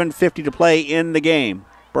 7:50 to play in the game.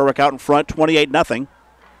 Berwick out in front, 28-0.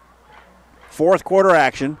 Fourth quarter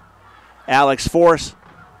action. Alex Force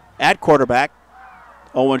at quarterback.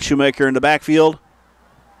 Owen Shoemaker in the backfield.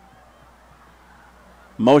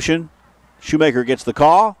 Motion. Shoemaker gets the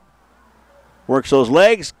call. Works those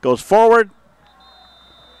legs, goes forward.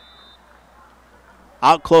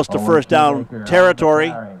 Out close to first down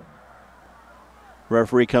territory.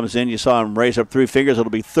 Referee comes in. You saw him raise up 3 fingers. It'll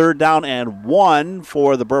be 3rd down and 1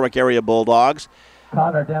 for the Berwick area Bulldogs.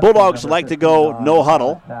 Bulldogs like to go no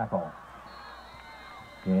huddle.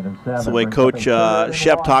 That's the way Coach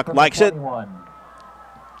Sheptalk likes it.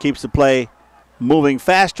 Keeps the play moving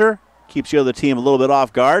faster. Keeps the other team a little bit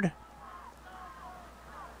off guard.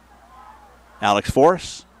 Alex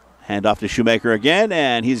Force. Hand off to Shoemaker again,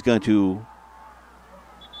 and he's going to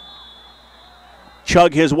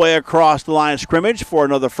chug his way across the line of scrimmage for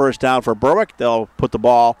another first down for Berwick. They'll put the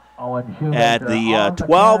ball at the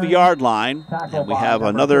 12-yard line, and we have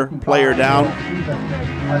another player down.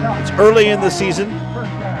 It's early in the season.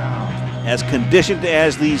 As conditioned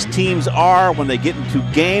as these teams are when they get into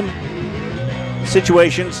game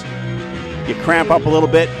situations, you cramp up a little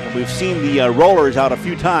bit. We've seen the rollers out a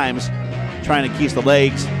few times trying to keep the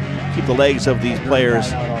legs of these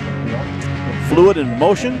players fluid in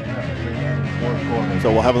motion.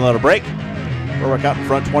 So we'll have another break. Berwick out in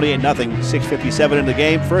front, 28-0, 6:57 in the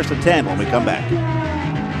game. First and 10 when we come back.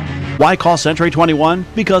 Why call Century 21?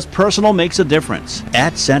 Because personal makes a difference.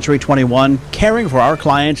 At Century 21, caring for our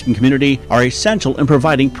clients and community are essential in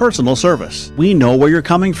providing personal service. We know where you're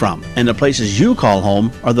coming from, and the places you call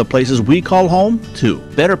home are the places we call home too.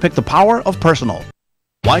 Better pick the power of personal.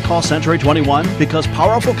 Why call Century 21? Because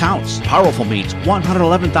powerful counts. Powerful means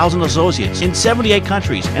 111,000 associates in 78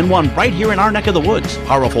 countries and one right here in our neck of the woods.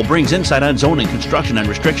 Powerful brings insight on zoning, construction, and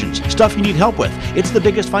restrictions. Stuff you need help with. It's the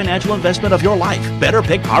biggest financial investment of your life. Better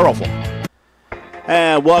pick Powerful.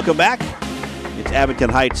 And welcome back. It's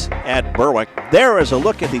Abington Heights at Berwick. There is a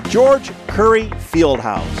look at the George Curry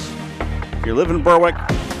Fieldhouse. If you live in Berwick,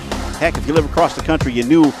 heck, if you live across the country, you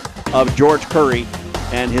knew of George Curry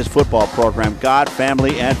and his football program, God,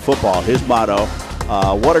 Family, and Football, his motto.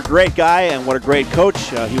 What a great guy and what a great coach.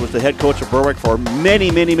 He was the head coach of Berwick for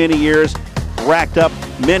many, many, many years, racked up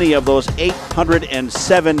many of those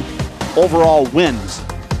 807 overall wins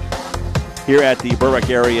here at the Berwick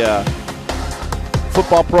area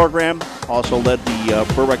football program. Also led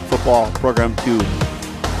the Berwick football program to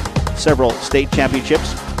several state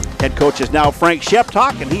championships. Head coach is now Frank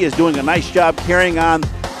Sheptock, and he is doing a nice job carrying on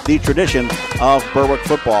the tradition of Berwick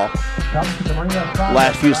football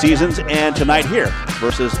last few seasons and tonight here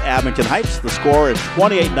versus Abington Heights. The score is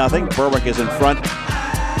 28-0. Berwick is in front.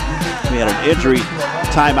 We had an injury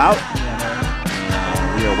timeout.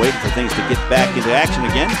 We are waiting for things to get back into action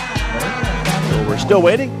again. So we're still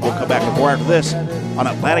waiting. We'll come back with more after this on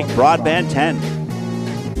Atlantic Broadband 10.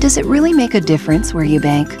 Does it really make a difference where you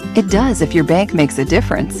bank? It does if your bank makes a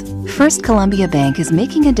difference. First Columbia Bank is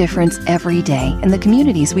making a difference every day in the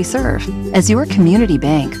communities we serve. As your community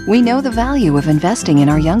bank, we know the value of investing in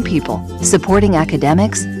our young people. Supporting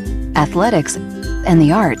academics, athletics, and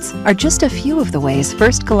the arts are just a few of the ways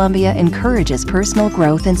First Columbia encourages personal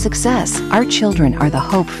growth and success. Our children are the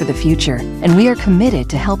hope for the future, and we are committed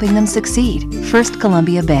to helping them succeed. First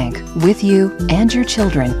Columbia Bank, with you and your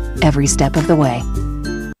children, every step of the way.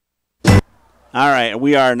 All right,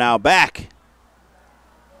 we are now back.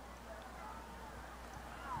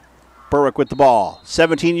 Berwick with the ball.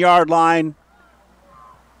 17-yard line.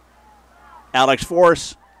 Alex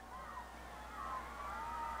Force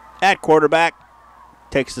at quarterback.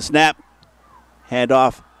 Takes the snap. Hand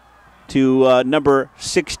off to number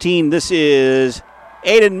 16. This is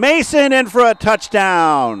Aiden Mason in for a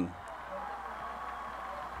touchdown.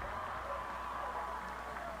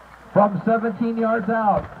 From 17 yards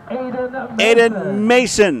out, Aiden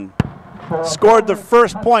Mason scored the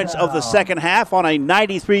first points of the second half on a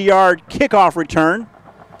 93-yard kickoff return.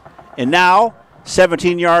 And now,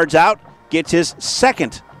 17 yards out, gets his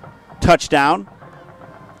second touchdown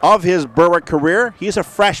of his Berwick career. He's a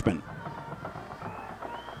freshman.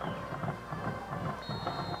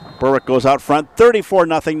 Berwick goes out front,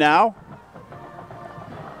 34-0 now.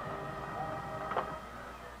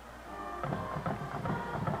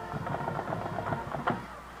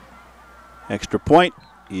 Extra point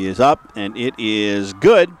is up, and it is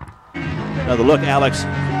good. Another look, Alex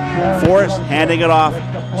Forrest handing it off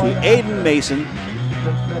to Aiden Mason.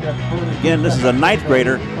 Again, this is a ninth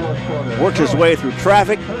grader. Works his way through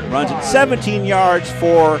traffic, runs it 17 yards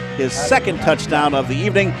for his second touchdown of the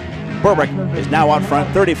evening. Berwick is now out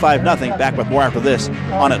front, 35-0. Back with more after this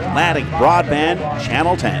on Atlantic Broadband,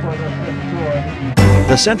 Channel 10.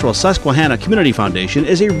 The Central Susquehanna Community Foundation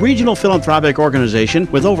is a regional philanthropic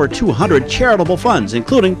organization with over 200 charitable funds,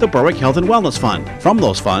 including the Berwick Health and Wellness Fund. From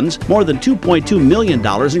those funds, more than $2.2 million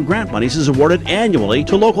in grant monies is awarded annually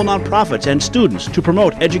to local nonprofits and students to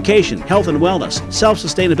promote education, health and wellness,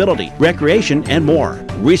 self-sustainability, recreation, and more.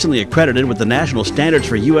 Recently accredited with the National Standards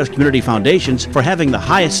for U.S. Community Foundations for having the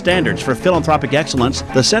highest standards for philanthropic excellence,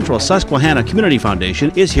 the Central Susquehanna Community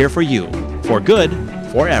Foundation is here for you. For good,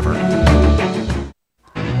 forever.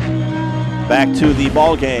 Back to the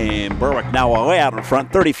ball game. Berwick now way out in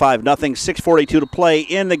front, 35-0, 6:42 to play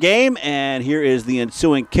in the game, and here is the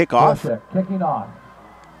ensuing kickoff. Kicking off.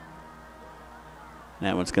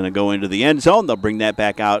 That one's going to go into the end zone. They'll bring that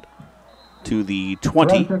back out to the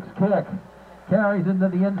 20. Kick carries into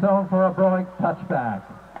the end zone for a Berwick touchback.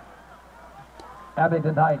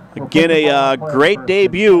 Abington Heights. Again, a great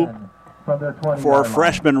debut for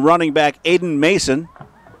freshman running back Aiden Mason.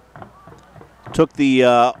 Took the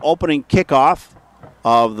opening kickoff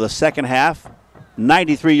of the second half,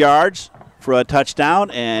 93 yards for a touchdown,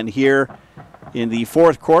 and here in the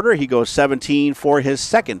fourth quarter, he goes 17 for his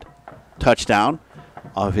second touchdown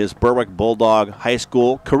of his Berwick Bulldog high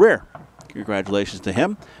school career. Congratulations to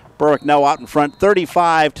him. Berwick now out in front,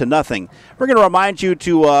 35-0. We're going to remind you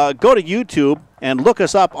to go to YouTube and look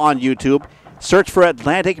us up on YouTube. Search for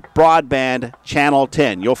Atlantic Broadband Channel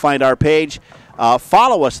 10. You'll find our page.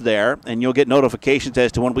 Follow us there, and you'll get notifications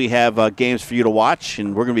as to when we have games for you to watch.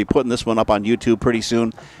 And we're going to be putting this one up on YouTube pretty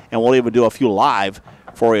soon, and we'll even do a few live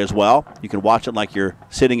for you as well. You can watch it like you're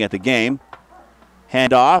sitting at the game.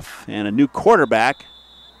 Handoff, and a new quarterback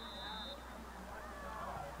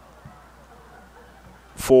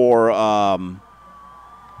for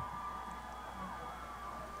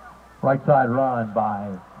right side run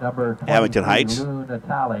by number 23, Abington Heights. Lou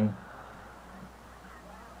Natale.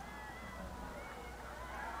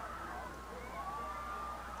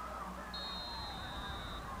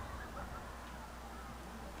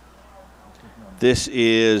 This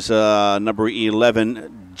is number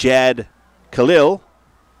 11, Jad Khalil,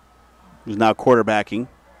 who's now quarterbacking.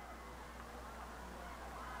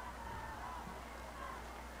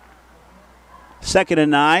 Second and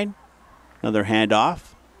 9, another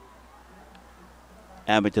handoff.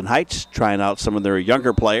 Abington Heights trying out some of their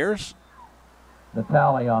younger players.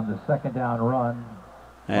 Natale on the second down run.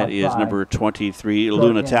 That is number 23,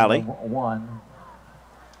 Lou Natale. 1.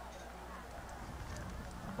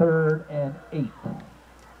 Third and 8.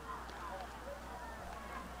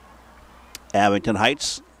 Abington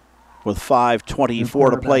Heights with 5:24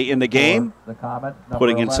 to play in the game. The Comets,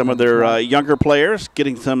 Putting in some of their younger players,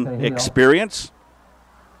 getting some experience.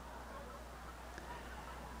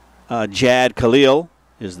 Jad Khalil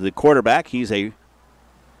is the quarterback. He's a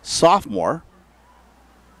sophomore.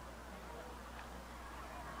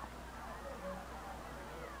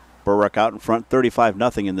 Berwick out in front,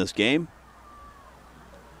 35-0 in this game.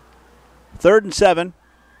 3rd and 7.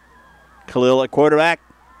 Khalil at quarterback.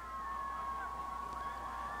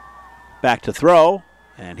 Back to throw,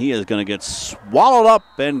 and he is going to get swallowed up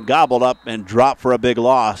and gobbled up and drop for a big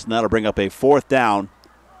loss, and that'll bring up a 4th down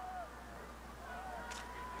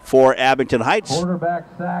for Abington Heights. Quarterback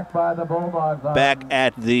sack by the Bulldogs. Back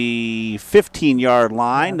at the 15-yard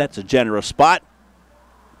line. That's a generous spot.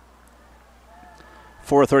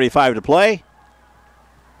 4:35 to play,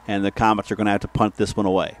 and the Comets are going to have to punt this one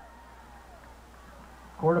away.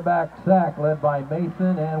 Quarterback sack led by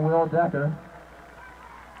Mason and Will Decker.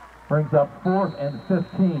 Brings up 4th and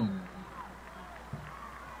 15.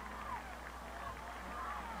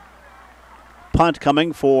 Punt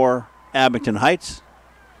coming for Abington Heights.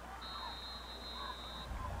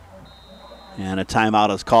 And a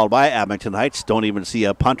timeout is called by Abington Heights. Don't even see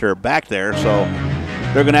a punter back there, so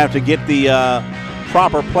they're going to have to get the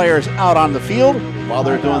proper players out on the field. While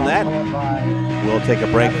they're doing that, we'll take a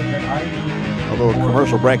break, a little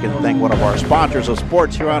commercial break, and thank one of our sponsors of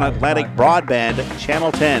sports here on Atlantic Broadband,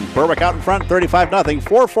 Channel 10. Berwick out in front, 35-0,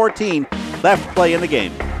 4:14 left to play in the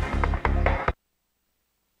game.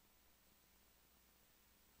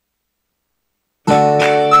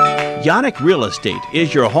 Yannick Real Estate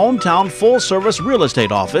is your hometown full-service real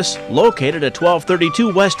estate office located at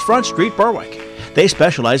 1232 West Front Street, Berwick. They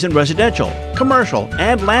specialize in residential, commercial,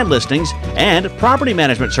 and land listings and property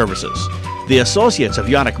management services. The associates of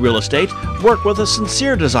Yannick Real Estate work with a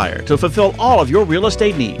sincere desire to fulfill all of your real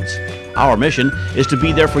estate needs. Our mission is to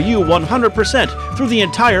be there for you 100% through the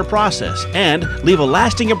entire process and leave a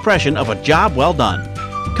lasting impression of a job well done.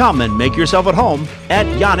 Come and make yourself at home at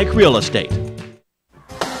Yannick Real Estate.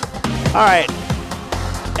 All right,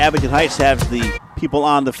 Abington Heights has the people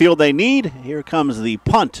on the field they need. Here comes the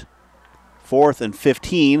punt. 4th and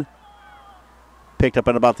 15. Picked up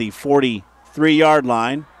at about the 43-yard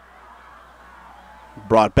line.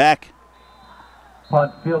 Brought back.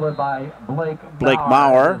 Punt fielded by Blake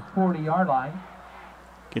Maurer. 40-yard line.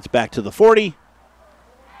 Gets back to the 40.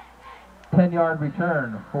 10-yard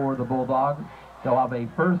return for the Bulldogs. They'll have a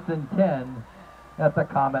 1st and 10 at the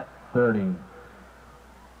Comet 30.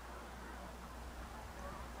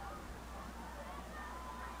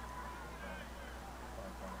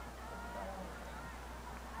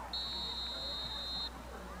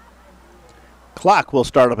 Clock will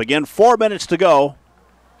start up again. 4 minutes to go.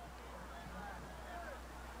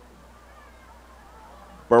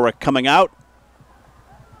 Berwick coming out.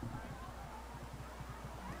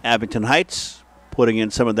 Abington Heights putting in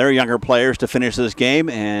some of their younger players to finish this game,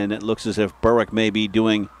 and it looks as if Berwick may be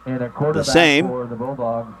doing the same. For the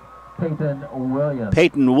Bulldogs, Peyton Williams.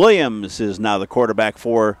 Peyton Williams is now the quarterback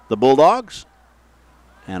for the Bulldogs.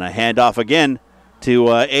 And a handoff again to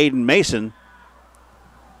Aiden Mason,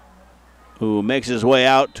 who makes his way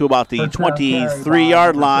out to about the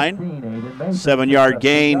 23-yard line. 7-yard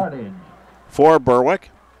gain for Berwick.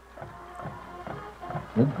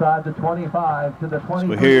 Inside the 25 to the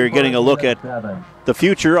 20. So here you're getting a look at the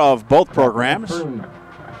future of both programs.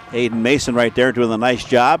 Aiden Mason right there doing a nice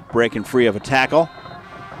job, breaking free of a tackle.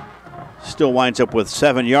 Still winds up with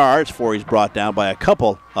 7 yards before he's brought down by a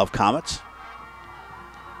couple of Comets.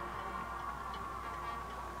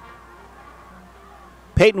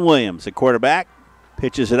 Peyton Williams, the quarterback,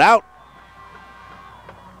 pitches it out.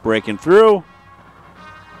 Breaking through.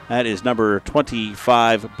 That is number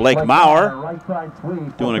 25, Blake Maurer, right side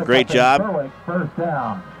sweep, doing a great job. Berwick, 1st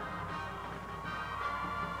down.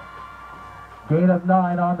 Gain of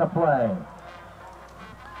 9 on the play.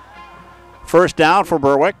 First down for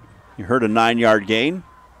Berwick. You heard a 9-yard gain.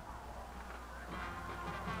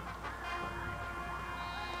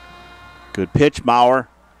 Good pitch, Maurer.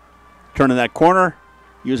 Turning that corner,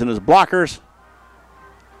 using his blockers.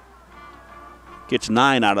 Gets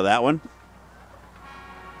 9 out of that one.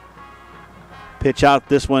 Pitch out,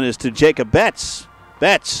 this one is to Jacob Betts.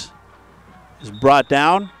 Betts is brought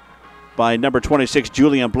down by number 26,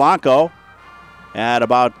 Julian Blanco, at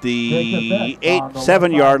about the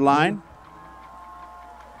 7-yard line.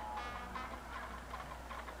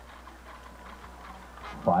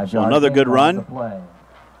 So another good run.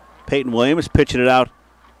 Peyton Williams pitching it out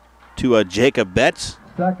to Jacob Betts.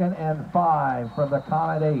 2nd and 5 from the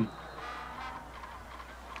Comet 8.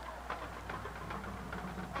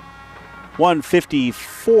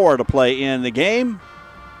 1:54 to play in the game.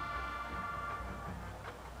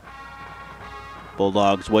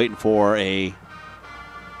 Bulldogs waiting for a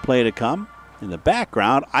play to come. In the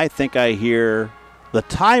background, I think I hear the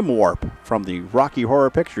Time Warp from the Rocky Horror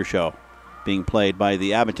Picture Show being played by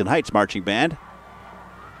the Abington Heights Marching Band.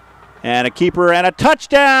 And a keeper and a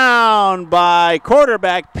touchdown by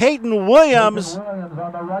quarterback Peyton Williams. Williams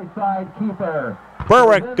on the right side, keeper.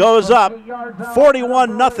 Berwick goes up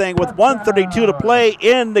 41-0 with 1:32 to play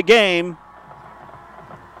in the game.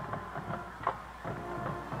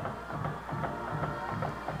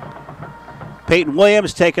 Peyton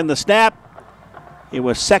Williams taking the snap. It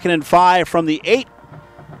was 2nd and 5 from the 8.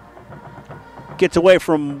 Gets away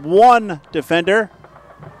from one defender.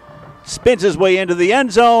 Spins his way into the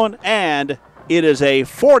end zone, and it is a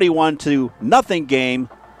 41-0 game.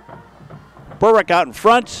 Berwick out in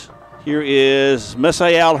front. Here is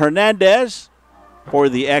Misael Hernandez for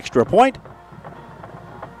the extra point.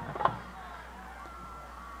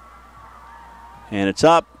 And it's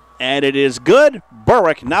up, and it is good.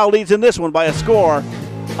 Berwick now leads in this one by a score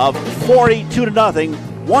of 42-0.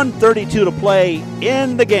 1:32 to play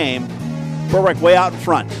in the game. Berwick way out in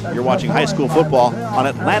front. You're watching high school football on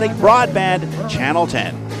Atlantic Broadband, Channel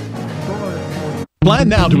 10. Plan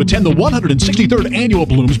now to attend the 163rd Annual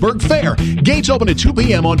Bloomsburg Fair. Gates open at 2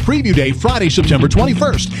 p.m. on Preview Day, Friday, September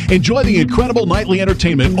 21st. Enjoy the incredible nightly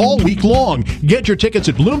entertainment all week long. Get your tickets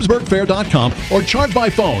at bloomsburgfair.com or charge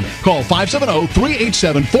by phone. Call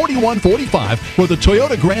 570-387-4145 for the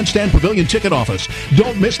Toyota Grandstand Pavilion ticket office.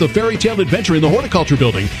 Don't miss the fairy tale adventure in the Horticulture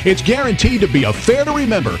Building. It's guaranteed to be a fair to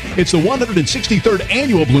remember. It's the 163rd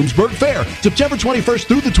Annual Bloomsburg Fair, September 21st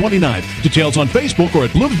through the 29th. Details on Facebook or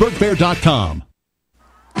at bloomsburgfair.com.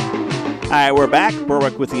 All right, we're back.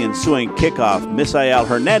 Berwick with the ensuing kickoff. Misael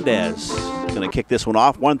Hernandez going to kick this one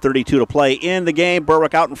off. 1:32 to play in the game.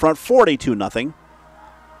 Berwick out in front, 42-0.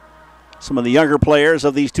 Some of the younger players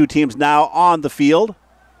of these two teams now on the field.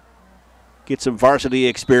 Get some varsity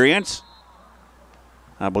experience.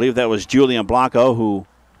 I believe that was Julian Blanco who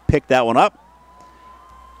picked that one up.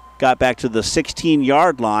 Got back to the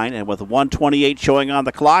 16-yard line, and with 1:28 showing on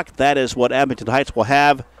the clock, that is what Abington Heights will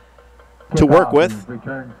have to work with.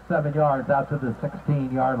 Return 7 yards out to the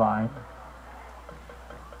 16-yard line.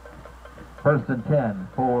 1st and 10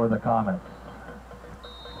 for the Comets.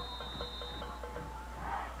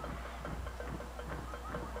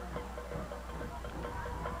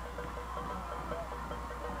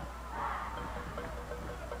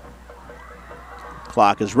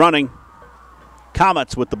 Clock is running.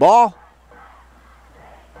 Comets with the ball.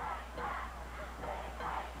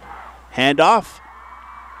 Handoff.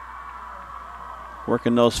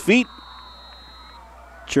 Working those feet.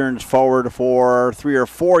 Churns forward for 3 or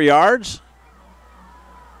 4 yards.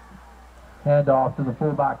 Handoff to the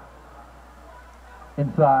fullback.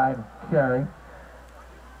 Inside, carry.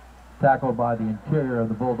 Tackled by the interior of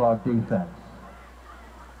the Bulldog defense.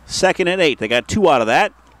 2nd and 8. They got 2 out of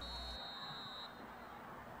that.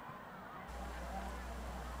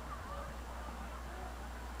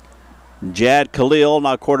 Jad Khalil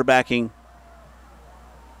now quarterbacking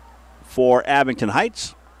for Abington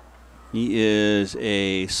Heights. He is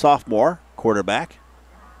a sophomore quarterback.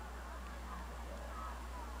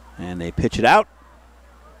 And they pitch it out.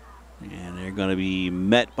 And they're going to be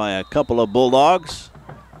met by a couple of Bulldogs.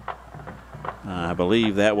 I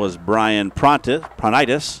believe that was Brian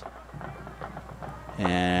Pronitis.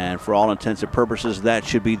 And for all intents and purposes, that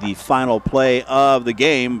should be the final play of the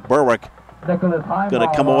game. Berwick going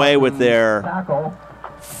to come away with their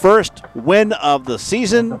first win of the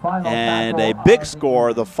season and a big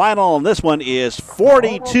score. The final on this one is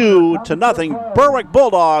 42-0. Berwick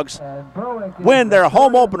Bulldogs win their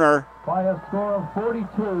home opener by a score of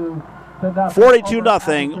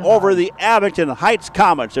 42-0 over the Abington Heights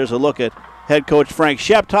Comets. There's a look at head coach Frank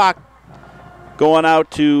Sheptock going out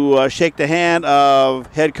to shake the hand of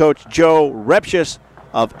head coach Joe Repchus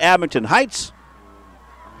of Abington Heights.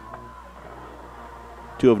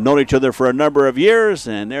 Two have known each other for a number of years,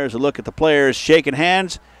 and there's a look at the players shaking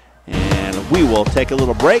hands. And we will take a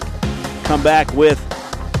little break, come back with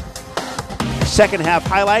second half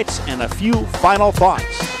highlights and a few final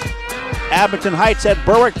thoughts. Abington Heights at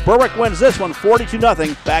Berwick. Berwick wins this one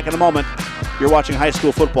 42-0. Back in a moment. You're watching high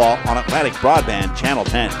school football on Atlantic Broadband, Channel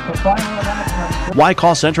 10. Why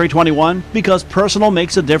call Century 21? Because personal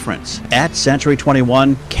makes a difference. At Century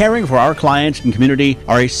 21, caring for our clients and community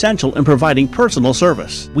are essential in providing personal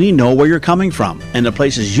service. We know where you're coming from, and the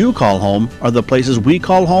places you call home are the places we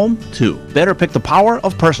call home, too. Better pick the power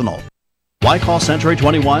of personal. Why call Century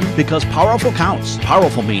 21? Because powerful counts.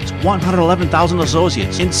 Powerful means 111,000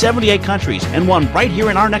 associates in 78 countries and one right here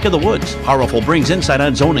in our neck of the woods. Powerful brings insight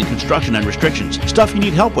on zoning, construction, and restrictions. Stuff you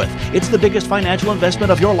need help with. It's the biggest financial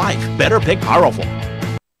investment of your life. Better pick Powerful.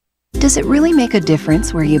 Does it really make a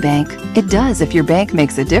difference where you bank? It does if your bank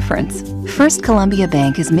makes a difference. First Columbia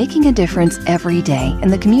Bank is making a difference every day in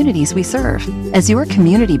the communities we serve. As your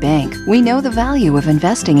community bank, we know the value of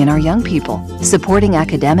investing in our young people. Supporting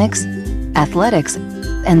academics, athletics,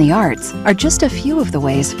 and the arts are just a few of the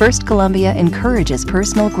ways First Columbia encourages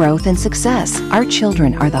personal growth and success. Our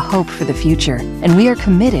children are the hope for the future, and we are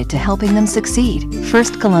committed to helping them succeed.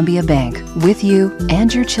 First Columbia Bank, with you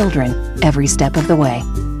and your children, every step of the way.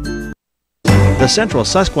 The Central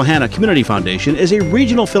Susquehanna Community Foundation is a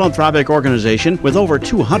regional philanthropic organization with over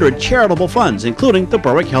 200 charitable funds, including the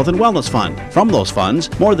Berwick Health and Wellness Fund. From those funds,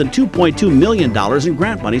 more than $2.2 million in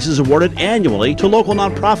grant monies is awarded annually to local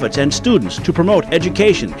nonprofits and students to promote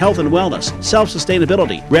education, health and wellness,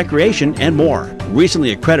 self-sustainability, recreation, and more.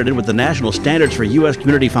 Recently accredited with the National Standards for U.S.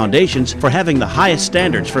 Community Foundations for having the highest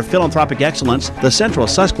standards for philanthropic excellence, the Central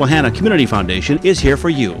Susquehanna Community Foundation is here for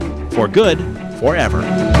you. For good, forever.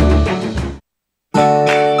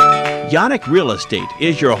 Yannick Real Estate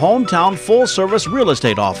is your hometown full-service real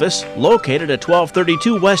estate office located at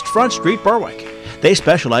 1232 West Front Street, Berwick. They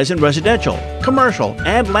specialize in residential, commercial,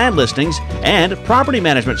 and land listings and property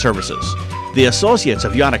management services. The associates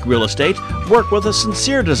of Yannick Real Estate work with a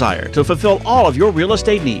sincere desire to fulfill all of your real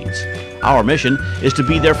estate needs. Our mission is to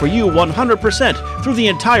be there for you 100% through the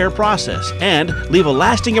entire process and leave a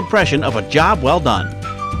lasting impression of a job well done.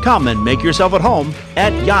 Come and make yourself at home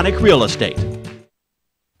at Yannick Real Estate.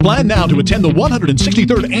 Plan now to attend the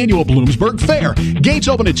 163rd Annual Bloomsburg Fair. Gates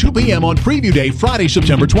open at 2 p.m. on Preview Day, Friday,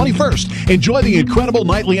 September 21st. Enjoy the incredible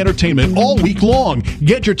nightly entertainment all week long.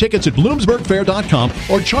 Get your tickets at bloomsburgfair.com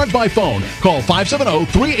or charge by phone. Call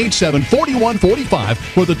 570-387-4145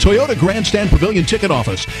 for the Toyota Grandstand Pavilion ticket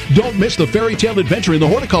office. Don't miss the fairy tale adventure in the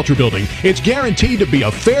Horticulture Building. It's guaranteed to be a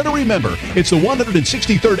fair to remember. It's the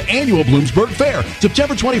 163rd Annual Bloomsburg Fair,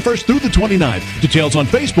 September 21st through the 29th. Details on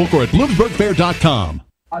Facebook or at bloomsburgfair.com.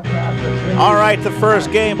 All right, the first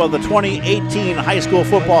game of the 2018 high school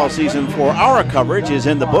football season for our coverage is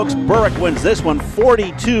in the books. Berwick wins this one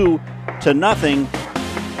 42-0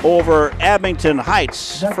 over Abington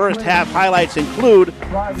Heights. First half highlights include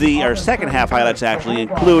second half highlights actually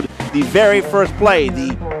include the very first play.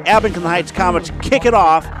 The Abington Heights Comets kick it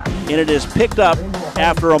off, and it is picked up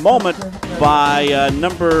after a moment by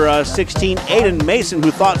number 16, Aiden Mason,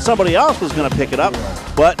 who thought somebody else was going to pick it up,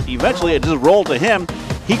 but eventually it just rolled to him.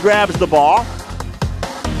 He grabs the ball,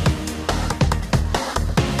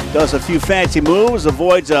 does a few fancy moves,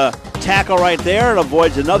 avoids a tackle right there, and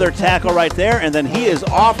avoids another tackle right there, and then he is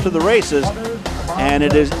off to the races. And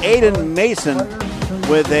it is Aiden Mason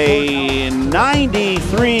with a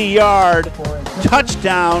 93-yard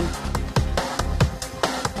touchdown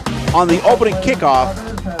on the opening kickoff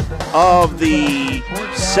of the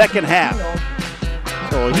second half.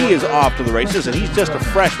 So he is off to the races, and he's just a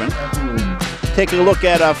freshman. Taking a look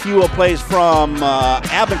at a few plays from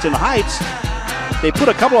Abington Heights. They put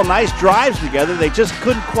a couple of nice drives together. They just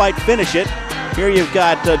couldn't quite finish it. Here you've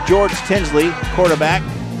got George Tinsley, quarterback,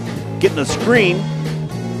 getting a screen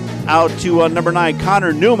out to number 9,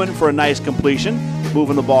 Connor Newman, for a nice completion,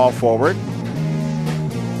 moving the ball forward.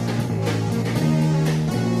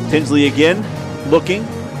 Tinsley again looking,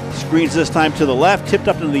 screens this time to the left, tipped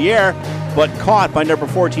up into the air, but caught by number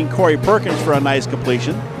 14, Corey Perkins, for a nice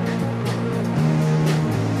completion.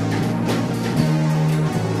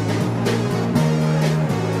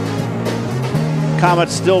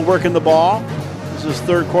 Comets still working the ball. This is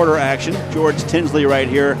third quarter action. George Tinsley right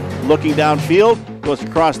here looking downfield, goes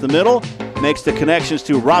across the middle, makes the connections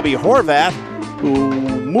to Robbie Horvath, who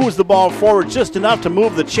moves the ball forward just enough to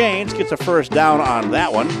move the chains, gets a first down on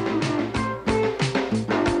that one.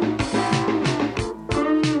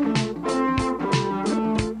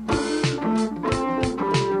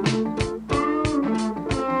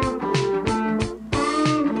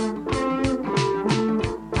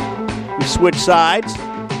 We switch sides.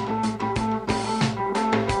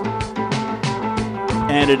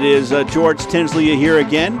 And it is George Tinsley here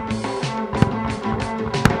again,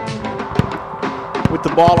 with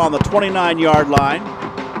the ball on the 29-yard line.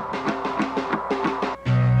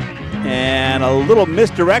 And a little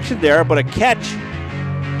misdirection there, but a catch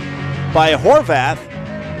by Horvath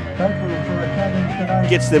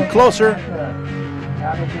gets them closer.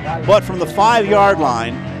 But from the 5-yard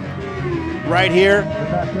line, right here,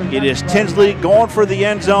 it is Tinsley going for the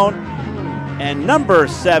end zone. And number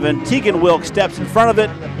 7, Tegan Wilkes, steps in front of it,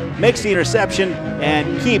 makes the interception,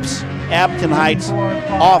 and keeps Abington Heights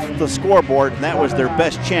off the scoreboard. And that was their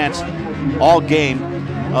best chance all game,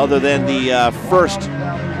 other than the first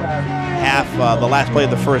half, the last play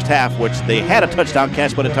of the first half, which they had a touchdown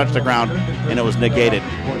catch, but it touched the ground, and it was negated.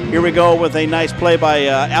 Here we go with a nice play by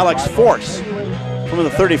Alex Force from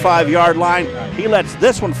the 35-yard line. He lets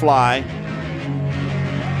this one fly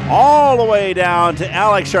all the way down to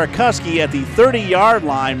Alex Sharkuski at the 30-yard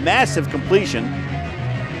line. Massive completion.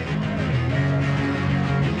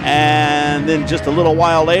 And then just a little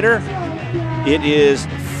while later, it is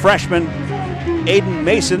freshman Aiden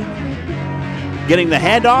Mason getting the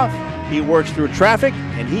handoff. He works through traffic,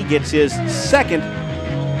 and he gets his second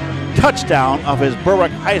touchdown of his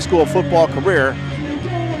Berwick High School football career.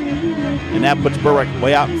 And that puts Berwick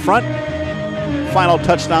way out in front. Final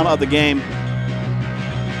touchdown of the game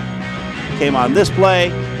came on this play.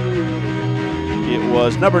 It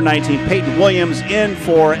was number 19, Peyton Williams, in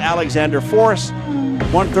for Alexander Force.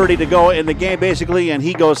 1:30 to go in the game, basically, and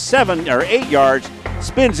he goes 7 or 8 yards,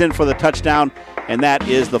 spins in for the touchdown, and that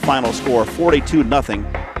is the final score, 42-0,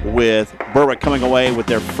 with Berwick coming away with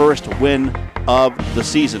their first win of the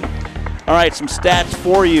season. All right, some stats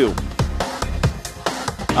for you.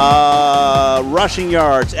 Rushing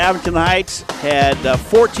yards. Abington Heights had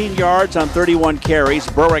 14 yards on 31 carries.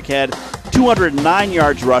 Berwick had 209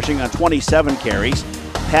 yards rushing on 27 carries.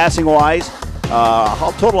 Passing-wise,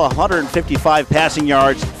 a total of 155 passing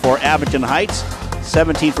yards for Abington Heights,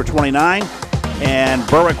 17 for 29. And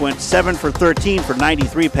Berwick went 7 for 13 for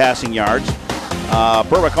 93 passing yards.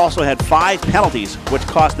 Berwick also had 5 penalties, which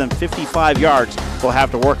cost them 55 yards. They'll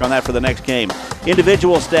have to work on that for the next game.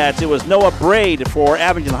 Individual stats, it was Noah Braid for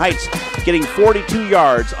Abington Heights, getting 42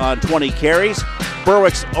 yards on 20 carries.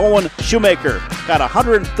 Berwick's Owen Shoemaker got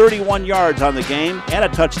 131 yards on the game and a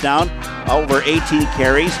touchdown over 18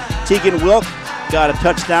 carries. Tegan Wilk got a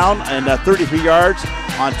touchdown and 33 yards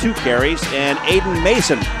on 2 carries. And Aiden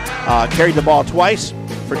Mason carried the ball twice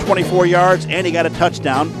for 24 yards, and he got a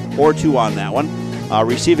touchdown or 2 on that one.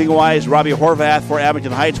 Receiving-wise, Robbie Horvath for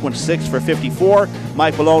Abington Heights went 6 for 54.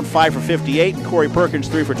 Mike Malone 5 for 58. And Corey Perkins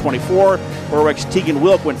 3 for 24. Berwick's Tegan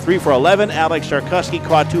Wilk went 3 for 11. Alex Sharkuski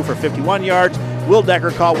caught 2 for 51 yards. Will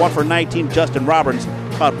Decker caught 1 for 19. Justin Roberts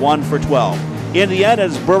caught 1 for 12. In the end,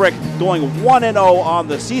 as Berwick going 1-0 on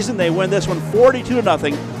the season, they win this one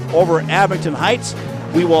 42-0 over Abington Heights.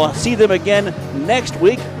 We will see them again next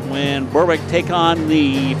week when Berwick take on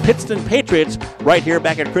the Pittston Patriots right here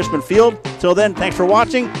back at Crispin Field. Till then, thanks for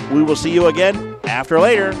watching. We will see you again after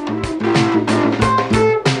later.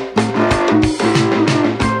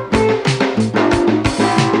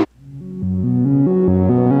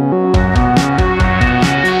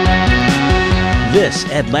 This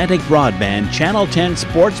Atlantic Broadband Channel 10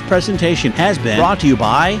 sports presentation has been brought to you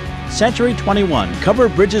by Century 21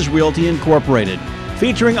 Covered Bridges Realty Incorporated,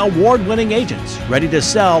 featuring award-winning agents ready to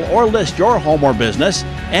sell or list your home or business,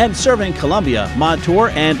 and serving Columbia, Montour,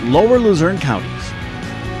 and Lower Luzerne counties.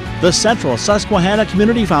 The Central Susquehanna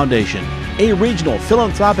Community Foundation, a regional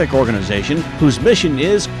philanthropic organization whose mission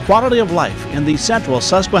is quality of life in the Central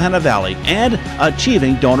Susquehanna Valley and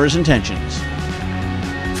achieving donors' intentions.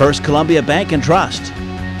 First Columbia Bank and Trust.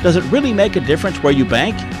 Does it really make a difference where you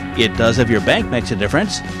bank? It does if your bank makes a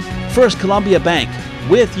difference. First Columbia Bank,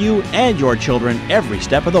 with you and your children every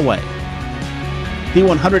step of the way. The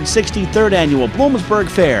 163rd Annual Bloomsburg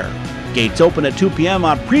Fair. Gates open at 2 p.m.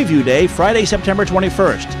 on Preview Day, Friday, September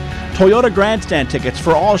 21st. Toyota Grandstand tickets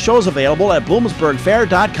for all shows available at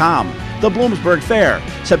bloomsburgfair.com. The Bloomsburg Fair,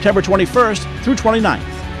 September 21st through 29th.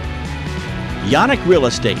 Yannick Real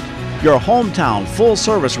Estate, your hometown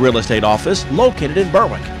full-service real estate office located in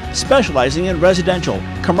Berwick, specializing in residential,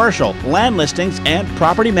 commercial, land listings, and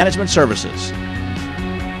property management services.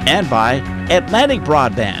 And by Atlantic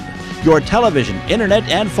Broadband, your television, internet,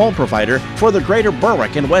 and phone provider for the greater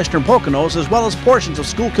Berwick and western Poconos, as well as portions of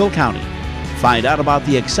Schuylkill County. Find out about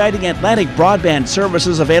the exciting Atlantic Broadband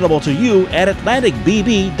services available to you at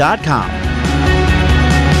atlanticbb.com.